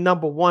won't say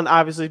number 1,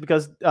 obviously,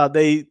 because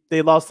they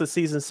lost the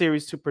season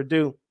series to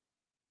Purdue.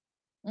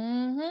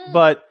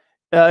 But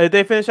if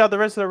they finish out the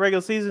rest of the regular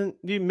season,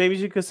 maybe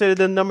you consider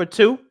them number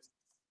 2.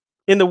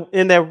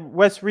 in that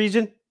West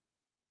region?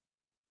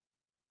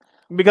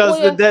 Because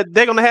Well, yeah.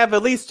 they're going to have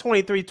at least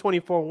 23,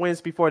 24 wins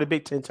before the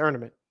Big Ten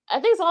tournament. I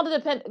think it's all going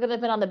to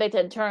depend on the Big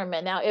Ten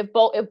tournament. Now, if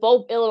both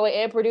Illinois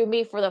and Purdue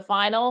meet for the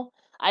final,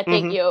 I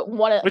think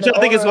one of Which the I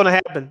think is older, going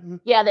to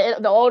happen. yeah,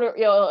 the older,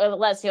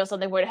 unless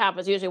something weird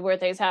happens. Usually, weird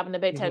things happen in the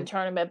Big Ten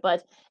tournament.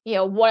 But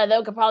one of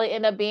them could probably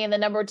end up being the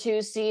number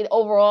 2 seed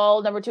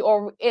overall, number 2,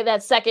 or in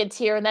that second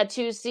tier in that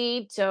 2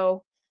 seed.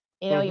 So,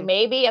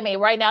 maybe. I mean,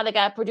 right now they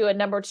got Purdue at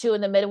number 2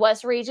 in the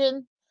Midwest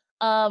region.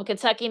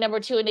 Kentucky number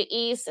 2 in the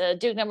East,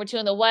 Duke number 2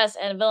 in the West,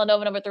 and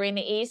Villanova number 3 in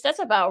the East. That's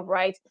about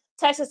right.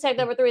 Texas Tech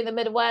number 3 in the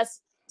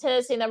Midwest,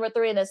 Tennessee number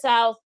 3 in the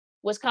South,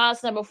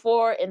 Wisconsin number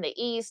 4 in the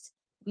East,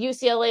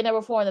 UCLA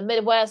number 4 in the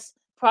Midwest,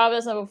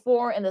 Providence number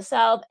 4 in the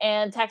South,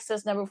 and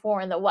Texas number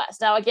 4 in the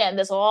West. Now, again,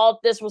 this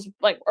was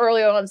like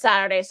earlier on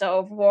Saturday, so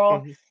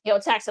overall,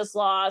 Texas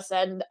lost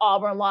and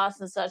Auburn lost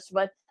and such,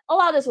 but a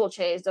lot of this will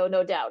change, though,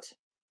 no doubt.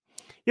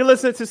 You're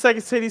listening to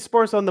Second City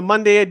Sports on the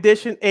Monday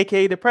edition,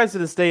 aka the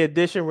President's Day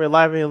edition. We're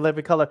live in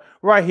living color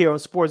right here on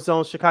Sports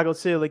Zone Chicago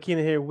City.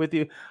 Lakina here with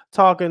you,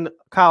 talking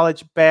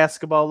college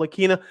basketball.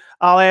 Lakina,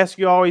 I'll ask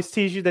you, always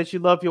tease you that you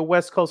love your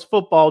West Coast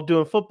football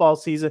during football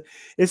season.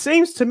 It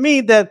seems to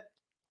me that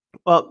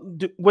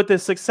with the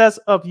success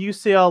of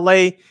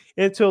UCLA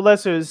and to a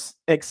lesser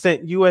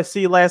extent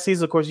USC last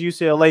season, of course,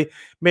 UCLA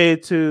made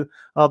it to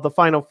the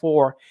Final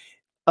Four.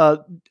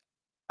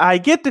 I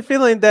get the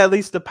feeling that at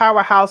least the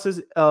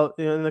powerhouses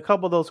in a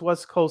couple of those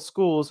West Coast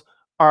schools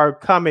are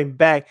coming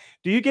back.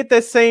 Do you get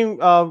that same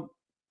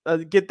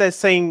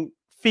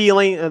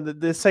feeling,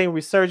 the same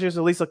resurgence,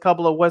 at least a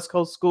couple of West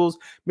Coast schools?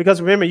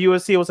 Because remember,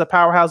 USC was a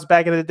powerhouse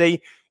back in the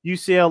day.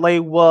 UCLA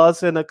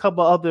was, and a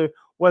couple other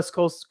West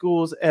Coast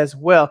schools as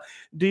well.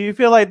 Do you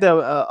feel like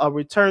a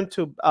return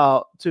to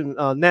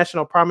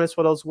national prominence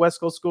for those West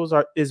Coast schools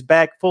is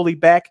fully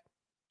back?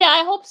 Yeah,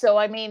 I hope so.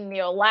 I mean,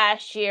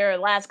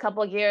 last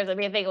couple of years, I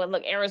mean, I think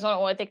look, Arizona,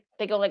 I think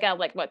they only got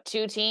like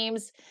 2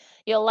 teams,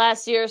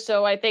 last year.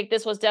 So I think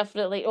this was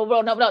definitely. Oh,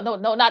 well, no,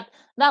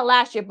 not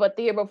last year, but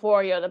the year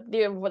before, the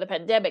year before the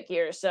pandemic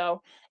year.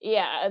 So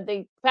yeah,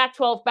 the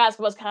Pac-12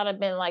 basketball's kind of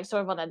been like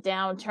sort of on a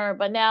downturn,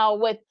 but now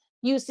with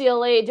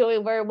UCLA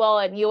doing very well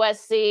and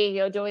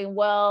USC, doing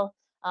well,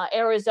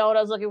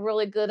 Arizona's looking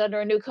really good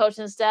under a new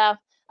coaching staff.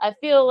 I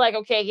feel like,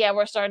 okay, yeah,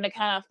 we're starting to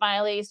kind of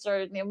finally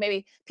start,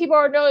 maybe people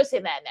are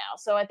noticing that now.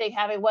 So I think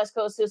having West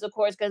Coast teams, of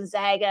course,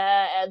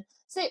 Gonzaga and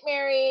St.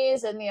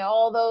 Mary's and,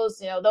 all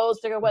those, those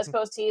bigger West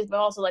Coast teams, but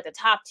also like the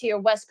top tier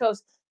West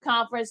Coast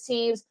conference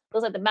teams.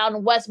 Looks like the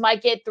Mountain West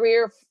might get 2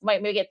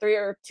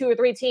 or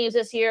 3 teams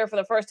this year for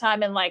the first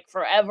time in like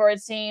forever,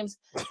 it seems,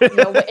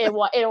 in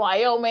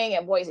Wyoming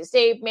and Boise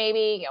State,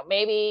 maybe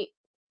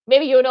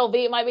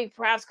UNLV might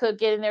perhaps could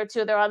get in there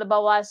too. They're on the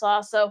bubble, I saw.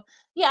 So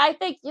yeah, I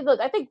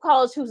think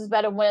college hoops is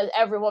better when it's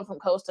everyone from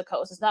coast to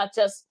coast. It's not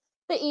just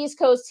the East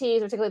Coast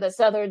teams, particularly the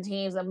Southern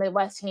teams, the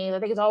Midwest teams. I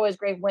think it's always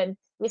great when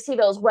we see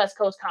those West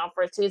Coast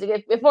conference teams.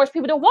 It forces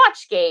people to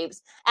watch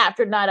games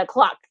after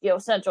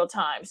 9:00, Central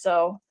Time.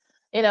 So,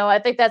 I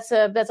think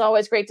that's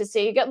always great to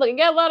see. You got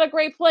a lot of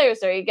great players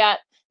there. You got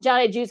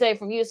Johnny Juzang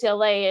from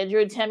UCLA and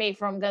Drew Timme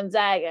from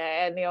Gonzaga,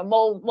 and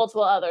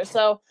multiple others.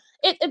 So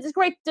it's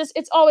great.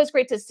 It's always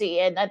great to see.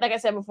 And like I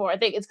said before, I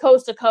think it's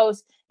coast to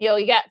coast.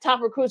 You got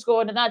top recruits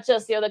going to not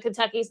just the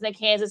Kentuckys and the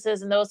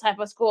Kansases and those type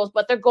of schools,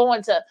 but they're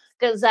going to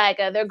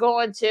Gonzaga, they're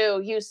going to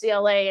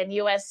UCLA and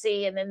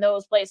USC and then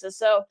those places.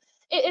 So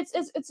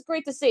it's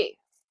great to see.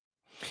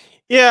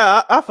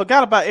 Yeah, I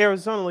forgot about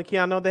Arizona. Like,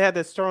 I know they had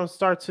that strong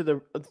start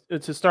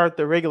to start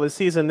the regular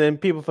season, then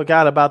people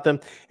forgot about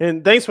them.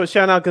 And thanks for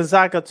shouting out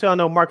Gonzaga too. I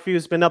know Mark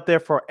Few's been up there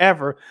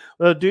forever.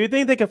 Do you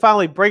think they can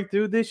finally break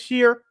through this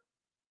year?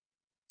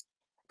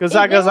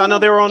 Gonzaga, I know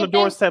they were on the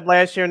doorstep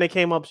last year and they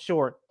came up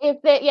short.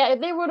 If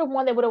they would have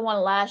won, they would have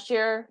won last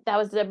year. That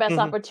was their best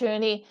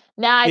opportunity.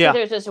 Now I think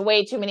there's just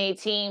way too many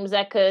teams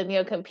that could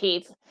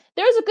compete.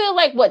 There's a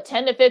good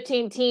 10 to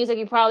 15 teams that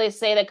you probably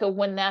say that could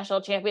win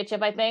national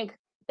championship. I think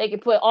they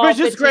could put all. Which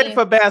is great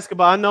for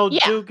basketball. I know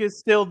Duke is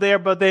still there,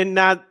 but they're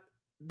not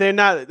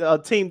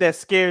a team that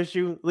scares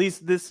you, at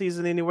least this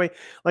season anyway.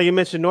 Like you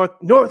mentioned,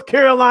 North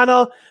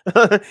Carolina,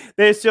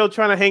 they're still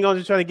trying to hang on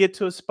to trying to get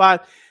to a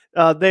spot.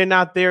 They're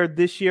not there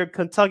this year.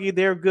 Kentucky,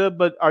 they're good,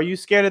 but are you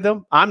scared of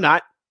them? I'm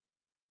not.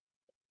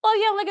 Well,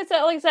 yeah, like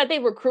I said, they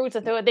recruits.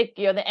 I think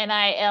the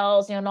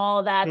NILs, and all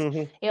of that.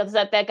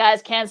 That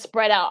guys can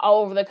spread out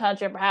all over the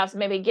country, and perhaps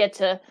maybe get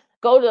to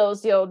go to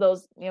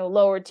those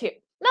lower tier,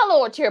 not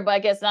lower tier, but I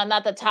guess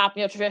not the top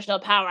traditional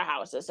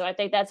powerhouses. So I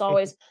think that's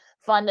always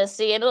fun to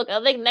see. And look,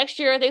 I think next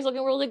year I think it's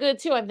looking really good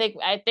too. I think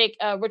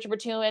Richard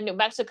Batum in New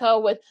Mexico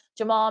with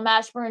Jamal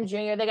Mashburn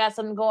Jr. They got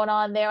something going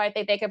on there. I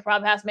think they could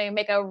perhaps maybe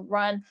make a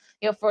run,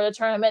 for the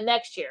tournament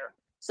next year.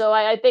 So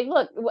I think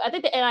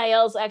the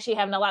NILs actually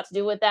having a lot to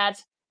do with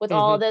that, with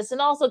all of this,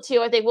 and also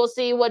too, I think we'll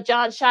see what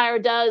Jon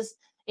Scheyer does,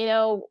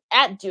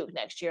 at Duke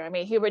next year. I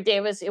mean, Hubert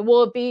Davis,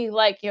 will it be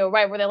like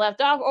right where they left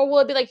off, or will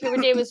it be like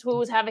Hubert Davis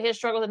who's having his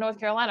struggles in North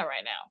Carolina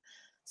right now?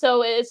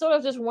 So it's sort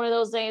of just one of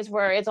those things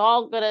where it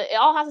all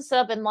has to set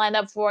up and line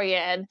up for you.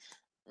 And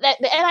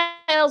the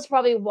NIL is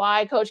probably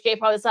why Coach K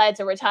probably decided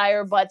to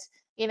retire, but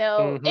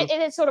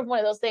it's sort of one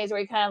of those things where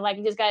you kind of like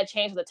you just got to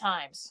change with the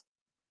times.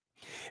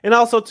 And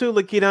also, too,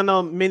 Lakita, I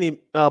know many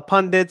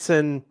pundits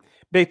and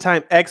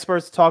big-time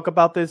experts talk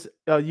about this.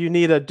 You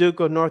need a Duke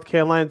or North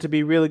Carolina to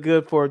be really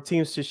good for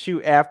teams to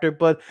shoot after.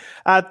 But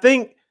I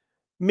think,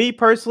 me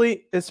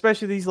personally,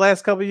 especially these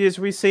last couple of years,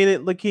 we've seen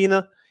it,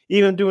 Lakina,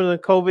 even during the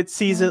COVID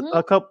season,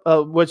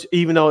 which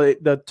even though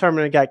the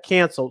tournament got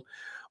canceled.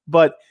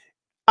 But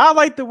I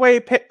like the way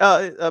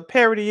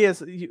parity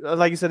is.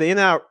 Like you said,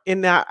 the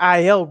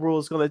NIL rule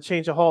is going to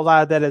change a whole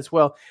lot of that as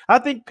well. I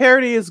think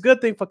parity is a good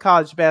thing for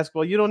college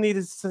basketball. You don't need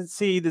to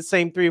see the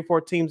same 3 or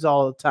 4 teams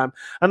all the time.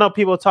 I know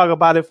people talk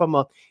about it from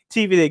a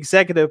TV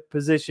executive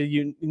position.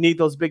 You need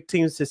those big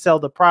teams to sell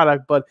the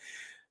product. But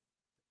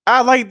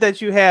I like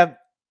that you have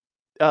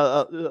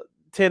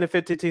 10 to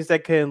 15 teams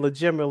that can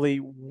legitimately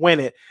win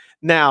it.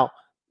 Now,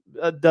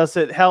 does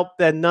it help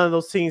that none of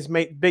those teams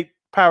big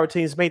power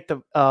teams make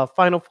the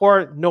Final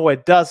Four? No,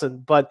 it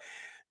doesn't. But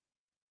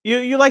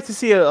you like to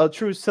see a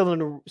true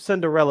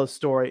Cinderella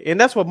story, and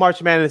that's what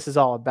March Madness is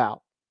all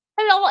about.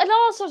 It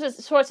all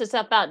sorts of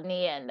stuff out in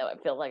the end, though. I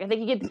feel like I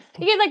think you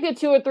get like the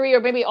 2 or 3 or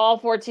maybe all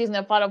 4 teams in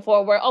the Final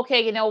Four. Where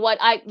okay, you know what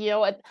I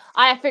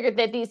figured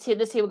that this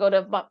team would go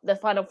to the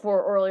Final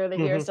Four earlier in the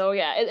year. So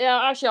yeah, it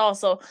actually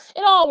also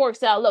it all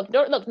works out. Look,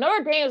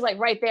 Notre Dame is like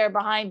right there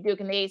behind Duke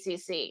in the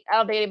ACC. I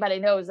don't think anybody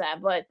knows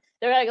that, but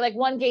they're like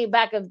 1 game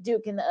back of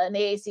Duke in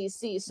the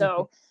ACC.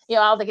 So I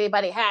don't think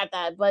anybody had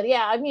that. But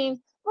yeah, I mean,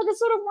 look, it's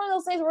sort of one of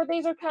those things where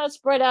things are kind of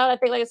spread out. I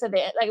think, like I said,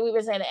 like we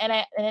were saying,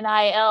 the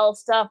NIL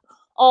stuff.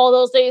 All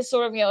those things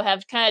sort of,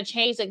 have kind of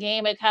changed the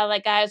game. And kind of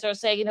like guys are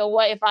saying,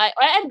 what,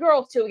 and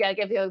girls too, we got to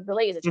give the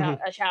ladies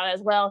a shout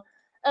as well.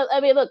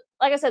 I mean, look,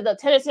 like I said, the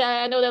Tennessee,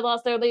 I know they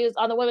lost their leads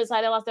on the women's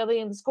side. They lost their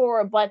lead in the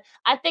score, but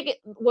I think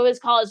women's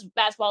college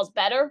basketball is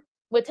better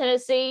with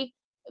Tennessee.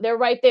 They're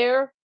right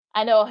there.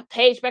 I know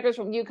Paige Beckers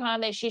from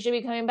UConn, she should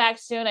be coming back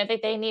soon. I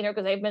think they need her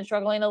because they've been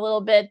struggling a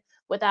little bit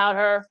without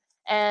her.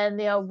 And,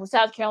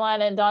 South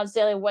Carolina and Dawn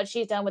Staley, what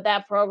she's done with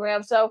that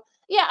program. So,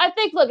 yeah, I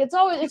think, look,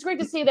 it's great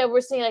to see that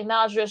we're seeing like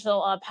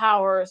non-traditional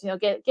powers,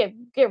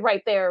 get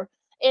right there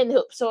in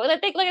hoops. So, and I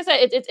think, like I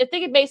said, I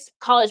think it makes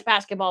college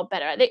basketball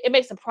better. I think it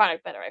makes the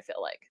product better, I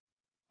feel like.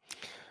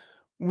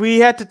 We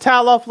had to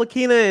towel off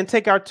Lakina and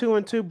take our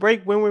 2-2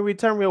 break. When we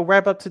return, we'll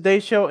wrap up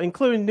today's show,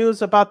 including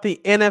news about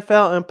the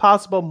NFL and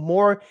possible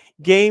more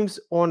games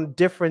on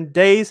different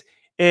days.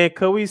 And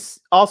could we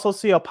also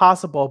see a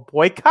possible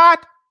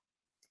boycott?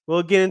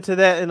 We'll get into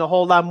that and a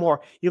whole lot more.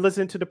 You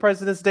listen to the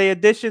President's Day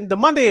edition, the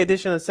Monday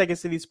edition of Second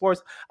City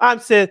Sports. I'm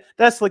Sid.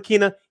 That's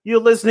Lakina.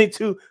 You're listening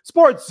to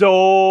Sports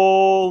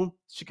Zone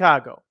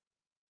Chicago.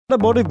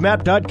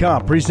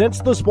 AutomotiveMat.com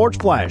presents the Sports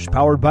Flash,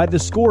 powered by the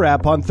Score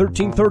app on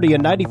 1330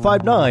 and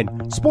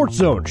 95.9 Sports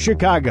Zone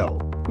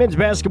Chicago. Men's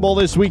basketball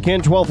this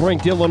weekend, 12th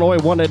ranked Illinois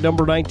won at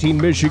number 19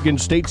 Michigan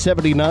State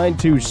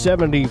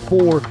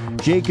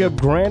 79-74.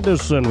 Jacob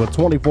Grandison with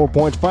 24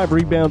 points, 5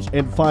 rebounds,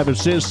 and 5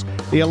 assists.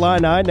 The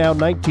Illini now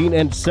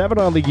 19-7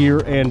 on the year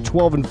and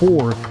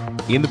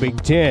 12-4 in the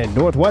Big Ten.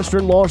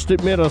 Northwestern lost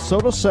at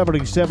Minnesota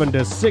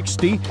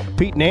 77-60.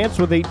 Pete Nance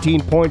with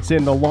 18 points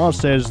in the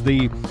loss as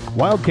the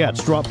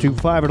Wildcats dropped to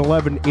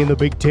 5-11 in the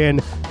Big Ten,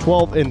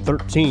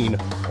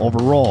 12-13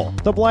 overall.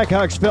 The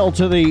Blackhawks fell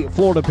to the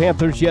Florida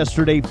Panthers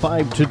yesterday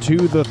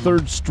 5-2, the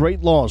 3rd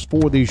straight loss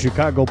for the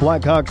Chicago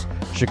Blackhawks.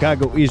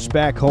 Chicago is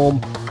back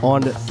home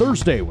on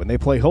Thursday when they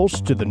play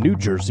host to the New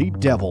Jersey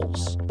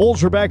Devils.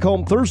 Bulls are back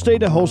home Thursday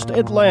to host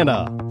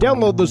Atlanta.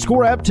 Download the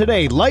Score app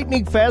today.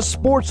 Lightning fast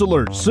sports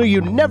alerts so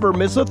you never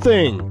miss a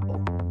thing.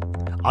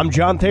 I'm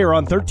John Thayer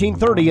on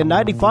 1330 and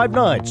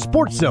 95.9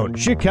 Sports Zone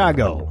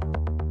Chicago.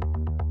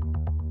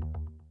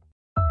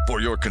 For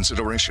your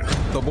consideration,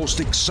 the most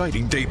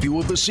exciting debut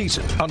of the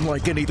season,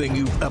 unlike anything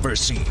you've ever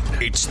seen.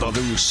 It's the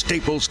new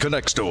Staples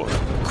Connect store.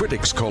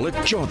 Critics call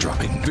it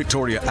jaw-dropping.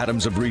 Victoria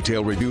Adams of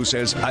Retail Review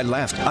says, I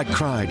laughed, I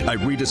cried, I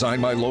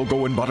redesigned my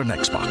logo and bought an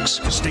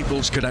Xbox.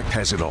 Staples Connect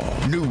has it all.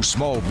 New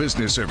small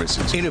business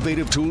services,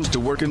 innovative tools to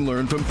work and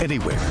learn from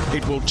anywhere.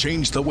 It will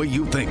change the way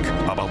you think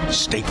about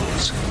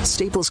Staples.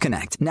 Staples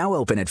Connect, now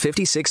open at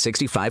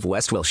 5665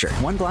 West Wilshire,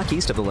 1 block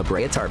east of the La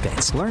Brea Tar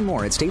Pits. Learn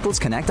more at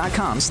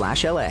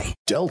staplesconnect.com/LA.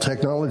 Dell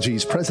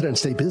Technologies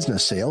President's Day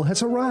business sale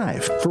has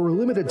arrived. For a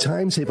limited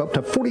time, save up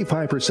to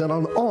 45%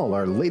 on all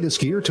our latest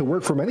gear to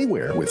work from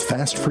anywhere with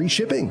fast free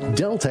shipping.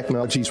 Dell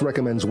Technologies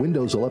recommends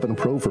Windows 11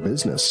 Pro for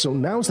business, so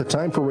now's the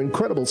time for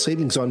incredible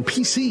savings on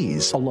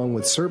PCs, along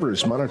with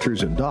servers,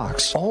 monitors, and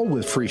docks, all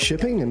with free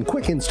shipping and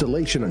quick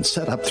installation and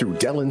setup through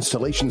Dell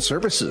Installation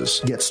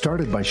Services. Get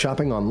started by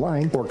shopping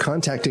online or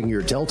contacting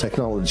your Dell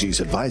Technologies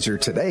advisor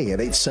today at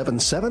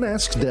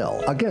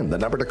 877-ASK-DELL. Again, the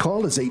number to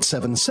call is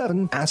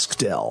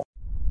 877-ASK-DELL.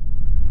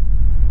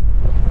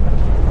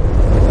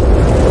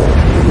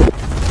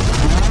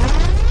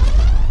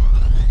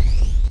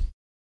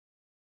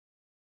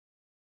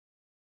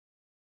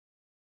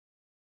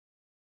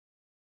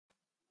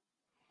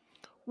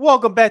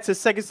 Welcome back to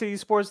Second City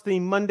Sports, the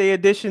Monday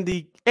edition,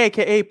 the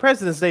AKA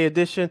President's Day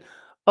edition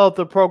of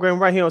the program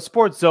right here on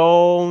Sports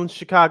Zone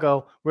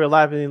Chicago. We're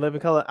live in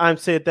living color. I'm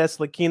Sid. That's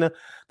Lakina.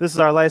 This is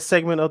our last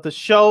segment of the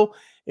show.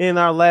 In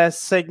our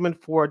last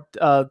segment for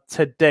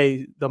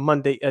today, the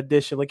Monday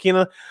edition,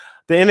 Lakina,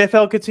 the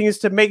NFL continues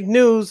to make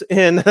news,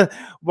 and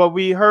what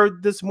we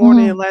heard this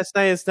morning and last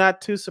night is not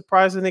too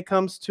surprising. It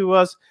comes to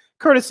us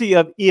courtesy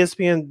of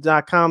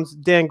ESPN.com's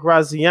Dan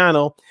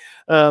Graziano.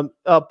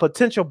 A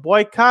potential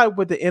boycott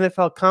with the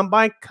NFL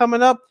Combine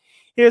coming up.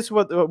 Here's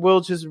what we'll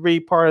just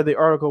read part of the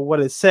article, what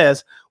it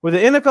says. With the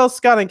NFL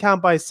Scouting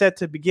Combine set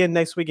to begin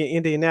next week in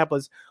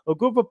Indianapolis, a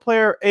group of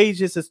player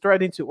agents is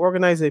threatening to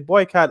organize a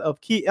boycott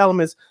of key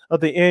elements of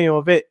the annual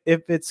event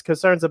if it's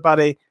concerns about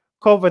a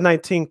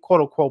COVID-19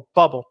 quote-unquote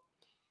bubble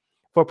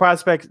for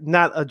prospects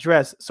not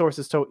addressed,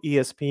 sources told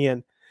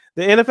ESPN.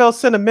 The NFL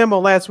sent a memo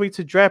last week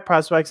to draft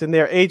prospects and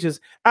their agents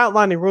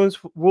outlining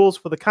rules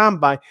for the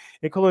Combine,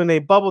 including a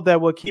bubble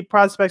that will keep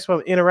prospects from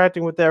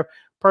interacting with their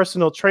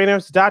personal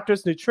trainers,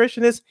 doctors,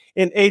 nutritionists,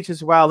 and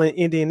agents while in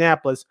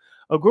Indianapolis.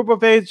 A group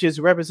of agents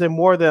representing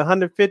more than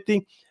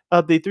 150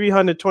 of the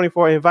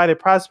 324 invited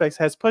prospects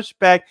has pushed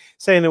back,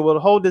 saying it will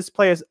hold its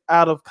players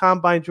out of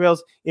Combine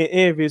drills and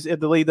interviews if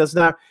the league does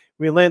not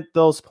relent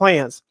those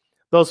plans.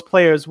 Those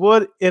players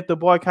would, if the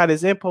boycott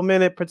is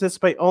implemented,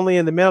 participate only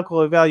in the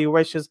medical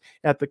evaluations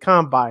at the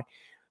Combine.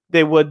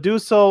 They would do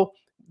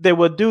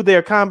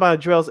their Combine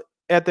drills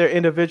at their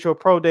individual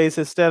pro days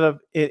instead of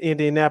in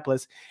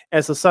Indianapolis.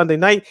 As of Sunday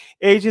night,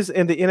 agents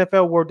in the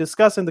NFL were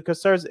discussing the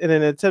concerns in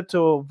an attempt to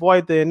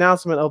avoid the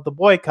announcement of the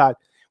boycott,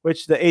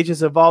 which the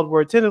agents involved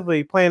were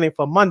tentatively planning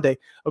for Monday,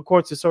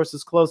 according to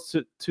sources close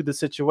to the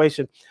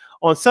situation.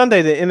 On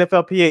Sunday, the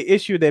NFLPA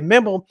issued a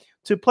memo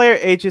to player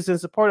agents in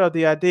support of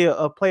the idea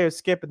of players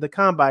skipping the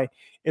Combine,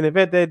 an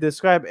event they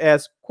described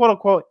as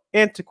quote-unquote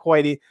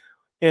antiquated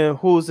and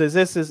whose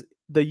existence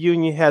the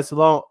union has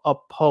long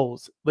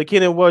opposed.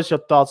 Lakina, what's your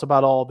thoughts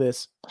about all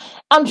this?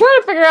 I'm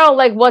trying to figure out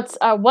like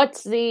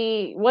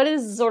what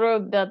is sort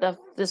of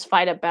this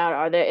fight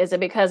about? Is it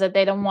because that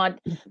they don't want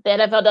the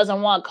NFL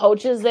doesn't want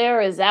coaches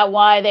there? Is that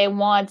why they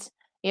want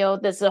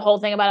this the whole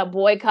thing about a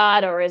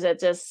boycott, or is it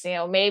just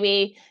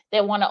maybe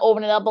they want to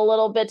open it up a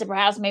little bit to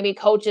perhaps maybe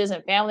coaches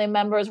and family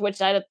members,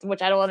 which I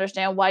don't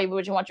understand why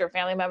would you want your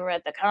family member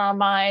at the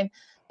Combine?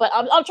 But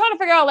I'm trying to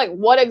figure out like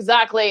what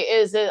exactly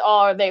is it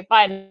are they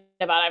fighting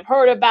about? I've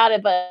heard about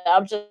it, but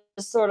I'm just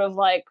sort of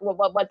like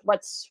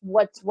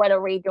what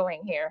are we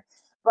doing here?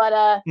 But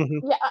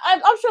yeah,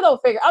 I'm sure they'll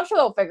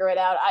figure it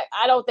out.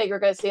 I don't think we're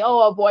going to see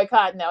a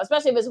boycott now,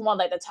 especially if it's one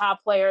like the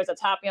top players, the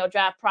top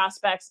draft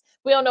prospects.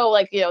 We don't know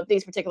like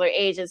these particular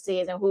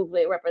agencies and who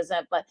they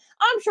represent, but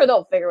I'm sure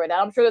they'll figure it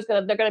out. I'm sure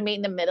they're going to meet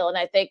in the middle, and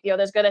I think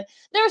they're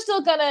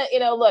still gonna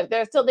look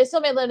they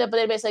still may limit it, but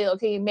they may say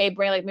okay, you may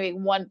bring like maybe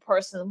one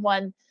person,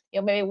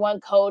 maybe one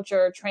coach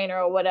or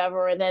trainer or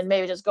whatever, and then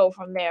maybe just go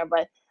from there.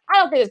 But I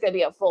don't think it's going to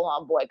be a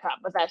full-on boycott,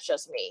 but that's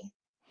just me.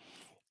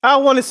 I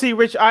want to see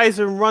Rich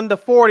Eisen run the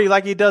 40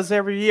 like he does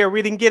every year.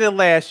 We didn't get it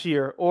last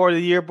year or the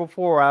year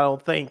before, I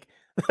don't think.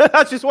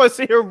 I just want to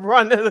see him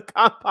run to the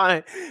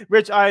Combine.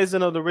 Rich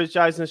Eisen of the Rich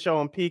Eisen Show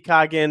on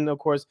Peacock, and of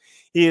course,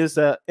 he is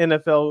an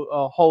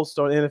NFL host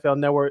on NFL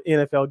Network,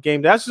 NFL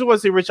Game Day. I just want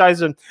to see Rich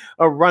Eisen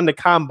run the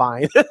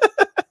Combine.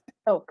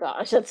 Oh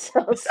gosh, that's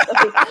so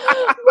silly. But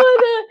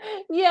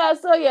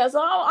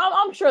so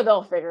I'm sure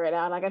they'll figure it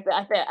out. Like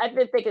I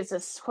think it's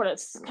just sort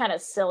of kind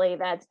of silly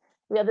that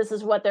this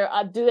is what they're.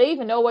 Do they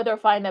even know what they're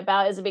fighting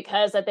about? Is it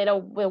because that they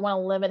want to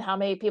limit how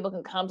many people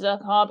can come to the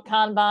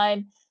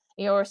Combine,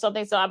 or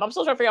something? So I'm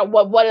still trying to figure out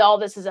what all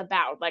this is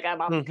about. Like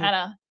I'm kind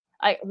of.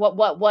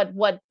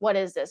 What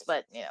is this?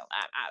 But I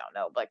don't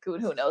know. But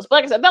who knows? But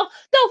like I said, they'll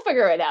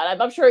figure it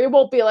out. I'm sure it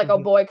won't be like a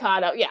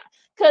boycott.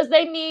 Because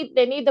they need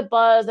the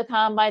buzz. The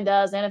Combine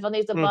does. The NFL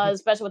needs the buzz,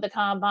 especially with the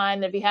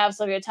Combine. If you have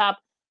some of your top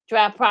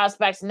draft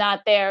prospects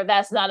not there,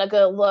 that's not a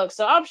good look.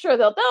 So I'm sure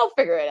they'll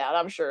figure it out.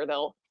 I'm sure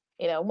they'll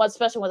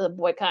especially with a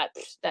boycott.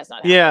 That's not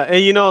happening. Yeah, and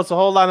it's a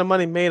whole lot of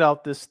money made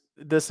off this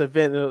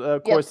event.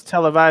 Of course,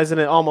 televising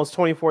it almost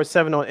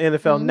 24/7 on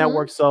NFL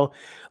Network. So,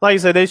 like I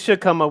said, they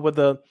should come up with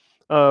a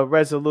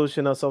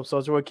resolution or so.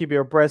 So we'll keep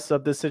you abreast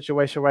of this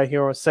situation right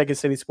here on Second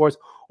City Sports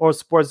or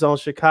Sports Zone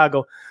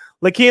Chicago.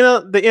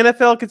 Lakina, the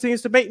NFL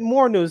continues to make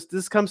more news.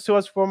 This comes to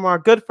us from our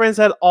good friends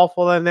at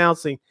Awful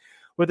Announcing.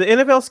 With the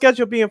NFL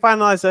schedule being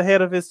finalized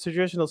ahead of its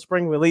traditional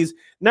spring release,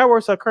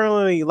 networks are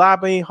currently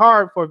lobbying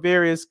hard for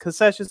various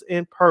concessions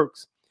and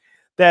perks.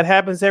 That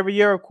happens every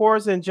year, of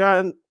course, and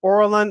John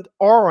Orland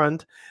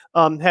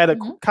had a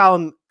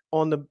column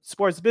on the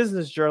Sports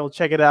Business Journal.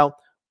 Check it out.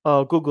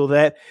 Google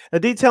that.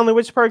 Detailing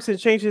which perks and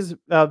changes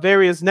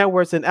various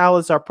networks and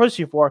outlets are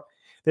pushing for.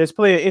 There's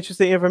plenty of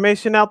interesting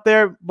information out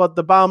there, but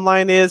the bottom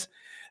line is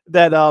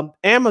that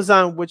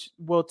Amazon, which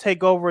will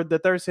take over the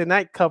Thursday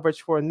night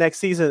coverage for next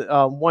season,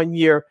 1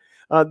 year,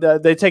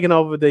 they're taking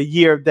over the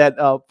year that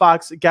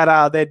Fox got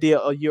out of that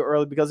deal a year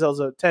early because it was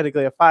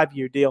technically a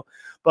 5-year deal.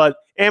 But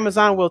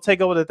Amazon will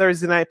take over the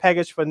Thursday night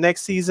package for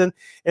next season,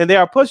 and they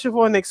are pushing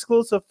for an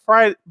exclusive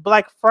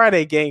Black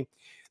Friday game.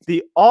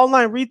 The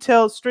online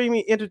retail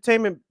streaming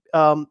entertainment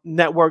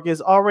network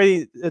is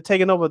already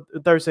taking over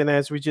Thursday night,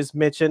 as we just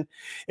mentioned,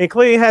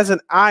 including has an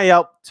eye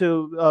out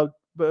to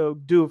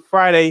do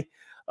Friday,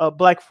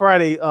 Black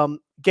Friday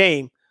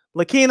game.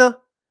 Lakina,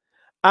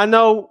 I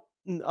know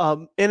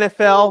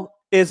NFL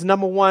is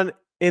number one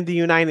in the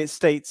United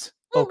States,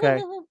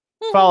 okay,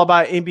 followed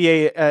by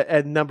NBA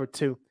at number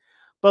 2.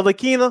 But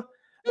Lakina,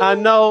 I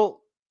know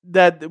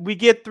that we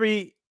get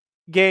 3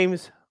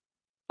 games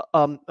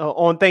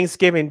on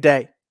Thanksgiving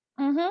Day.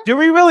 Do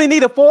we really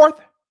need a 4th?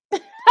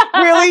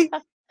 Really?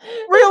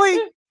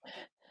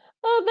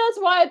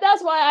 Oh,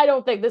 that's why I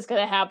don't think this is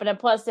gonna happen. And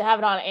plus, to have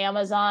it on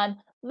Amazon,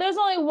 there's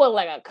only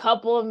like a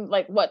couple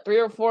of 3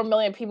 or 4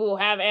 million people who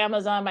have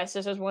Amazon. My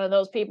sister's one of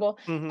those people.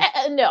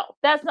 No,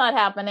 that's not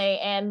happening.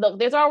 And look,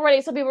 there's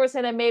already some people who are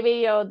saying that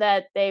maybe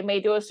that they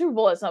may do a Super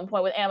Bowl at some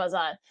point with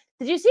Amazon.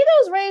 Did you see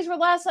those ratings for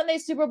last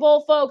Sunday's Super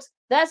Bowl, folks?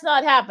 That's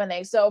not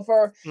happening. So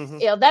for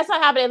that's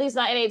not happening, at least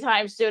not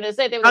anytime soon. It's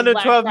like under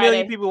 12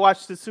 million people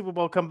watched the Super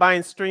Bowl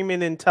combined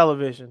streaming and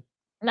television.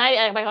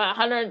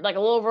 100, like a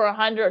little over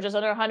 100, or just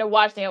under 100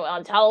 watching it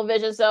on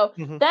television. So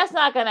that's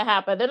not going to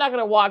happen. They're not going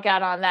to walk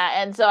out on that.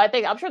 And so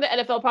I'm sure the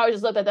NFL probably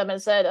just looked at them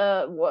and said,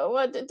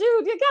 what dude,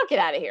 you gotta get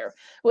out of here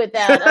with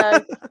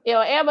that.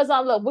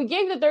 Amazon, look, we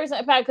gave the Thursday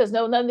Night Pack because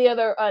none of the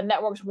other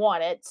networks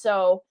want it.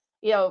 So,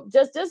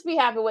 just be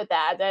happy with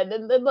that. And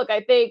then look,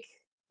 I think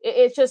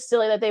it's just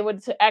silly that they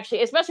would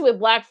actually, especially with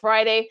Black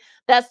Friday,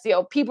 that's,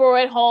 people are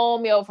at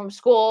home, from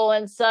school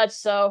and such.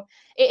 So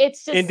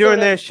it's just. And during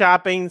their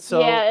shopping.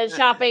 So yeah, and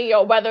shopping,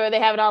 whether they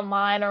have it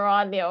online or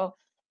on,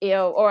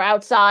 or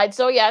outside.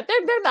 So yeah,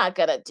 they're not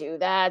going to do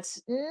that.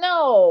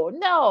 No.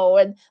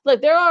 And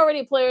look, there are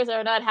already players that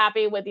are not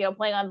happy with,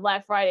 playing on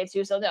Black Friday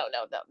too. So no,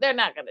 they're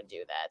not going to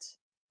do that.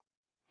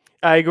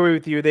 I agree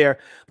with you there.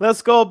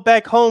 Let's go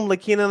back home,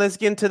 Lakina. Let's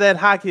get into that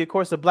hockey. Of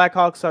course, the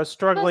Blackhawks are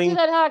struggling.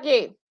 Let's do that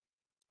hockey.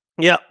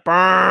 Yep.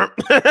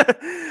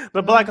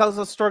 The Blackhawks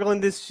are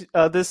struggling this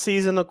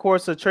season. Of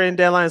course, the trading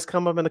deadline has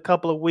come up in a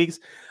couple of weeks.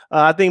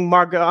 I think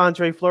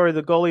Marc-Andre Fleury,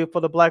 the goalie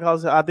for the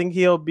Blackhawks, I think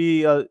he'll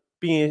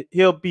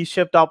be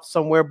shipped off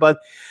somewhere. But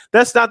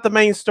that's not the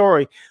main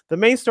story. The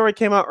main story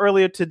came out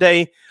earlier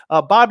today.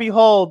 Bobby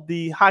Hull,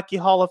 the Hockey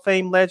Hall of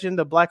Fame legend,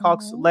 the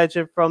Blackhawks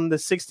legend from the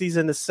 60s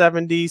and the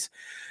 70s,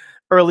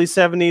 early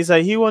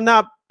 70s, he will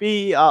not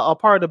be a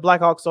part of the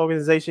Blackhawks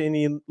organization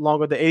any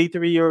longer. The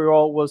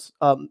 83-year-old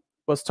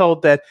was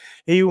told that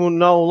he will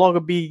no longer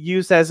be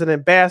used as an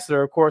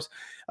ambassador. Of course,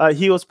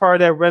 he was part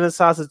of that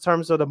renaissance in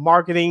terms of the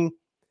marketing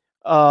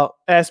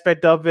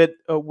aspect of it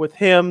with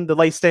him, the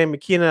late Stan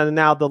McKenna, and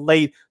now the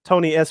late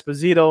Tony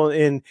Esposito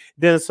and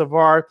Dennis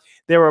Savard.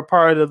 They were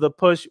part of the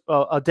push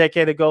a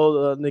decade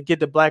ago to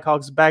get the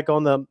Blackhawks back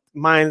on the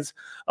minds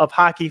of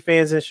hockey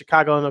fans in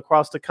Chicago and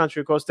across the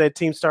country. Of course, that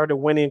team started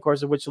winning, of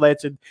course, which led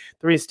to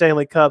 3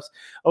 Stanley Cups.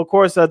 Of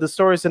course, the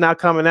stories are now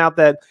coming out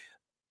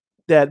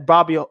that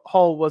Bobby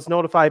Hull was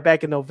notified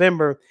back in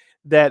November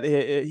that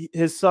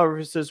his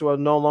services will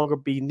no longer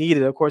be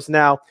needed. Of course,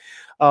 now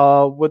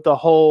with the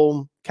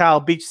whole Kyle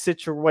Beach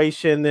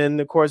situation,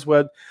 and of course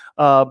what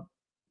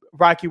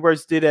Rocky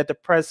Wirtz did at the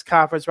press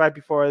conference right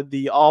before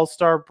the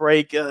All-Star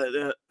break,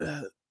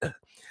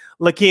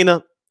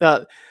 Lakina,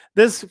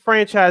 this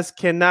franchise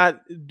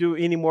cannot do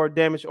any more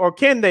damage, or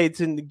can they,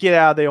 to get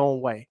out of their own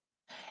way?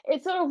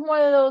 It's sort of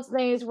one of those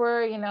things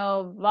where,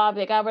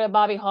 they got rid of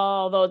Bobby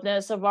Hull, though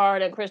Dennis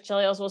Savard and Chris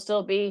Chelios will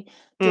still be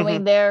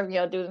doing their,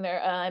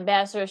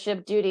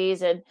 ambassadorship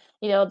duties, and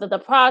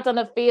the product on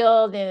the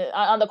field and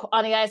on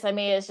the ice. I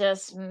mean, it's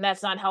just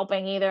that's not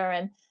helping either,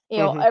 and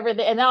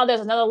everything. And now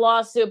there's another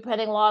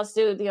pending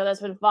lawsuit,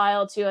 that's been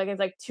filed too. I guess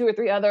like 2 or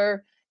 3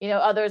 other,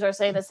 others are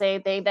saying the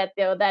same thing, that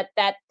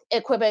that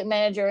equipment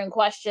manager in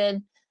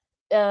question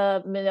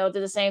did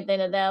the same thing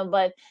to them.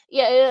 But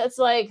yeah, it's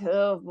like,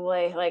 oh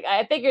boy, like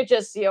I think you're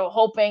just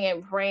hoping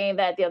and praying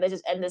that they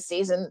just end the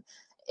season,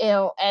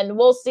 and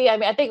we'll see. I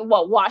mean, I think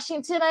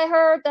Washington, I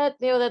heard that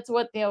that's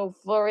what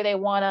Fleury, they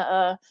want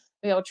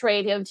to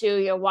trade him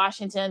to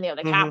Washington,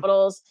 the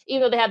Capitals,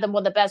 even though they have one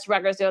of the best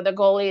records. Their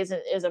goalie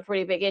is a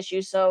pretty big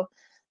issue. So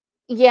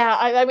yeah,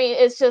 I mean,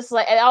 it's just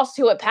like, and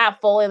also with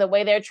Pat Foley, the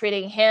way they're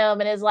treating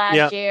him in his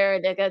last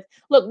year.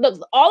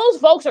 Look, all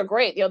those folks are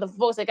great. The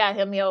folks that got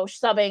him,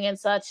 subbing and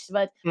such.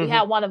 But we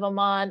had one of them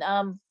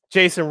on,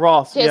 Jason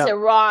Ross.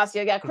 Ross.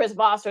 You got Chris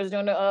Foster, who's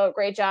doing a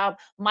great job.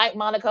 Mike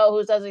Monaco,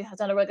 has done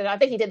a really good job. I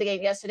think he did the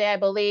game yesterday, I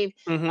believe,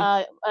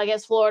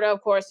 against Florida.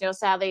 Of course,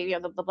 sadly,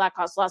 the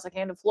Blackhawks lost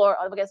again to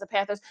Florida against the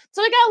Panthers.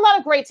 So they got a lot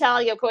of great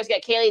talent. Of course, you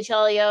got Kaylee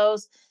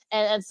Chelios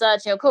and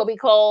such. Kobe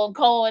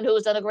Cohen,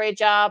 who's done a great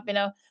job,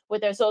 with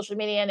their social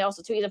media, and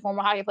also too, he's a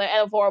former hockey player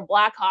and a former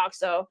Blackhawk,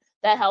 so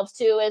that helps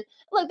too. And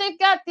look, they've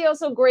got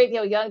some great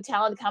young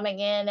talent coming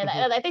in, and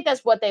I think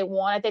that's what they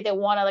want. I think they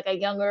want a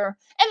younger,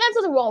 and that's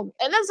nothing wrong.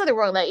 And that's nothing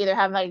wrong that either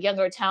having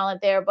younger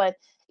talent there, but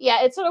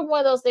yeah, it's sort of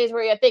one of those things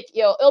where I think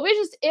it'll be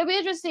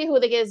interesting to see who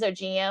they get as their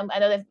GM. I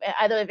know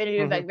they've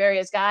interviewed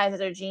various guys as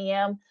their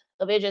GM.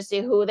 It'll be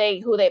interesting to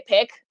see who they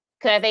pick,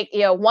 because I think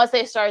once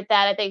they start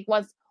that, I think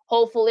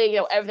hopefully,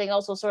 everything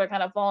else will sort of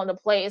kind of fall into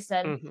place,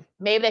 and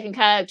maybe they can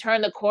kind of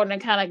turn the corner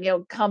and kind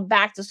of, come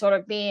back to sort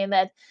of being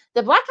that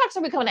the Blackhawks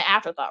are becoming an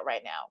afterthought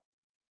right now.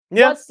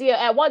 Yeah.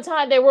 At one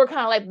time they were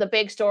kind of like the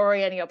big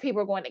story, and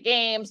people were going to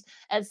games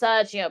and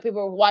such. People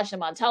were watching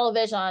them on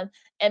television on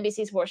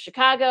NBC Sports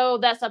Chicago.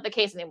 That's not the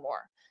case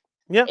anymore.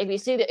 Yeah.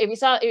 If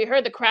you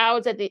heard the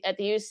crowds at the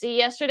UC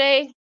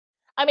yesterday,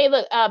 I mean,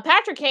 look,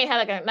 Patrick Kane had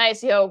like a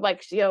nice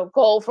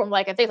goal from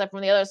I think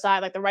from the other side,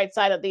 like the right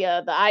side of the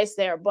ice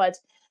there, but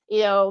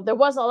there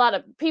wasn't a lot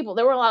of people.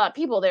 There weren't a lot of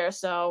people there,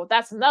 so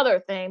that's another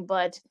thing.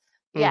 But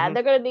yeah,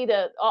 they're going to need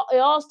it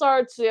all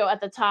starts,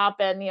 at the top,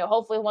 and,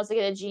 hopefully once they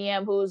get a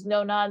GM who's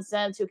no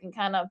nonsense, who can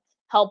kind of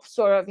help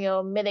sort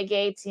of,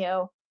 mitigate,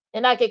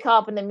 and not get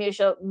caught up in the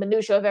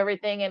minutia of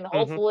everything. And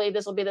hopefully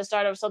this will be the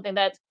start of something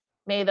that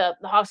maybe the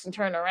Hawks can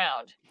turn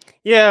around.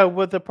 Yeah,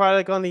 with the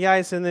product on the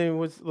ice, and then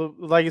with,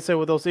 like you said,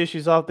 with those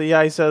issues off the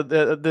ice,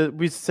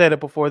 we said it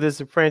before.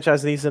 This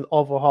franchise needs an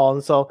overhaul,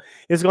 and so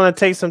it's going to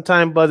take some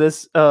time. But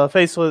it's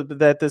factual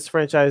that this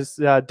franchise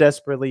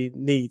desperately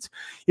needs.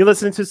 You're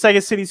listening to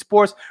Second City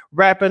Sports,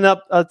 wrapping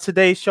up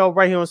today's show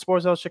right here on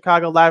Sports Zone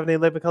Chicago, live in the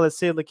Living Color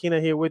City.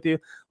 Lakina here with you.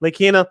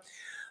 Lakina,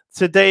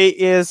 today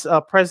is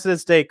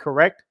President's Day,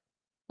 correct?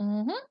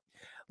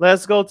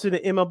 Let's go to the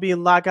MLB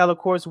lockout, of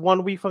course,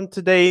 1 week from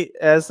today,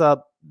 as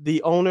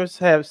the owners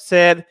have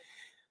said.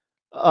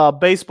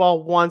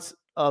 Baseball wants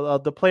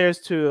the players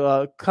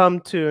to come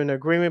to an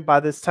agreement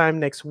by this time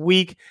next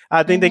week.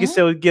 I think they can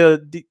still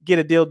get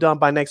a deal done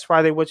by next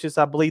Friday, which is,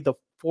 I believe, the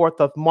 4th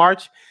of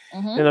March.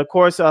 And of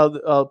course,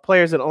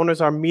 players and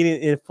owners are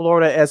meeting in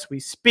Florida as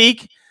we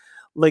speak.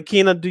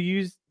 Lakina, do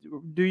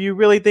you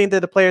really think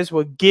that the players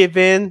will give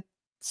in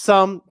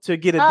some to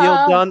get a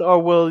deal done, or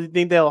will you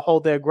think they'll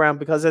hold their ground?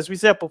 Because as we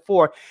said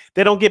before,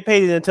 they don't get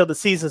paid until the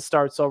season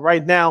starts. So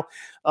right now,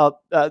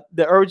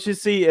 the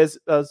urgency is,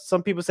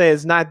 some people say,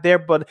 is not there,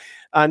 but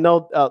I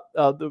know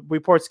the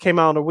reports came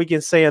out on the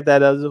weekend saying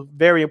that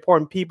very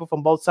important people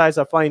from both sides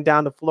are flying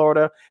down to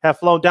Florida, have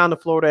flown down to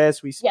Florida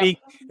as we speak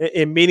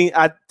in meeting.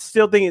 I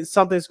still think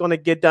something's going to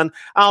get done.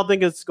 I don't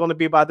think it's going to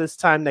be by this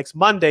time next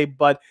Monday,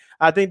 but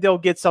I think they'll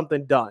get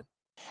something done.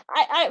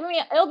 I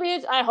mean, it'll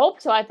be. I hope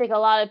so. I think a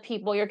lot of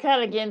people, you're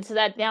kind of getting to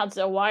that down to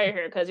the wire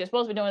here, because you're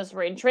supposed to be doing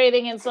spring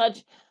trading and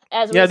such.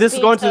 This is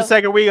going to the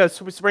second week of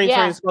spring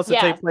training is supposed to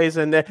take place,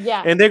 and they're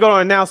going to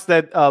announce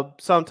that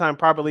sometime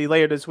probably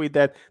later this week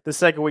that the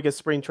second week of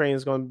spring training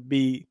is going to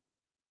be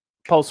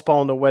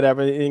postponed or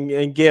whatever,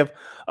 and give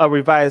a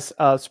revised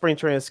spring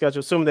training schedule.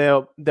 Assume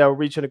they'll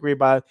reach an agreement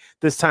by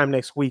this time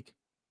next week.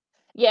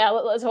 Yeah,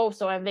 let's hope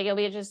so. I think it'll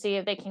be interesting to see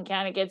if they can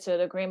kind of get to an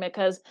agreement,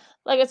 because,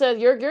 like I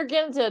said, you're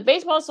getting to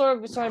baseball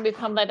sort of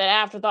become like that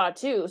afterthought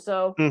too.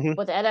 So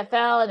with the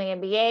NFL and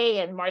the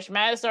NBA and March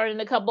Madness starting in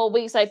a couple of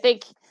weeks, I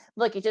think,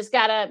 look, you just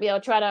gotta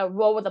try to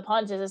roll with the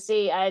punches and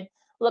see.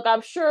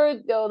 I'm sure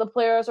the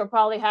players will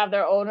probably have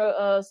their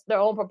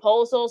own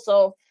proposal.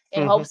 So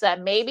in hopes that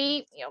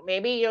maybe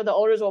the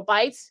owners will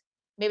bite.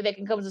 Maybe they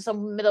can come to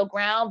some middle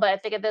ground. But I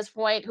think at this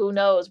point, who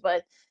knows?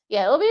 But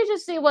yeah, it'll be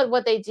interesting to see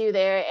what they do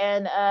there,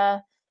 and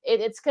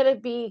it's gonna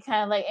be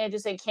kind of like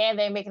interesting. Can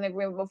they make an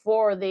agreement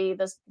before the end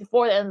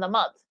of the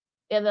month?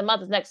 The end of the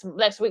month is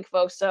next week,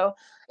 folks. So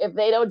if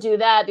they don't do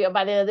that,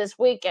 by the end of this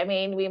week, I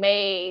mean, we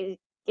may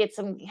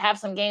have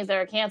some games that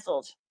are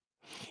canceled.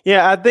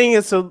 Yeah, I think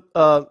it's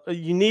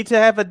you need to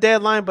have a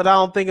deadline, but I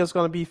don't think it's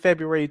going to be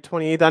February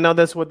 28th. I know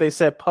that's what they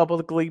said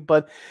publicly,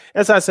 but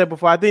as I said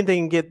before, I think they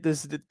can get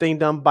this thing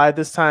done by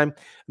this time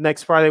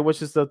next Friday,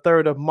 which is the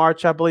 3rd of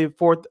March, I believe,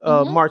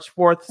 March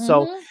 4th.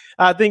 So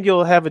I think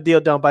you'll have a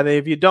deal done by then.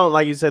 If you don't,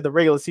 like you said, the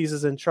regular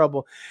season's in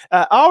trouble.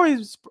 I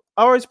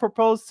always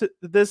proposed to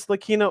this,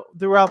 Lakina,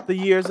 throughout the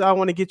years. I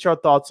want to get your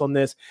thoughts on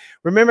this.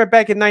 Remember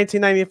back in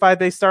 1995,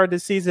 they started the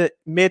season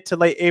mid to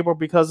late April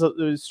because of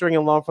the stringing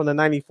along from the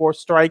 94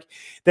 strike.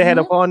 They had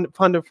a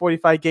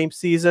 145 game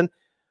season.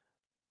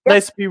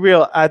 Let's be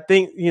real. I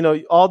think,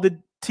 all the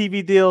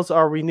TV deals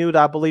are renewed,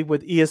 I believe,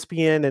 with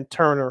ESPN and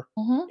Turner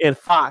and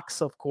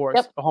Fox, of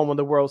course, the home of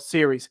the World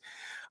Series.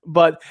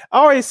 But I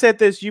already said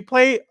this, you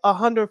play a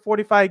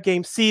 145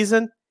 game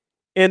season.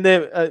 And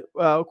then,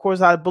 of course,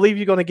 I believe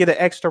you're going to get an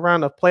extra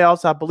round of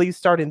playoffs, I believe,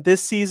 starting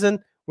this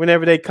season,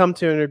 whenever they come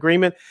to an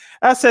agreement.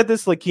 I said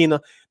this, Lakina,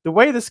 the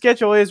way the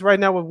schedule is right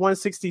now with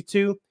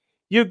 162,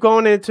 you're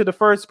going into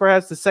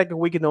perhaps the second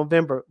week of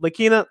November.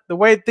 Lakina, the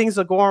way things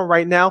are going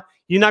right now,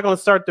 you're not going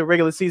to start the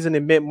regular season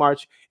in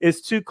mid-March.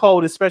 It's too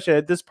cold, especially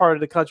at this part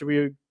of the country where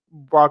you're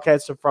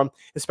broadcasting from,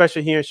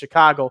 especially here in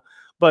Chicago.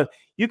 But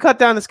you cut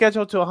down the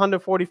schedule to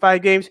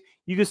 145 games.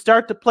 You can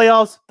start the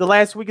playoffs the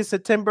last week of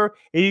September,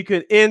 and you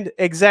could end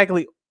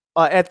exactly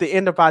at the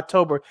end of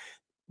October.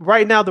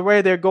 Right now, the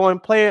way they're going,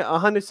 playing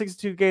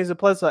 162 games and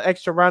plus an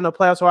extra round of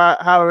playoffs,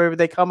 or however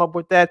they come up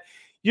with that,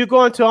 you're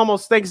going to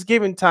almost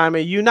Thanksgiving time,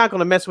 and you're not going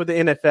to mess with the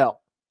NFL.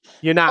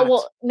 You're Oh, not.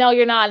 well, no,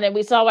 you're not, and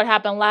we saw what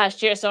happened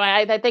last year, so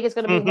I think it's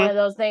gonna be one Mhm. of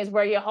those things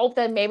where you hope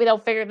that maybe they'll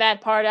figure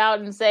that part out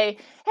and say,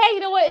 "Hey, you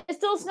know what? It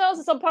still snows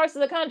in some parts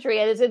of the country,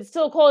 and it's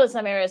still cold in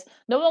some areas.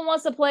 No one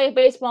wants to play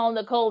baseball in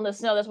the cold and the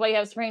snow. That's why you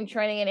have spring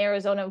training in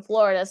Arizona and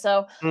Florida.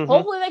 So Mhm.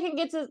 hopefully they can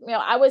get to,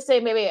 I would say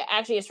maybe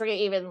actually a string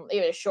even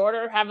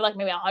shorter, have like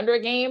maybe 100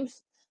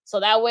 games. So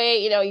that way,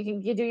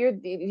 you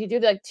do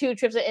like 2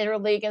 trips to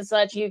interleague and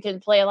such. You can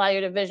play a lot of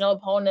your divisional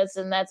opponents,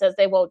 and that says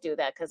they won't do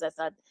that because that's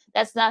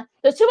not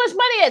there's too much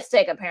money at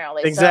stake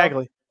apparently. So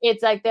Exactly.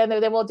 it's like then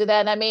they won't do that.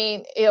 And I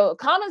mean,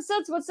 common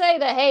sense would say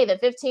that hey, the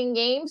 15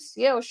 games,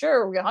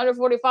 sure,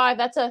 145.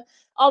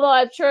 Although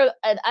I'm sure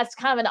that's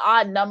kind of an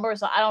odd number,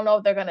 so I don't know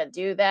if they're gonna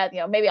do that.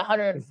 Maybe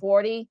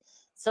 140.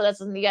 So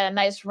you got a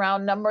nice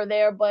round number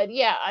there. But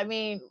yeah, I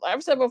mean,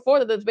 I've said before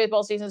that this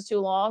baseball season is too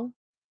long,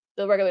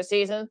 the regular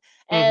season.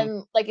 Mhm.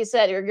 And like you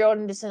said, you're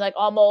going into like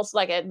almost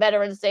like a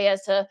Veterans Day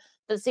as to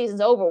the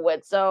season's over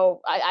with.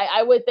 So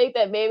I would think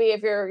that maybe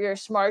if you're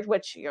smart,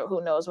 which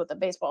who knows what the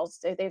baseballs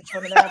they've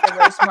shown they're not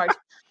very smart.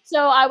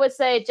 So I would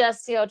say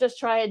just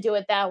try and do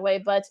it that way.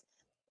 But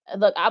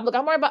I'm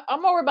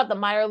more about the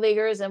minor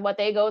leaguers and what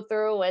they go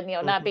through, and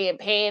not Mhm. being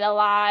paid a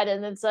lot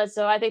and then such.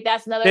 So I think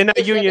that's They're another not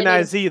issue that they need to.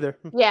 unionized either.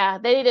 Yeah,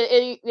 they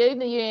need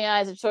to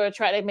unionize and sort of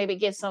try to maybe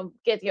get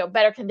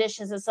better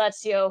conditions and such,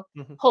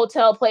 Mhm.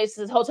 hotel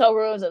places, hotel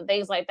rooms, and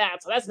things like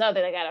that. So that's another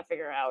thing they got to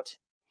figure out.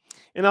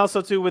 And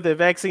also too with the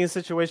vaccine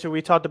situation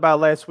we talked about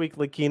last week,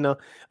 Lakina,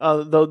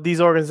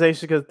 these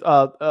organizations,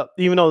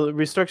 even though the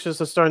restrictions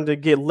are starting to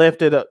get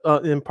lifted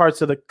in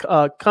parts of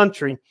the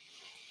country,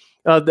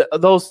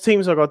 those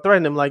teams are going to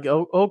threaten them like,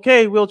 oh,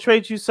 okay, we'll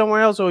trade you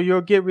somewhere else or you'll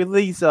get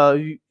released.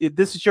 If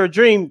this is your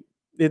dream,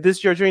 if this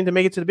is your dream to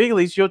make it to the big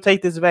leagues, you'll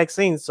take this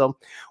vaccine. So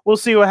we'll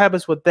see what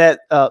happens with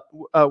that.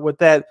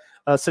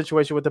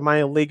 Situation with the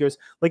minor leaguers.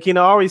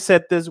 Lakina already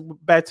said this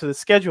back to the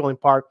scheduling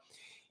part.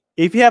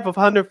 If you have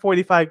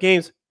 145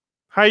 games,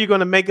 how are you going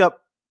to make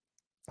up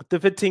the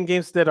 15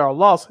 games that are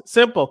lost?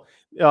 Simple.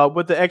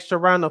 With the extra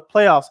round of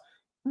playoffs,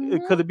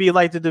 could Hmm. it be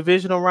like the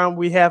divisional round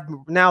we have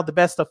now, the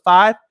best of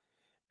 5?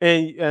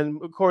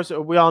 And of course,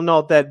 we all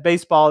know that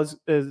baseball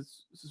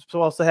is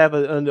supposed to have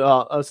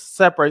a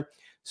separate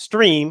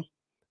stream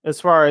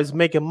as far as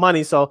making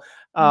money. So,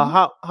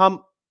 Hmm.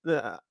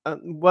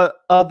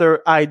 what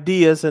other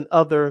ideas and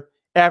other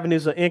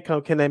avenues of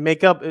income can they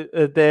make up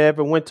if they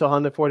ever went to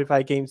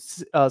 145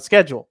 games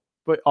schedule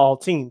for all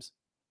teams?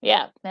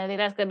 Yeah, I think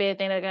that's gonna be a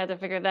thing they're gonna have to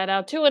figure that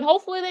out too, and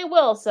hopefully they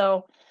will.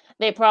 So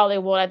they probably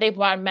will. I think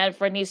Ron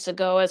Manfred needs to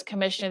go as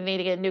commissioner. They need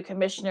to get a new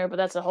commissioner, but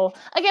that's a whole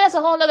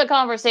nother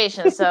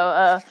conversation.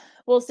 So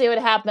we'll see what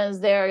happens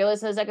there. You're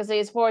listening to Second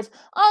City Sports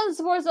on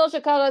Sports Zone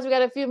Chicago. As we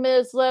got a few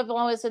minutes left,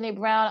 along with Cindy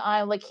Brown,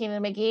 I'm Lakina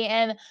McGee,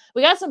 and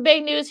we got some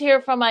big news here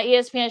from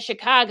ESPN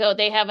Chicago.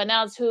 They have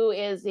announced who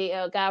is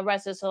the God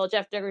rest his soul,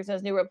 Jeff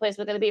Dickerson's new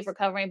replacement going to be for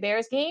covering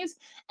Bears games,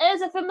 and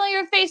it's a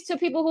familiar face to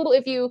people who,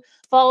 if you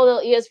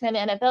follow the ESPN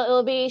NFL,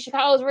 it'll be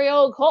Chicago's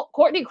real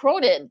Courtney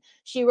Cronin.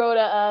 She wrote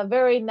a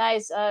very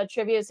nice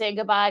tribute saying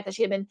goodbye because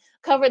she had been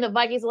covering the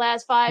Vikings the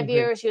last 5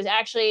 years. She was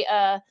actually,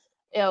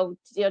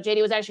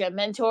 JD was actually a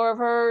mentor of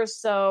hers.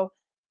 So,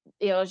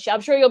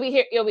 I'm sure you'll be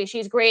here.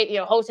 She's great,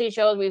 hosting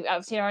shows.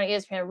 I've seen her on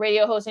ESPN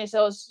radio hosting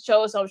shows.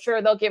 So I'm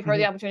sure they'll give her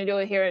the Mhm. opportunity to do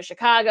it here in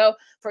Chicago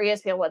for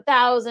ESPN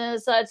 1000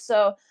 and such.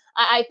 So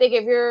I think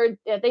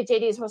I think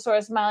JD's sort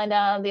of smiling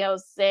down,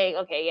 saying,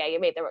 okay, yeah, you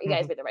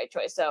guys Mhm. made the right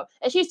choice. So,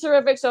 and she's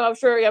terrific. So I'm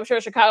sure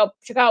Chicago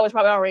was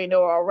probably already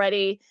know her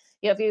already.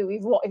 If you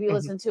Mhm.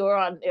 listen to her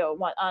on,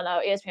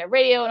 on ESPN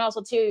radio, and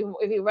also too,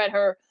 if you read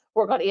her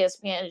work on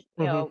ESPN,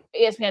 Mhm.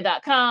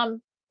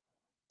 ESPN.com,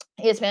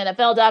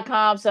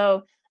 ESPNFL.com.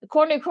 So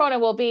Courtney Cronin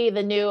will be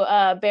the new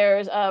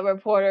Bears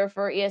reporter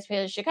for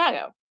ESPN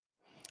Chicago.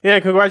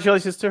 Yeah,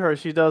 congratulations to her.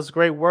 She does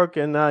great work,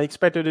 and I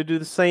expect her to do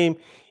the same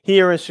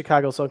here in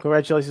Chicago. So,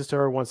 congratulations to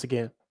her once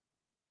again.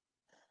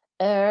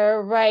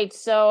 Right.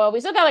 So we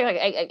still got like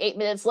 8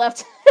 minutes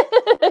left.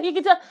 You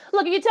can tell.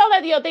 Look, you can tell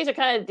that things are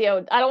kind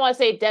of I don't want to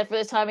say dead for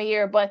this time of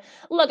year, but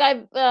look,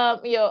 shout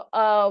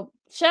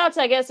out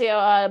to I guess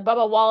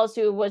Bubba Wallace,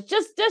 who was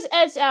just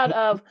edged out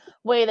of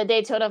winning the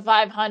Daytona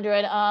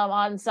 500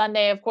 on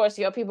Sunday. Of course,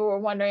 people were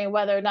wondering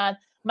whether or not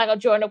Michael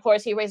Jordan. Of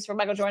course, he races for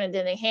Michael Jordan and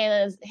then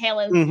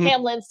Mhm.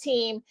 Hamlin's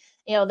team.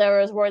 There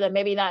was word that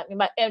maybe not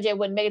MJ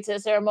wouldn't make it to the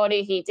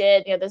ceremony. He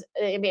did. The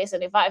NBA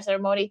 75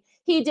 ceremony.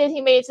 He did.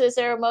 He made it to the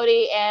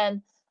ceremony,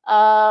 and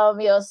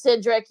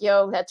Cedric,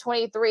 had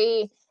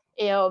 23.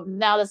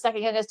 Now the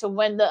second youngest to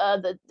win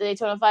the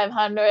Daytona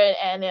 500,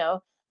 and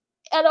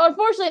and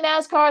unfortunately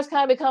NASCAR has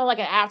kind of become like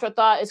an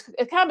afterthought. It's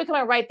kind of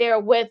becoming right there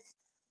with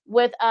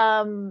you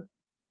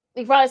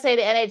probably say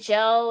the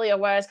NHL,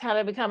 where it's kind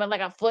of becoming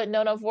like a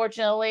footnote,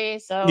 unfortunately. Yeah.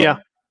 So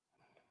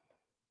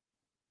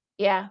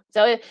yeah.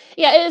 So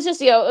it's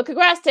just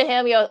congrats to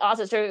him.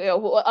 Also,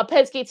 a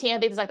Penske team. I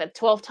think it's like the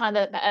 12th time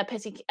that a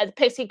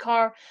Penske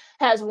car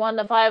has won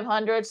the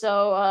 500.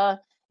 So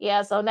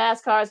Yeah, so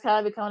NASCAR is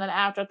kind of becoming an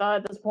afterthought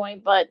at this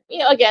point, but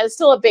again, it's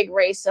still a big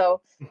race,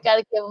 so got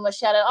to give them a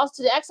shout out.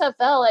 Also to the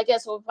XFL, I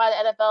guess we'll find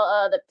the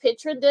NFL the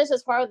Patron dish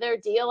as part of their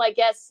deal. I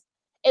guess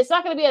it's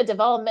not going to be a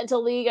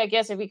developmental league, I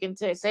guess if you can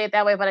say it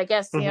that way, but I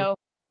guess they're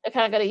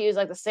kind of going to use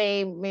like the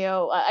same,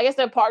 I guess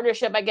their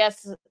partnership, I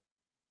guess,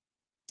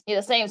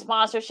 the same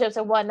sponsorships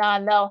and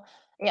whatnot. No,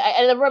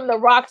 and the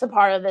Rock's a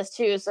part of this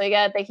too, so you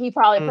got to think he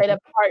probably played a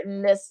part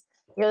in this,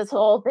 this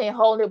whole thing,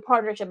 whole new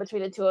partnership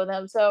between the two of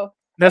them. So.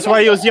 That's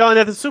why he was yelling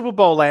at the Super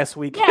Bowl last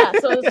week. Yeah,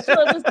 so it's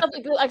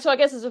definitely good. So I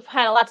guess it's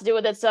had a lot to do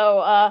with it.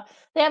 So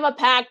they have a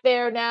pack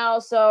there now.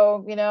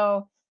 So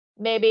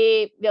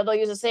maybe they'll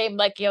use the same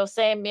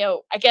same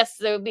I guess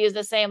they'll use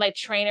the same like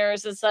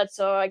trainers and such.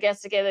 So I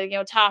guess to get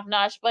it top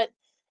notch. But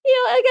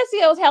I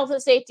guess health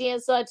and safety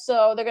and such.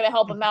 So they're gonna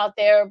help him out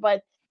there.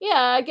 But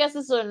yeah, I guess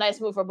this is a nice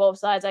move for both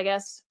sides. I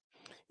guess.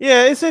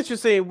 Yeah, it's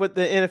interesting with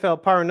the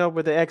NFL partnering up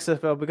with the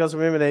XFL because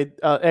remember they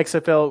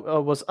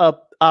XFL was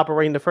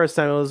operating the first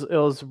time it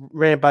was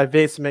ran by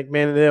Vince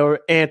McMahon. They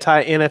were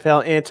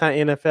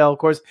anti-NFL. Of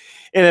course,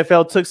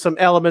 NFL took some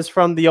elements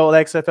from the old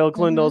XFL,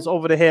 including those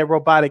over-the-head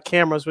robotic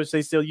cameras, which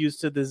they still use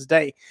to this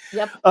day.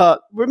 Yep.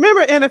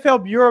 Remember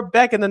NFL Europe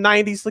back in the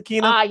 90s,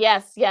 Lakina?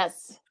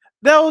 Yes.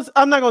 That was,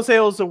 I'm not going to say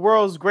it was the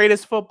world's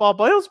greatest football,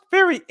 but it was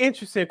very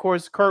interesting. Of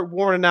course, Kurt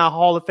Warner, now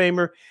Hall of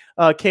Famer,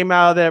 came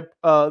out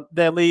of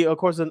that league. Of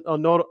course,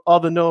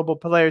 other notable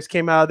players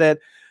came out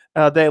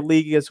of that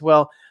league as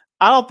well.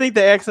 I don't think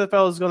the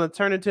XFL is going to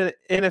turn into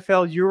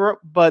NFL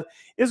Europe, but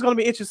it's going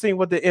to be interesting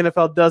what the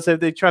NFL does if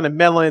they're trying to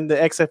meddle in the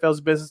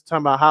XFL's business,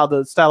 talking about how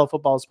the style of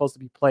football is supposed to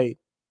be played.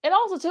 And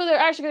also, too, they're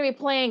actually going to be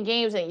playing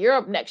games in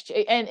Europe next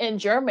year and in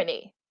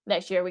Germany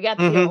next year. We got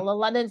the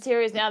London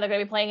series now. They're going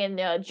to be playing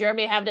in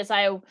Germany. Have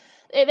decided.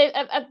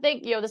 I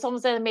think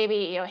someone said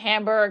maybe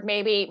Hamburg,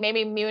 maybe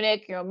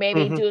Munich,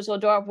 maybe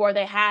Dusseldorf, where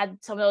they had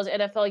some of those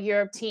NFL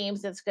Europe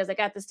teams. It's because they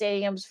got the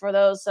stadiums for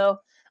those. So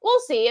we'll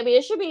see. I mean,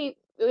 it should be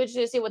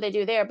interesting to see what they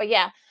do there. But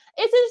yeah,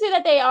 it's interesting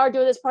that they are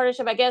doing this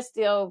partnership. I guess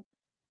The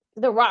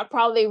Rock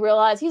probably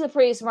realized he's a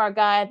pretty smart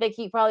guy. I think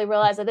he probably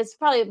realized that this is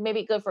probably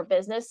maybe good for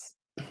business.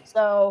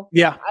 So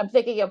yeah, I'm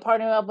thinking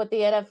partnering up with the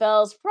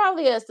NFL is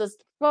probably a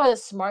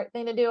smart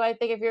thing to do. I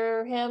think if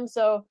you're him,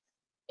 so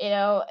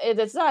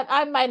it's not.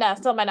 I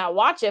still might not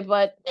watch it,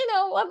 but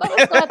I'm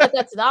glad that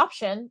that's an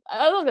option.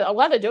 I'm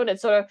glad they're doing it.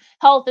 Sort of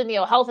health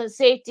and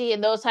safety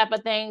and those type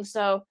of things.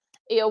 So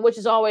which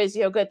is always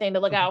a good thing to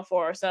look out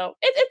for. So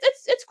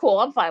it's cool.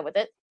 I'm fine with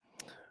it.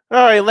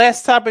 All right,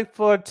 last topic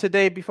for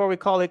today before we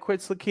call it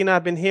quits, Lakina.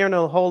 I've been hearing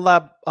a whole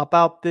lot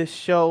about this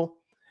show.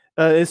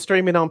 It's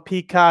streaming on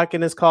Peacock,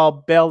 and it's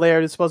called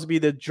Bel-Air. It's supposed to be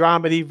the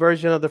dramedy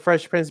version of the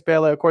Fresh Prince of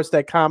Bel-Air. Of course,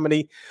 that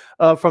comedy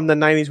from the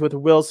 90s with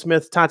Will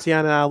Smith,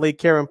 Tatiana Ali,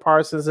 Karen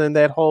Parsons, and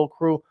that whole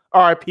crew.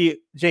 R.I.P.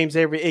 James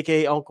Avery,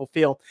 a.k.a. Uncle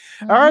Phil.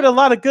 I heard a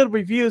lot of good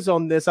reviews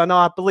on this.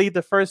 I believe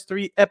the first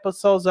 3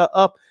 episodes are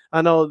up.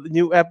 I know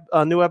new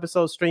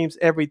episode streams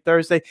every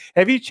Thursday.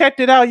 Have you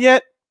checked it out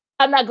yet?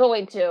 I'm not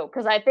going to,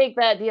 because I think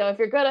that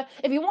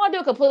if you want to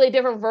do a completely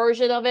different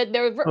version of it,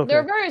 there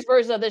are various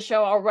versions of this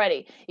show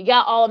already. You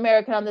got All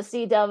American on the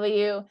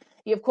CW.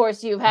 Of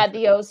course, you've had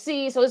the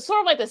OC, so it's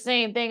sort of like the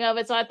same thing of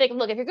it. So I think,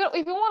 look, if you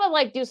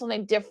want to do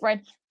something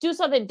different, do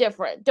something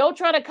different. Don't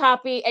try to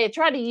copy.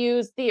 Try to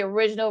use the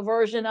original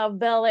version of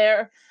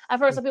Bel-Air. I've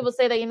heard some people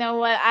say that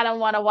I don't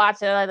want to watch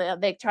it.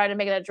 They try to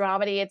make it a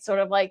dramedy. It's sort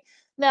of like,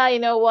 nah, you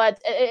know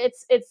what?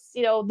 It's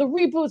the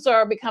reboots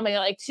are becoming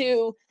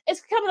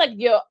it's becoming like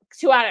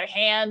too out of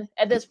hand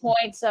at this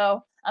point.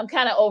 So I'm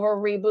kind of over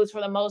reboots for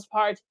the most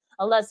part,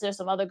 unless there's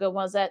some other good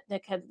ones that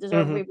can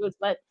deserve reboots.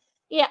 But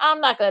yeah,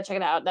 I'm not gonna check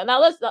it out.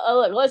 Now,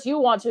 unless you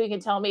want to, you can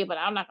tell me, but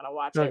I'm not gonna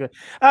watch it.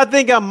 I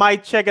think I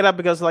might check it out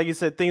because, like you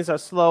said, things are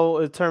slow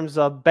in terms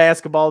of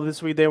basketball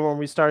this week. They won't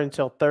restart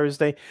until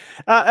Thursday.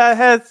 I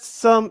had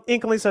some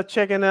inklings of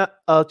checking it out.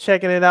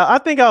 I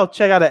think I'll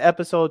check out an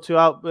episode or two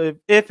out.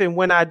 If and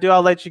when I do,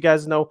 I'll let you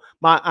guys know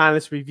my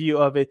honest review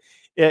of it.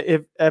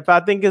 If I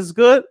think it's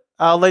good,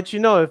 I'll let you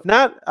know. If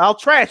not, I'll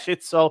trash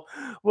it. So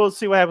we'll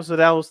see what happens with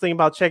that. I was thinking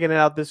about checking it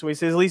out this week.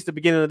 So at least the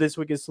beginning of this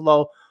week is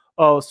slow.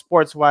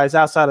 Sports wise,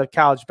 outside of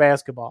college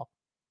basketball.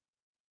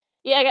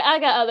 Yeah, I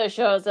got other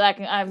shows that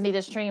I need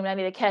to stream and I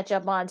need to catch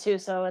up on too.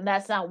 So, and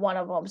that's not one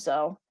of them.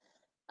 So,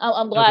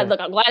 I'm glad. Okay. Look,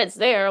 I'm glad it's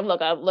there.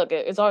 Look,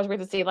 it's always great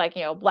to see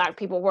Black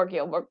people work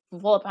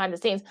full behind the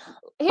scenes.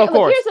 Here's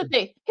the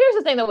thing. Here's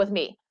the thing though with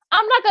me.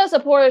 I'm not gonna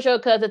support a show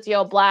because it's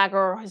Black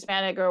or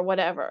Hispanic or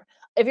whatever.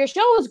 If your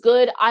show is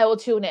good, I will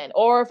tune in.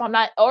 Or if I'm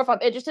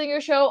interested in your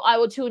show, I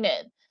will tune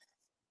in.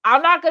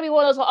 I'm not gonna be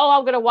one of those.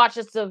 I'm gonna watch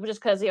this just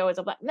because it's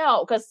a Black.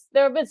 No, because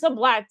there have been some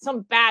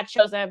bad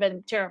shows that have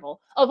been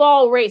terrible of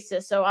all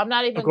races. So I'm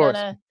not even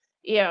gonna,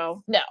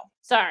 no,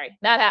 sorry,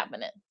 not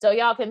happening. So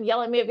y'all can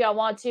yell at me if y'all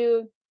want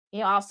to.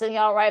 I'll send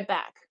y'all right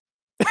back.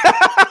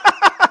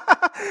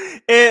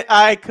 And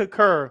I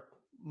concur.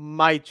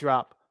 Mic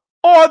drop.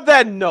 On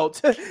that note,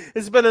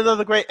 it's been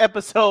another great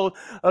episode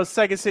of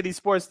Second City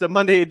Sports, the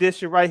Monday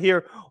edition, right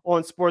here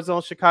on Sports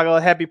Zone Chicago.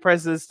 Happy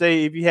President's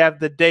Day if you have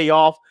the day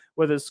off,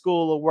 whether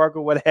school or work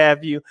or what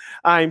have you.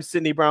 I'm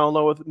Sydney Brown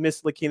along with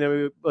Miss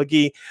Lakina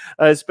McGee.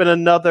 It's been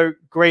another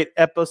great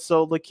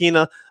episode,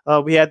 Lakina.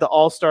 We had the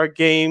All-Star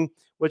game,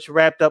 which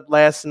wrapped up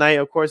last night.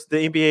 Of course,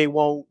 the NBA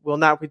will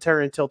not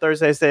return until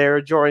Thursday as they are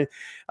enjoying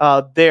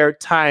their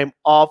time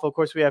off. Of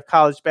course, we have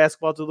college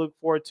basketball to look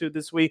forward to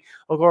this week.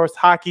 Of course,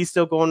 hockey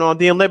still going on.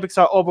 The Olympics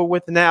are over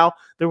with now.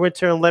 The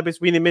Winter Olympics,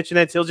 we didn't mention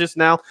that until just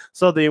now.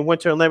 So the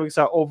Winter Olympics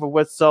are over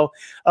with. So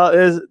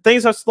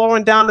things are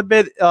slowing down a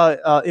bit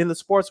in the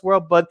sports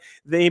world, but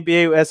the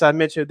NBA, as I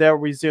mentioned, they'll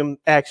resume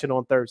action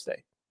on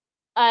Thursday.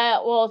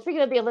 Well,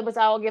 speaking of the Olympics,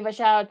 I will give a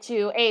shout out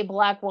to a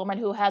Black woman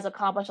who has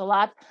accomplished a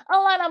lot.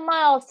 Alana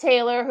Miles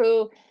Taylor,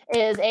 who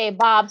is a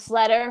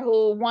bobsledder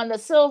who won the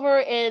silver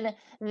in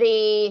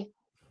the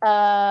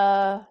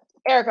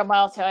Erica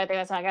Miles Taylor. I think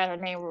that's how I got her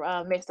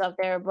name mixed up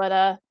there.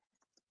 But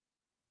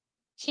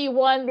she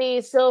won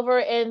the silver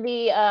in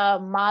the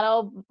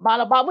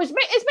monobob, which is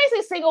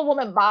basically single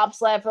woman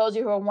bobsled. For those of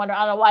you who are wondering,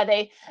 I don't know why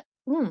they.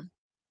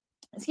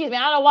 Excuse me,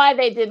 I don't know why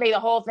they did make the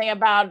whole thing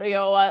about,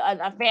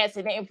 a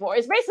fancy name for it.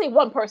 It's basically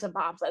one person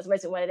bobsled. That's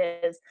basically what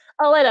it is.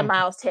 Alana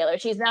Miles Taylor.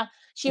 She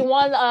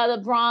won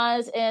the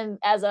bronze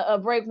as a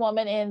break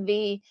woman in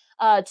the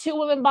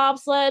 2-woman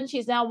bobsled.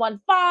 She's now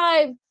won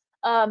 5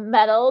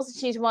 medals.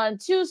 She's won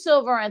 2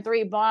 silver and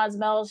 3 bronze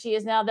medals. She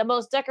is now the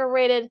most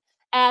decorated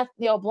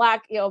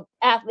Black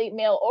athlete,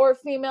 male or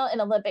female, in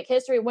Olympic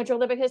history, Winter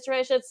Olympic history,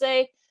 I should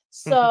say.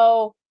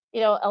 So,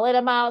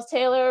 Alana Miles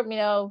Taylor,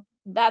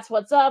 that's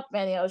what's up,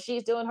 and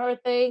she's doing her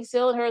thing,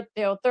 still in her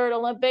 3rd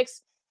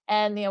Olympics,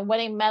 and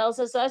winning medals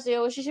and such.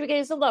 She should be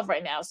getting some love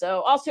right now.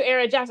 So also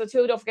Erin Jackson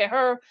too. Don't forget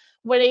her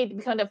winning to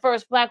become the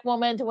first Black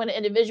woman to win an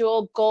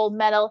individual gold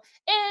medal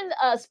in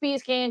speed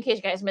skating. In case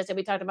you guys missed it,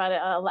 we talked about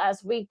it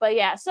last week. But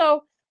yeah,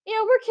 so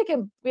we're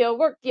kicking.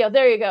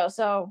 There you go.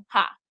 So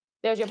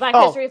there's your Black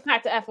History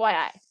fact,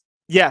 FYI.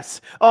 Yes.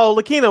 Oh,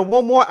 Lakina,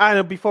 one more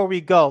item before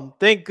we go.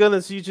 Thank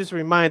goodness you just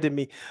reminded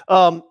me.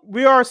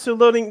 We are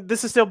saluting,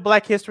 this is still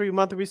Black History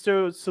Month. We're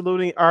still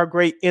saluting our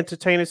great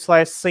entertainers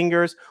 /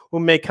 singers who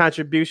make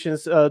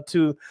contributions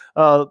to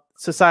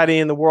society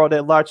and the world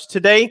at large.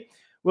 Today,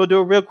 we'll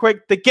do it real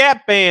quick. The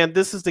Gap Band.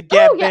 This is the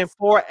Gap Band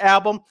 4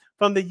 album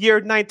from the year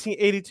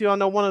 1982. I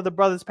know one of the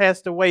brothers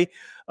passed away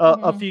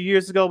a few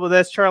years ago, but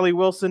that's Charlie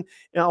Wilson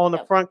on the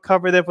front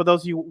cover there. For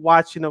those of you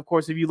watching, of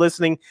course, if you're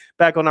listening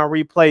back on our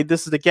replay,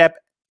 this is the Gap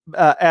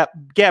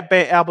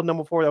Band album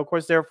number 4. Of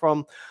course, they're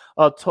from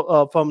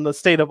the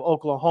state of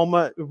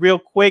Oklahoma. Real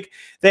quick,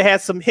 they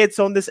had some hits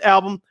on this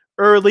album.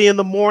 Early in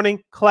the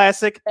Morning,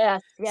 classic.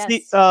 Yes.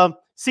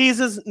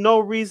 Seasons, No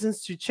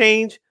Reasons to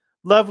Change.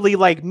 Lovely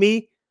Like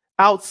Me.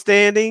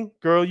 Outstanding.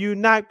 Girl, You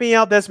Knock Me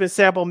Out. That's been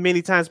sampled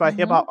many times by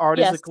hip-hop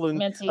artists,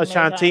 including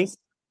Ashanti.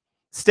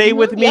 Stay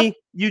With Me.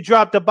 You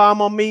Dropped a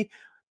Bomb on Me.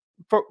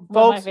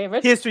 Folks,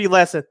 history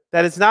lesson.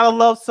 That is not a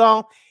love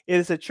song. It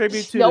is a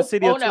tribute to the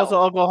city of Tulsa,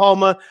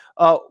 Oklahoma,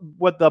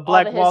 with the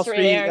Black Wall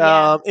Street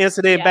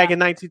incident back in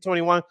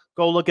 1921.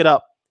 Go look it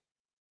up.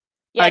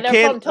 Yeah, I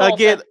can't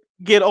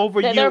get over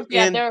you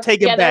and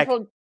take it back.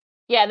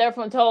 They're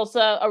from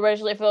Tulsa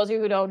originally, for those of you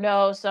who don't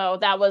know. So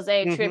that was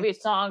a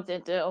tribute song to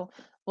do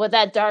with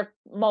that dark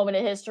moment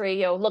in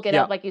history. Look it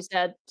up, like you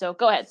said. So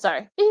go ahead.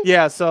 Sorry.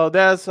 Yeah, so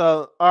that's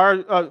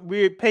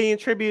we're paying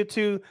tribute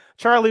to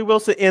Charlie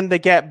Wilson in the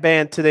Gap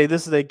Band today.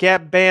 This is the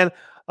Gap Band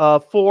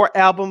 4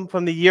 album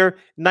from the year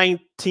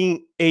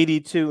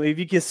 1982. If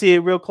you can see it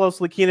real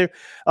closely, Keener,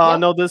 I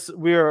know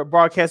we're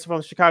broadcasting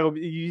from Chicago.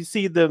 You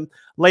see the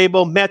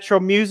label Metro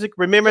Music.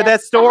 Remember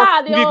that store?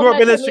 You grew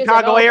up in the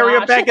Chicago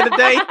area back in the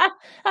day.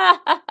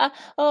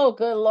 Oh,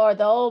 good Lord.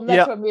 The old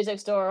Metro Music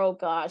store. Oh,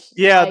 gosh.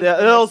 Yeah,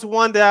 it was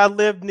one that I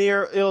lived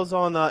near. It was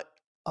on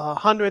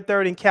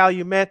 103rd in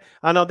Calumet.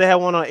 I know they had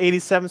one on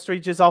 87th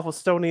Street just off of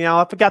Stony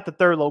Island. I forgot the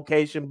 3rd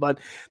location, but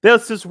that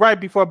was just right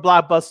before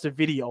Blockbuster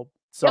Video.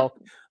 So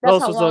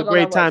those was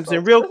great times.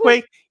 And real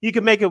quick, you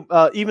can make it,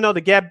 even though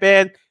the Gap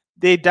Band,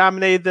 they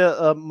dominated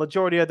the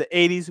majority of the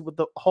 80s with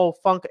the whole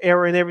funk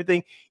era and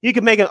everything, you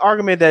can make an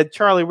argument that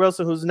Charlie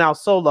Wilson, who's now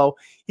solo,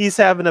 he's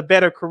having a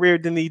better career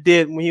than he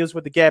did when he was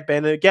with the Gap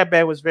Band. And the Gap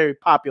Band was very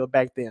popular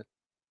back then.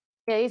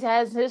 Yeah, he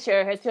has his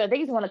share. I think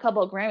he's won a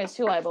couple of Grammys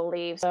too, I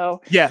believe.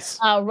 So yes,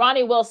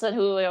 Ronnie Wilson,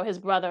 who his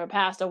brother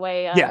passed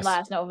away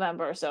last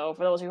November. So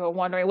for those of you who are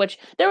wondering, which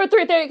there were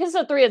 3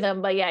 of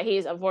them, but yeah,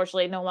 he's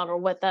unfortunately no longer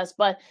with us.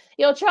 But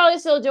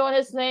Charlie's still doing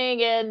his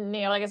thing, and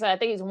like I said, I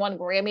think he's won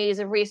Grammys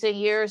in recent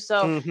years.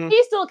 So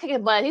he's still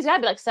kicking butt. He's got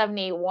to be like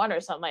 71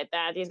 or something like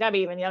that. He's got to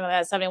be even younger than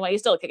that, 71.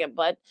 He's still kicking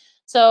butt.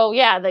 So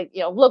yeah,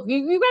 look,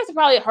 you guys have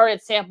probably heard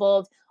it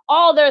sampled.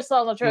 All their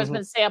songs, I'm sure, has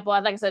been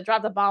sampled. Like I said,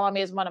 Drop the Bomb on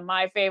Me is one of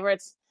my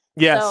favorites.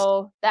 Yes.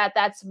 So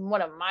that's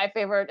one of my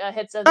favorite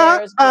hits of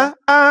theirs.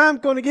 I'm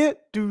gonna get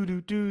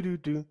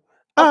do.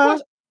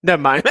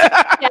 Never mind.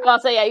 I'll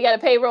say you got to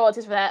pay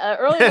royalties for that.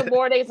 Early in the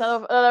Morning,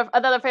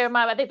 another favorite of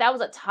mine. I think that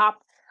was a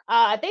top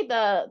I think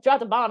the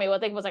Drop the Bomb, I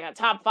think was like a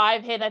top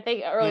 5 hit. I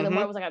think early in the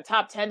morning was like a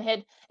top 10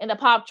 hit in the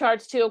pop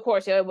charts too. Of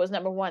course, it was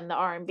number 1 in the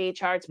R&B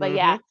charts. But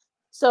yeah,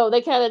 so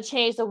they kind of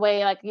changed the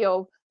way, like,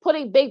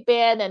 putting big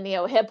band and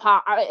hip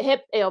hop,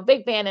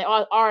 big band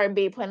and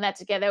R&B, putting that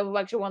together. They were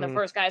actually one of the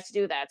first guys to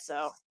do that.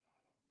 So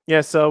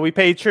yeah, so we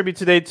paid tribute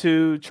today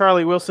to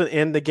Charlie Wilson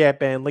and the Gap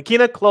Band.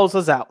 Lakina, close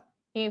us out.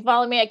 You can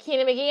follow me at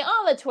Keena McGee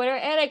on the Twitter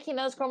and at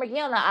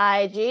Keena_McGee on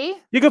the IG.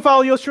 You can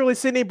follow yours truly,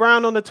 Sydney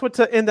Brown, on the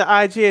Twitter and the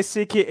IG at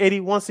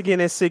SidKid80. Once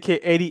again, at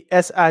SidKid80,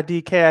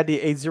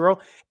 SIDKID80,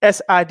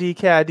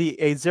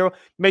 SIDKID80.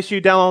 Make sure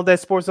you download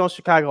that Sports Zone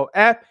Chicago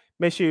app.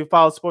 Make sure you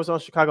follow Sports Zone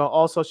Chicago on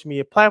all social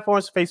media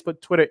platforms,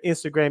 Facebook, Twitter,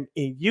 Instagram,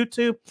 and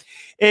YouTube.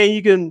 And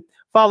you can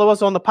follow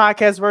us on the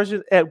podcast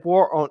version at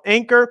War on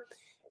Anchor.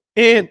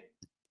 And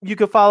you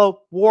can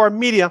follow War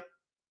Media,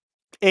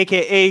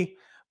 a.k.a.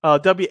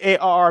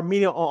 WARR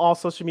Media, on all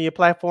social media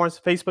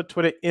platforms, Facebook,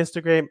 Twitter,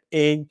 Instagram,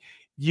 and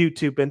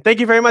YouTube. And thank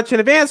you very much in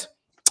advance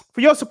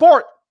for your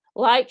support.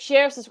 Like,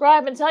 share,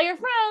 subscribe, and tell your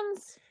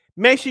friends.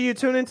 Make sure you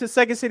tune into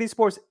Second City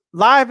Sports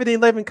live in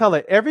 11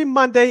 color every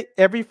Monday,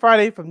 every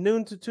Friday from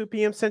noon to 2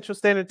 p.m. Central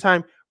Standard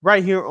Time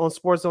right here on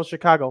Sports Zone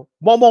Chicago.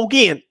 One more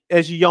again,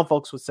 as you young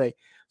folks would say.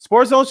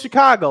 Sports Zone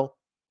Chicago,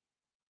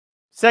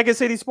 Second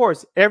City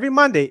Sports, every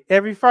Monday,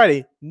 every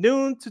Friday,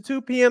 noon to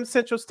 2 p.m.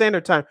 Central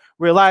Standard Time.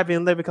 We're live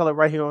in living color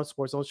right here on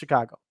Sports Zone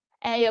Chicago.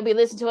 And you'll be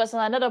listening to us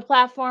on another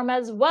platform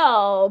as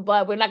well,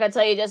 but we're not going to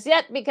tell you just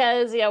yet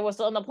because, we're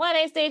still in the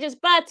planning stages,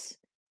 but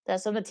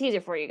that's on the teaser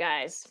for you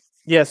guys.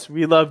 Yes,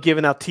 we love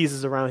giving out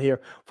teasers around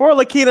here. For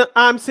Lakina,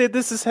 I'm Sid.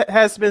 This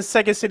has been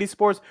Second City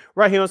Sports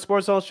right here on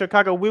Sports Zone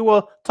Chicago. We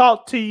will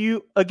talk to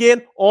you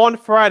again on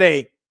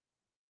Friday.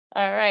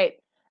 All right.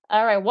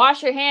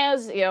 Wash your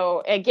hands, and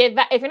if you're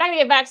not going to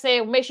get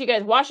vaccinated, make sure you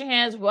guys wash your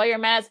hands, wear your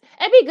masks,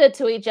 and be good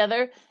to each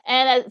other.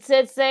 And as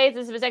Sid says,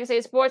 this is Second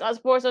City Sports on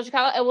Sports Zone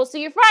Chicago, and we'll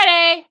see you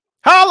Friday.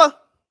 Holla!